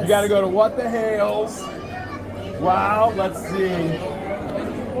 You got to go to What the Hales. Wow, let's see.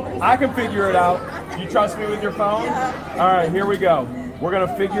 I can figure it out. You trust me with your phone? All right, here we go. We're going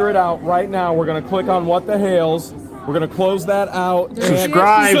to figure it out right now. We're going to click on What the Hales. We're going to close that out.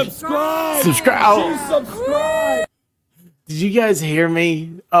 Subscribe. Subscribe. Subscribe. She's subscribed. Did you guys hear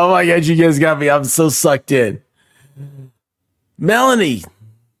me? Oh my God, you guys got me. I'm so sucked in. Melanie.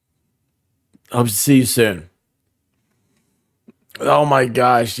 Hope to see you soon. Oh my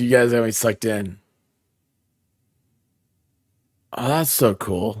gosh, you guys have me sucked in. Oh, that's so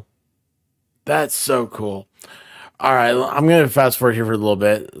cool. That's so cool. All right, I'm going to fast forward here for a little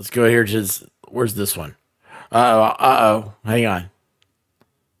bit. Let's go here to, where's this one? Uh-oh. Hang on.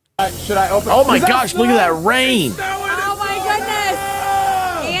 Should I open? Oh my gosh, look at that rain. Oh my goodness.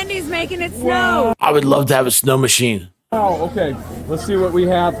 Andy's making it snow. I would love to have a snow machine. Oh, okay. Let's see what we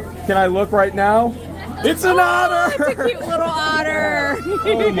have. Can I look right now? It's an otter. It's a cute little otter.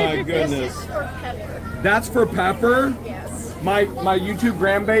 Oh my goodness. That's for Pepper? Yes. My YouTube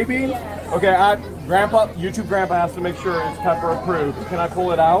grandbaby? Okay, YouTube grandpa has to make sure it's Pepper approved. Can I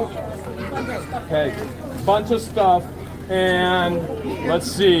pull it out? Okay. Bunch of stuff. And let's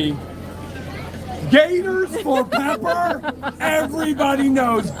see. Gators for Pepper? Everybody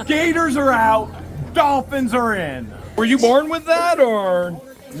knows gators are out, dolphins are in. Were you born with that or?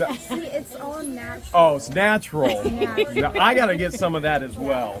 No. See, it's all natural. Oh, it's natural. Natural. Yeah, I gotta get some of that as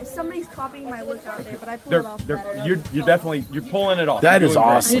well. Somebody's copying my look out there, but I pulled it off better. You're pulling it off. That You're is doing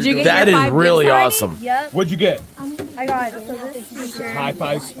great. awesome. Did you get that is really awesome. Yep. What'd you get? I got this speaker.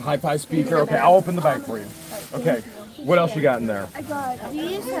 Hi-fi speaker. Okay, I'll open the bag for you. Okay. What else you got in there? I got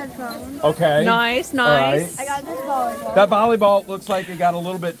these headphones. Okay. Nice. All right. I got this volleyball. That volleyball looks like it got a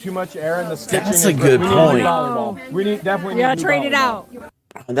little bit too much air in the stitching. That's a is- good we need point. a new volleyball. We definitely need Yeah, a new trade it volleyball. out.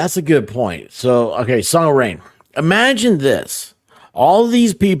 That's a good point. So, okay, Song of Rain. Imagine this. All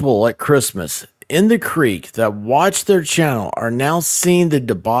these people at Christmas in the creek that watch their channel are now seeing the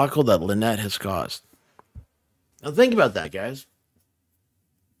debacle that Lynette has caused. Now think about that, guys.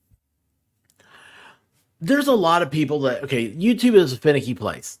 There's a lot of people that, okay, YouTube is a finicky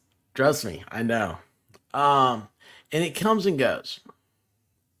place. Trust me, I know. And it comes and goes.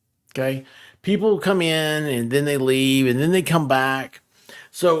 Okay? People come in and then they leave and then they come back.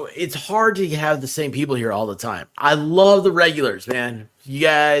 So it's hard to have the same people here all the time. I love the regulars, man. You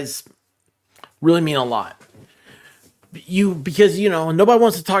guys really mean a lot. Because, you know, nobody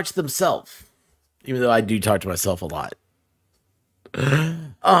wants to talk to themselves. Even though I do talk to myself a lot.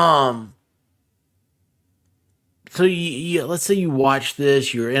 So you let's say you watch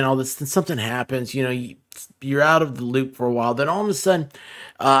this, you're in all this, then something happens, you know, you're out of the loop for a while. Then all of a sudden,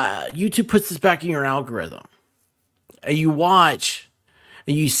 YouTube puts this back in your algorithm. And you watch,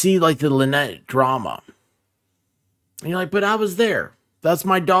 and you see like the Lynette drama. And you're like, but I was there. That's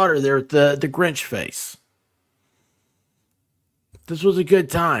my daughter there with the Grinch face. This was a good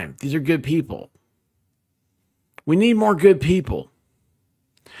time. These are good people. We need more good people.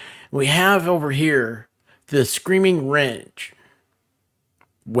 We have over here the screaming wench.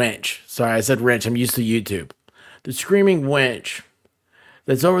 Sorry, I said wrench. I'm used to YouTube. The screaming wench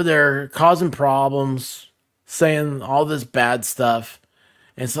that's over there causing problems, saying all this bad stuff.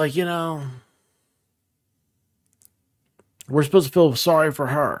 And it's like, you know, we're supposed to feel sorry for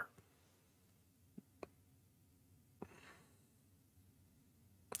her.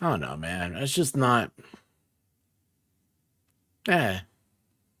 I don't know, man. It's just not.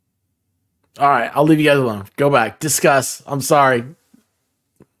 All right, I'll leave you guys alone. Go back. Discuss. I'm sorry.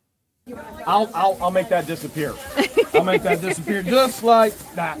 I'll make that disappear. I'll make that disappear just like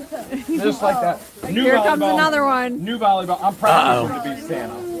that. Just like that. New Here volleyball. comes another one. New volleyball. I'm practicing to be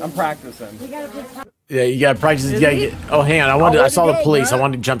Santa. I'm practicing. Yeah, you got to practice. You gotta get, oh, hang on. I saw the police. I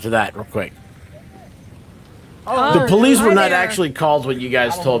wanted to jump to that real quick. The police were not actually called when you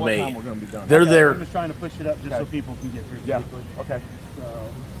guys told me. They're there. I'm just trying to push it up just so people can get through. Yeah. Okay.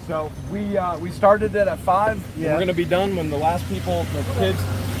 So we started it at 5. Yeah. We're gonna be done when the last people, the kids.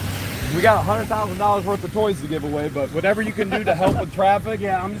 We got $100,000 worth of toys to give away, but whatever you can do to help with traffic.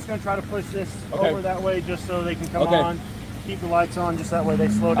 Yeah, I'm just gonna try to push this Okay. over that way just so they can come Okay. on. Keep the lights on just that way they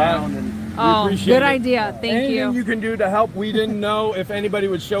slow down. And Oh, appreciate good it. idea. Thank Anything you. you can do to help. We didn't know if anybody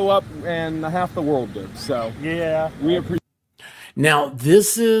would show up, and half the world did. So yeah, we appreciate. Now,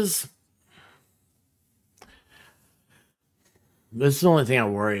 this is the only thing I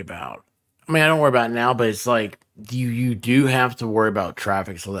worry about. I mean, I don't worry about it now, but it's like you do have to worry about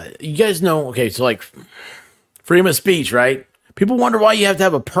traffic. So that you guys know, okay, so like freedom of speech, right? People wonder why you have to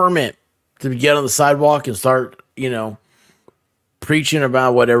have a permit to get on the sidewalk and start, preaching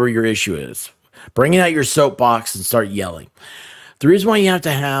about whatever your issue is. Bringing out your soapbox and start yelling. The reason why you have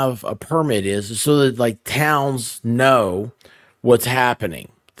to have a permit is so that like towns know what's happening.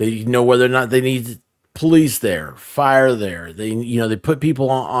 They know whether or not they need police there, fire there. They put people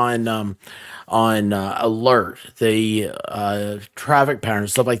on alert. They traffic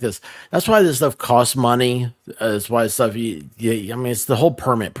patterns, stuff like this. That's why this stuff costs money. That's why stuff. It's the whole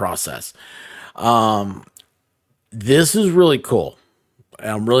permit process. This is really cool.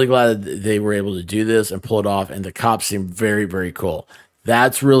 I'm really glad that they were able to do this and pull it off. And the cops seem very, very cool.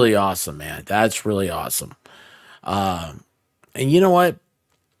 That's really awesome, man. That's really awesome. And you know what?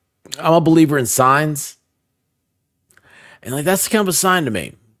 I'm a believer in signs. And like that's kind of a sign to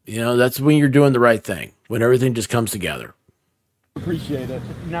me. That's when you're doing the right thing. When everything just comes together. Appreciate it.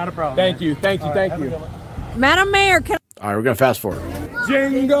 not a problem. Thank you. Thank you. All right, Thank have a you. good one. Madam Mayor, can All right, we're going to fast forward.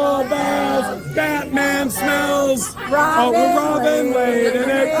 Jingle bells, Batman smells. Robin laid in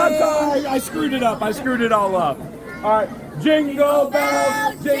it. I'm sorry, I screwed it up. I screwed it all up. All right, jingle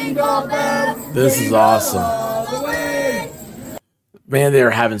bells, jingle bells. This is awesome. Man, they're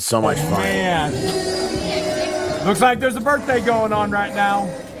having so much fun. Man, looks like there's a birthday going on right now.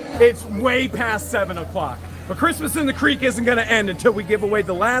 It's way past 7 o'clock. But Christmas in the Creek isn't going to end until we give away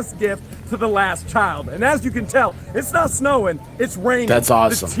the last gift to the last child. And as you can tell, it's not snowing, it's raining. That's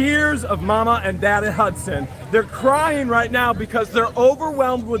awesome. The tears of Mama and Daddy Hudson. They're crying right now because they're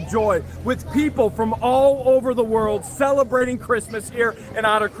overwhelmed with joy, with people from all over the world celebrating Christmas here in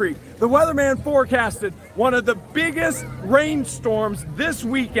Otter Creek. The weatherman forecasted one of the biggest rainstorms this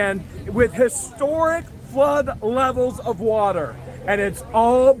weekend with historic flood levels of water. And it's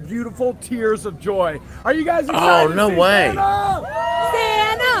all beautiful tears of joy. Are you guys excited? Oh, no to see way.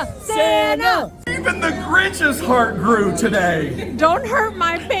 Santa? Santa! Even the Grinch's heart grew today. Don't hurt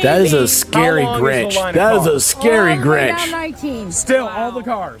my baby. That is a scary How long is the Grinch. line of That is a cars? scary All the way down Grinch. 19. Still, all the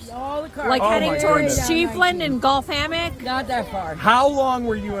cars. All the cars. Like Oh heading my towards goodness. Chiefland and Gulf Hammock? Not that far. How long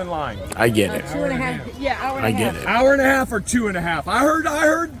were you in line? I get it. 2.5. Yeah, hour and I a get half. it. Hour and a half or 2.5? I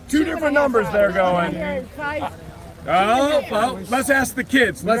heard two different numbers there going. Oh, well, let's ask the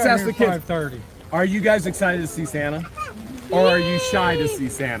kids. Let's ask the kids. 5:30. Are you guys excited to see Santa? Or are you shy to see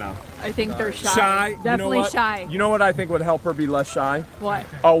Santa? I think they're shy. Shy? Definitely you know what? shy. You know what I think would help her be less shy? What?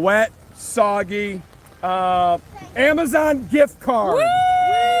 A wet, soggy Amazon gift card. Woo!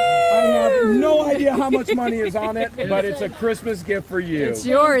 I have no idea how much money is on it, but it's a Christmas gift for you. It's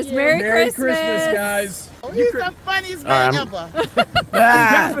yours. Merry Christmas, guys. He's the funniest man ever.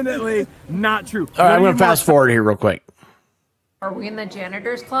 Definitely not true. All right, I'm going to fast forward here real quick. Are we in the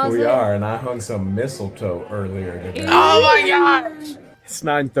janitor's closet? We are, and I hung some mistletoe earlier today. Oh my gosh! It's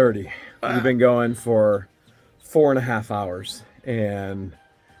 9:30. We've been going for 4.5 hours, and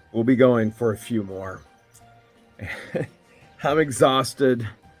we'll be going for a few more. I'm exhausted.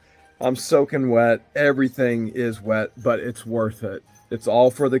 I'm soaking wet. Everything is wet, but it's worth it. It's all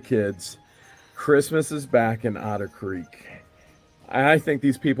for the kids. Christmas is back in Otter Creek. I think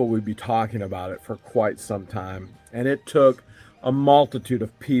these people would be talking about it for quite some time, and it took a multitude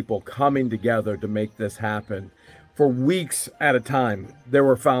of people coming together to make this happen. For weeks at a time, there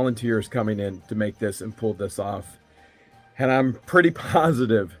were volunteers coming in to make this and pull this off. And I'm pretty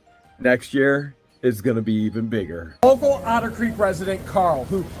positive next year is going to be even bigger. Local Otter Creek resident Carl,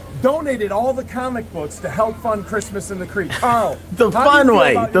 who donated all the comic books to help fund Christmas in the Creek. Carl, The how do you fun feel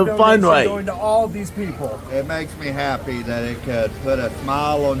way, about the your fun donation way. Going to all these people. It makes me happy that it could put a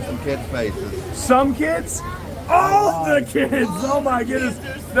smile on some kids' faces. Some kids? All the kids! Oh my goodness!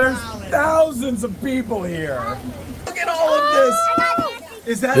 There's thousands of people here. Look at all of this!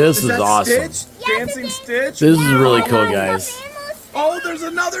 Is that This is that awesome. Stitch? Dancing Stitch? This is really cool, guys. Oh, there's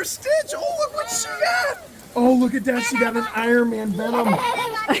another Stitch! Oh, look what she got! Oh, look at that! She got an Iron Man Venom.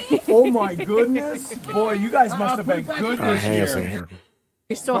 Oh my goodness! Boy, you guys must have been good All right, this hang on a second year. here.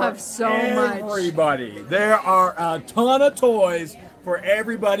 We still have so much. Everybody, there are a ton of toys for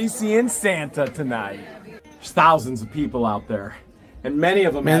everybody seeing Santa tonight. There's thousands of people out there, and many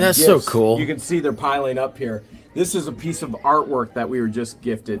of them Man, have that's so gifts. cool. You can see they're piling up here. This is a piece of artwork that we were just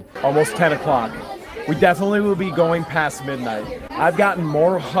gifted. Almost 10 o'clock. We definitely will be going past midnight. I've gotten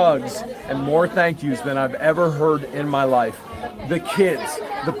more hugs and more thank yous than I've ever heard in my life. The kids,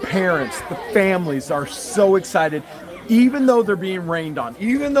 the parents, the families are so excited, even though they're being rained on,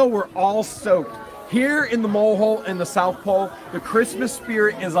 even though we're all soaked. Here in the mole hole in the South Pole, the Christmas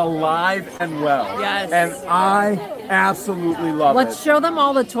spirit is alive and well. Yes. And I absolutely love it. Let's show them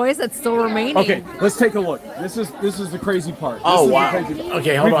all the toys that's still remaining. Okay, let's take a look. This is the crazy part. Oh, This is wow. the crazy part.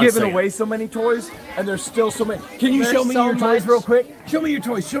 Okay, hold on a We've given second. away so many toys, and there's still so many. Can you There's show me so your toys much. real quick? Show me your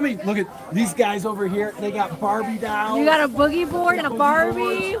toys. Show me. Look at these guys over here. They got Barbie dolls. You got a boogie board and a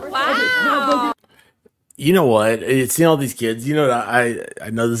Barbie. Wow. You know what? Seeing all these kids, you know, I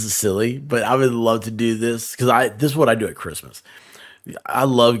know this is silly, but I would love to do this because this is what I do at Christmas. I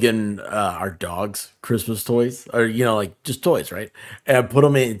love getting our dogs Christmas toys, or you know, like just toys, right? And I put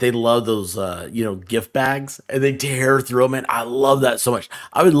them in. They love those, you know, gift bags, and they tear through them. And I love that so much.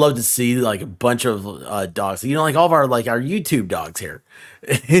 I would love to see like a bunch of dogs, you know, like all of our YouTube dogs here,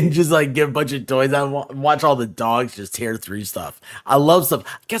 and just like get a bunch of toys and watch all the dogs just tear through stuff. I love stuff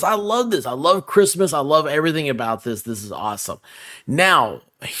because I love this. I love Christmas. I love everything about this. This is awesome. Now,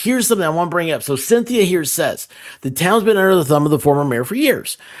 here's something I want to bring up. So Cynthia here says the town's been under the thumb of the former mayor for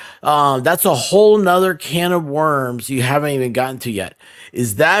years. That's a whole nother can of worms you haven't even gotten to yet.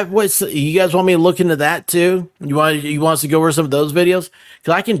 Is that what you guys want me to look into that too? You want us to go over some of those videos?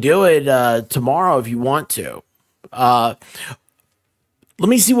 Because I can do it tomorrow if you want to. Let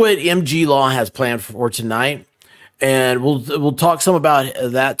me see what MG Law has planned for tonight, and we'll talk some about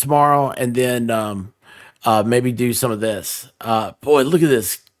that tomorrow, and then maybe do some of this. Boy, look at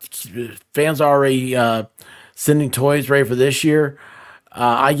this. Fans are already sending toys ready for this year.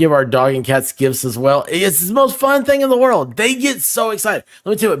 I give our dog and cats gifts as well. It's the most fun thing in the world. They get so excited.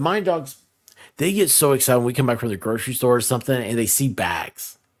 Let me tell you what, my dogs, they get so excited when we come back from the grocery store or something and they see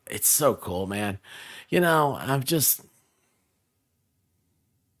bags. It's so cool, man. You know,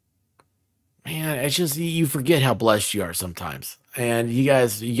 man, it's just, you forget how blessed you are sometimes. And you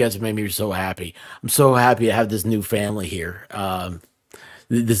guys have made me so happy. I'm so happy to have this new family here.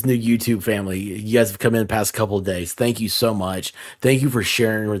 This new YouTube family. You guys have come in the past couple of days. Thank you so much. Thank you for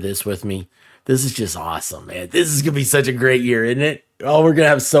sharing this with me. This is just awesome, man. This is going to be such a great year, isn't it? Oh, we're going to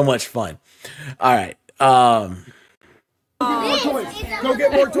have so much fun. All right. Go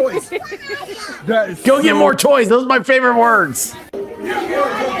get more toys. Go get more toys. Those are my favorite words.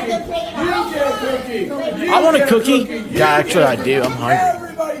 I want a cookie. Yeah, actually, I do. I'm hungry.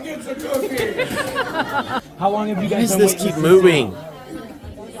 Everybody gets a cookie. How long have you Why guys does been this waiting keep for moving?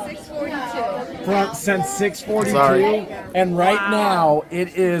 6:42. Since 6:42, Sorry. and right now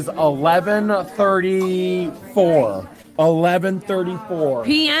it is 11:34. 11:34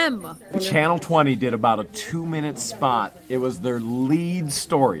 PM. Channel 20 did about a 2-minute spot. It was their lead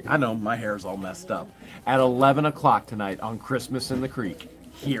story. I know my hair's all messed up. At 11 o'clock tonight on Christmas in the Creek.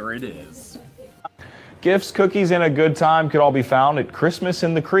 Here it is. Gifts, cookies, and a good time could all be found at Christmas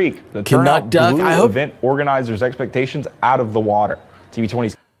in the Creek. The turnout Duck, blew I hope- event organizers' expectations out of the water.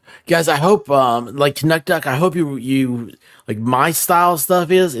 TV20's Guys, I hope like Canuck Duck, I hope you like my style stuff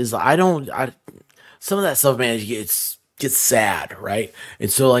is some of that stuff, man, gets sad, right?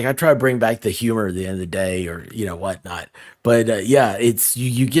 And so like I try to bring back the humor at the end of the day, or you know whatnot. But yeah, it's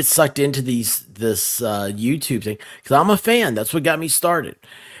you get sucked into this YouTube thing because I'm a fan. That's what got me started.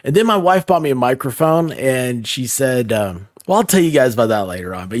 And then my wife bought me a microphone, and she said, well, I'll tell you guys about that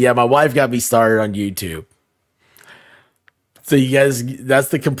later on. But yeah, my wife got me started on YouTube. So you guys, that's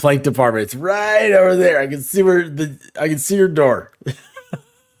the complaint department. It's right over there. I can see your door.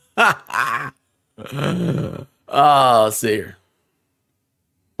 Oh, see here.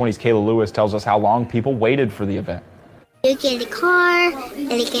 20's Kayla Lewis tells us how long people waited for the event. You get a car,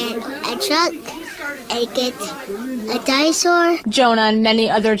 and you get a truck, and you get a dinosaur. Jonah and many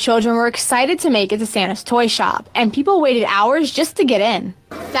other children were excited to make it to Santa's toy shop, and people waited hours just to get in.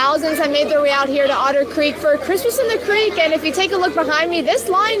 Thousands have made their way out here to Otter Creek for Christmas in the Creek, and if you take a look behind me, this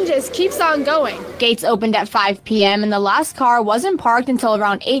line just keeps on going. Gates opened at 5 p.m. and the last car wasn't parked until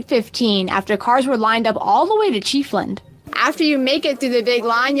around 8:15 after cars were lined up all the way to Chiefland. After you make it through the big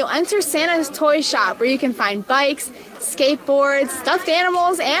line, you'll enter Santa's toy shop where you can find bikes, skateboards, stuffed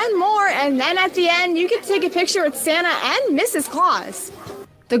animals, and more. And then at the end, you get to take a picture with Santa and Mrs. Claus.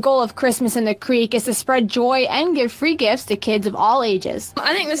 The goal of Christmas in the Creek is to spread joy and give free gifts to kids of all ages.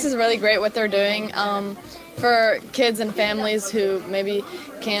 I think this is really great what they're doing for kids and families who maybe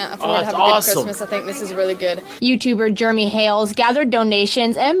can't afford to have a good Christmas. I think this is really good. YouTuber Jeremy Hales gathered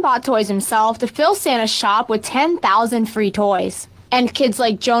donations and bought toys himself to fill Santa's shop with 10,000 free toys. And kids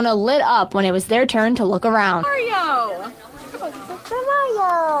like Jonah lit up when it was their turn to look around. Mario!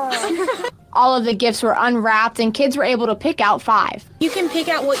 All of the gifts were unwrapped and kids were able to pick out 5. You can pick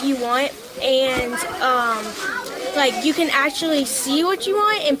out what you want, and like you can actually see what you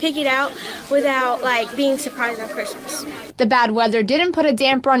want and pick it out without like being surprised on Christmas. The bad weather didn't put a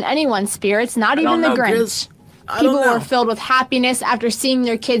damper on anyone's spirits, not even the Grinch. People were filled with happiness after seeing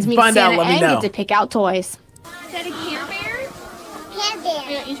their kids meet Santa and get to pick out toys. Is that a Care Bear?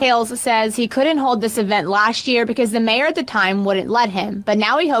 Hales says he couldn't hold this event last year because the mayor at the time wouldn't let him, but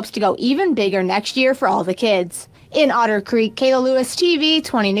now he hopes to go even bigger next year for all the kids. In Otter Creek, Kayla Lewis, TV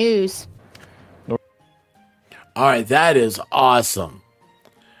 20 News. All right, that is awesome.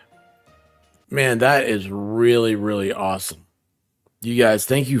 Man, that is really, really awesome. You guys,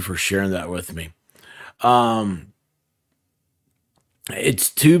 thank you for sharing that with me.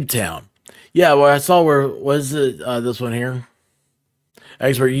 It's Tube Town. Yeah, well, I saw where was it this one here?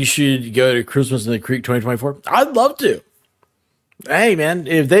 Expert, you should go to Christmas in the Creek 2024. I'd love to. Hey, man,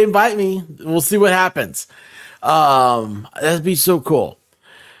 if they invite me, we'll see what happens. That'd be so cool.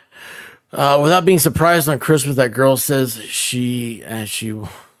 Without being surprised on Christmas, that girl says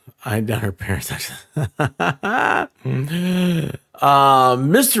I done her parents.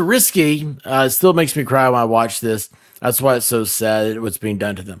 Mr. Risky still makes me cry when I watch this. That's why it's so sad what's being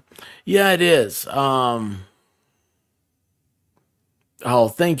done to them. Yeah, it is. Oh,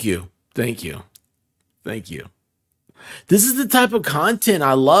 thank you. Thank you. Thank you. This is the type of content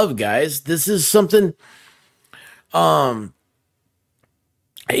I love, guys. This is something, it's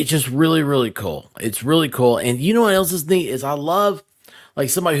just really, really cool. It's really cool. And you know what else is neat is I love like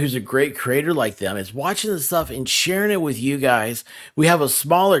somebody who's a great creator like them is watching this stuff and sharing it with you guys. We have a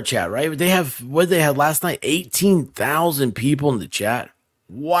smaller chat, right? They have, what they had last night? 18,000 people in the chat.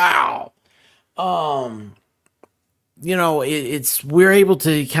 Wow. You know, we're able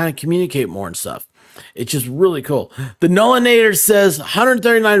to kind of communicate more and stuff. It's just really cool. The Nolanator says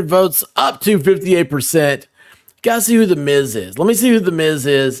 139 votes up to 58%. Gotta see who the Miz is. Let me see who the Miz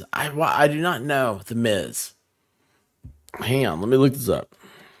is. I do not know the Miz. Hang on, let me look this up.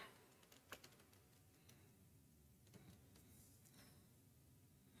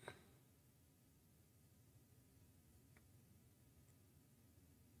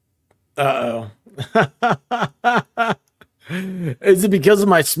 Uh-oh. Is it because of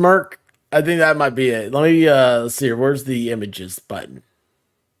my smirk? I think that might be it. Let me let's see here. Where's the images button?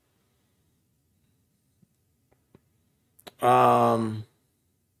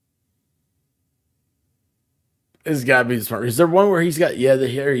 It's gotta be the smart. Is there one where he's got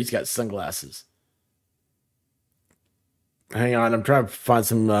here he's got sunglasses? Hang on, I'm trying to find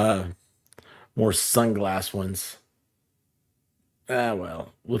some more sunglass ones.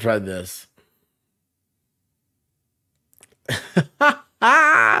 Well, we'll try this.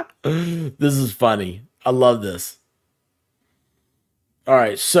 This is funny. I love this. All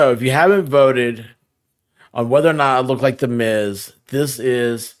right, so if you haven't voted on whether or not I look like the Miz, this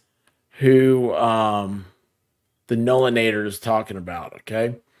is who the Nolanator is talking about.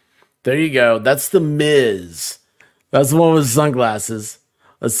 Okay, there you go. That's the Miz. That's the one with sunglasses.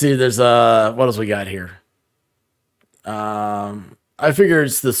 Let's see. There's what else we got here? I figure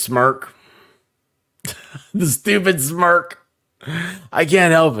it's the smirk. The stupid smirk. I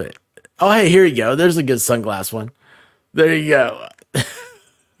can't help it. Oh, hey, here you go. There's a good sunglass one. There you go.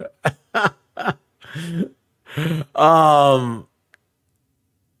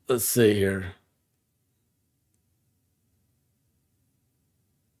 Let's see here.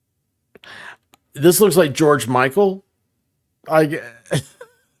 This looks like George Michael. I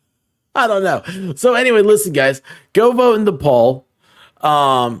don't know. So anyway, listen, guys, go vote in the poll.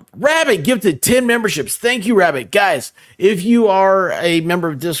 Rabbit gifted 10 memberships. Thank you, Rabbit. Guys, if you are a member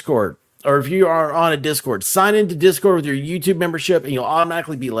of Discord, or if you are on a Discord, sign into Discord with your YouTube membership and you'll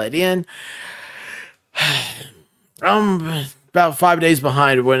automatically be let in. I'm about 5 days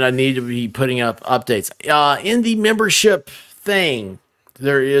behind when I need to be putting up updates. In the membership thing,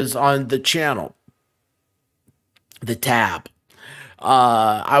 there is on the channel, the tab.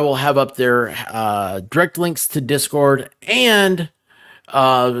 I will have up there direct links to Discord and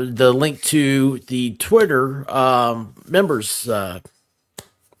the link to the Twitter members. I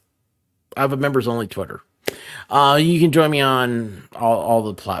have a members only Twitter. You can join me on all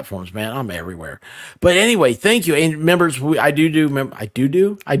the platforms, man. I'm everywhere. But anyway, thank you. And members, I do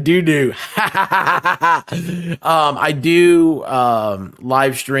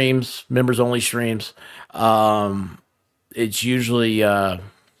live streams, members only streams. It's usually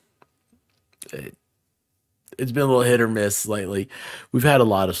It's been a little hit or miss lately. We've had a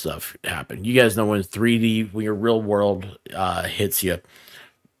lot of stuff happen. You guys know when 3D, when your real world hits you.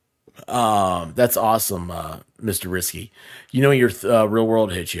 That's awesome, Mr. Risky. You know when your real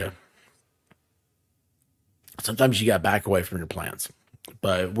world hits you. Sometimes you got to back away from your plans.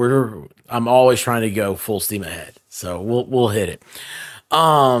 But I'm always trying to go full steam ahead. So we'll hit it.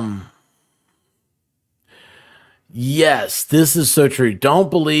 Yes, this is so true. Don't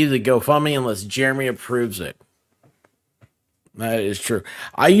believe the GoFundMe unless Jeremy approves it. That is true.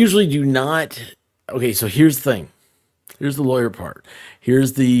 I usually do not. Okay, so here's the thing. Here's the lawyer part.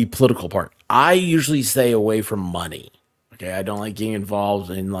 Here's the political part. I usually stay away from money. Okay, I don't like getting involved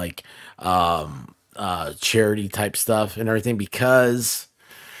in like charity type stuff and everything because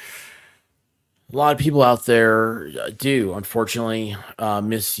a lot of people out there do, unfortunately,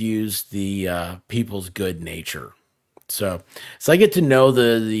 misuse the people's good nature. So I get to know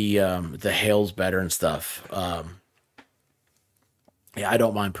the Hales better and stuff. Yeah, I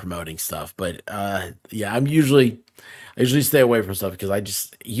don't mind promoting stuff, but yeah, I usually stay away from stuff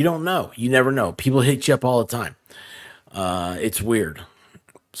because you don't know, you never know. People hit you up all the time. It's weird.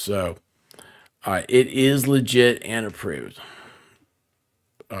 So, all right, it is legit and approved.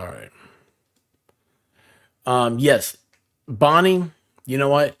 All right. Yes, Bonnie. You know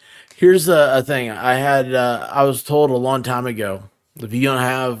what? Here's a thing. I was told a long time ago, if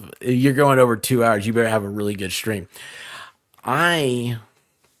you're going over 2 hours, you better have a really good stream. I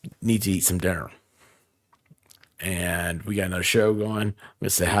need to eat some dinner. And we got another show going. I'm going to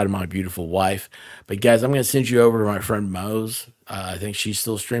say hi to my beautiful wife. But guys, I'm going to send you over to my friend Mo's. I think she's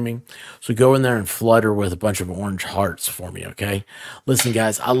still streaming. So go in there and flood her with a bunch of orange hearts for me, okay? Listen,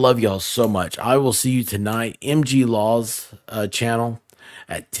 guys, I love y'all so much. I will see you tonight, MG Law's channel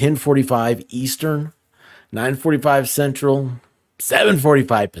at 10:45 Eastern, 9:45 Central,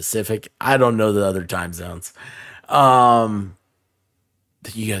 7:45 Pacific. I don't know the other time zones.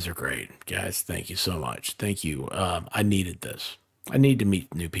 You guys are great, guys. Thank you so much. Thank you. I needed this. I need to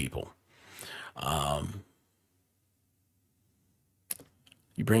meet new people.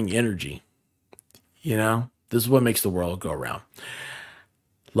 You bring energy. You know, this is what makes the world go around.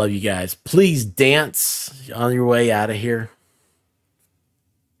 Love you guys. Please dance on your way out of here.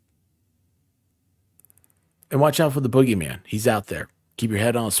 And watch out for the boogeyman. He's out there. Keep your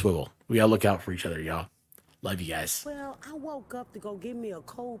head on a swivel. We gotta look out for each other, y'all. Love you guys. Well, I woke up to go get me a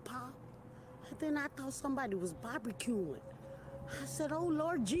cold pop, and then I thought somebody was barbecuing. I said, oh,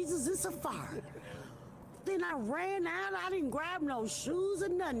 Lord Jesus, it's a fire. Then I ran out. I didn't grab no shoes or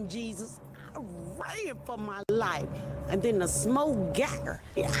nothing, Jesus. I ran for my life. And then the smoke got her.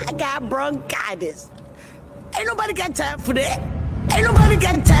 I got bronchitis. Ain't nobody got time for that. Ain't nobody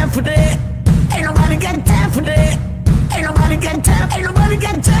got time for that. Ain't nobody got time for that. Ain't nobody got time. Ain't nobody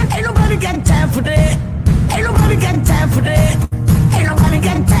got time. Ain't nobody got time for that. Ain't nobody got time for that. Ain't nobody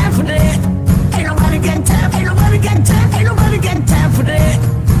got time for that. Ain't nobody got time. Ain't nobody got time. Ain't nobody got time for that.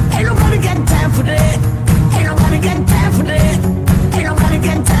 Ain't nobody got time for that. Ain't nobody got time for that. Ain't nobody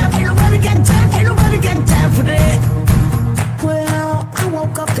got time. Ain't nobody got time. Ain't nobody got time for that. Well, I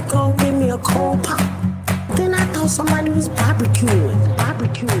woke up to go get me a cold pop. Then I thought somebody was barbecuing.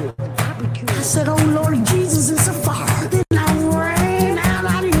 I said, oh Lord Jesus, it's a fire. Then I ran out.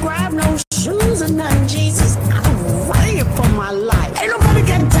 I didn't grab no shoes or nothing, Jesus. I ran for my life. Ain't nobody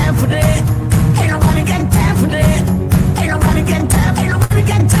got time for that. Ain't nobody got time for that. Ain't nobody got time. Ain't nobody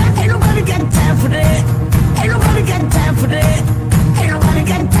got time. Ain't nobody got time for that. Ain't nobody got time for that. Ain't nobody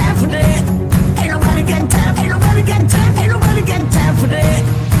got time for that. Ain't nobody got time. Ain't nobody got time. Ain't nobody got time for that.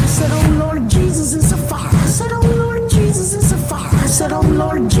 I said, oh Lord Jesus, it's a fire. I said, oh Lord Jesus, it's a fire. I said, oh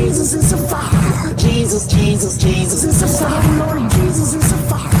Lord Jesus, it's a fire. Jesus, Jesus, Jesus, it's a fire. I said, oh Lord Jesus, it's a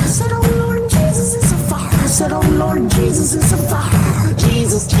fire. I said, oh Lord Jesus, it's a fire. I said, oh Lord Jesus, it's a fire.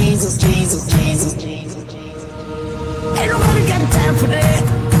 Jesus, Jesus, Jesus, Jesus, Jesus. Ain't nobody got time for that.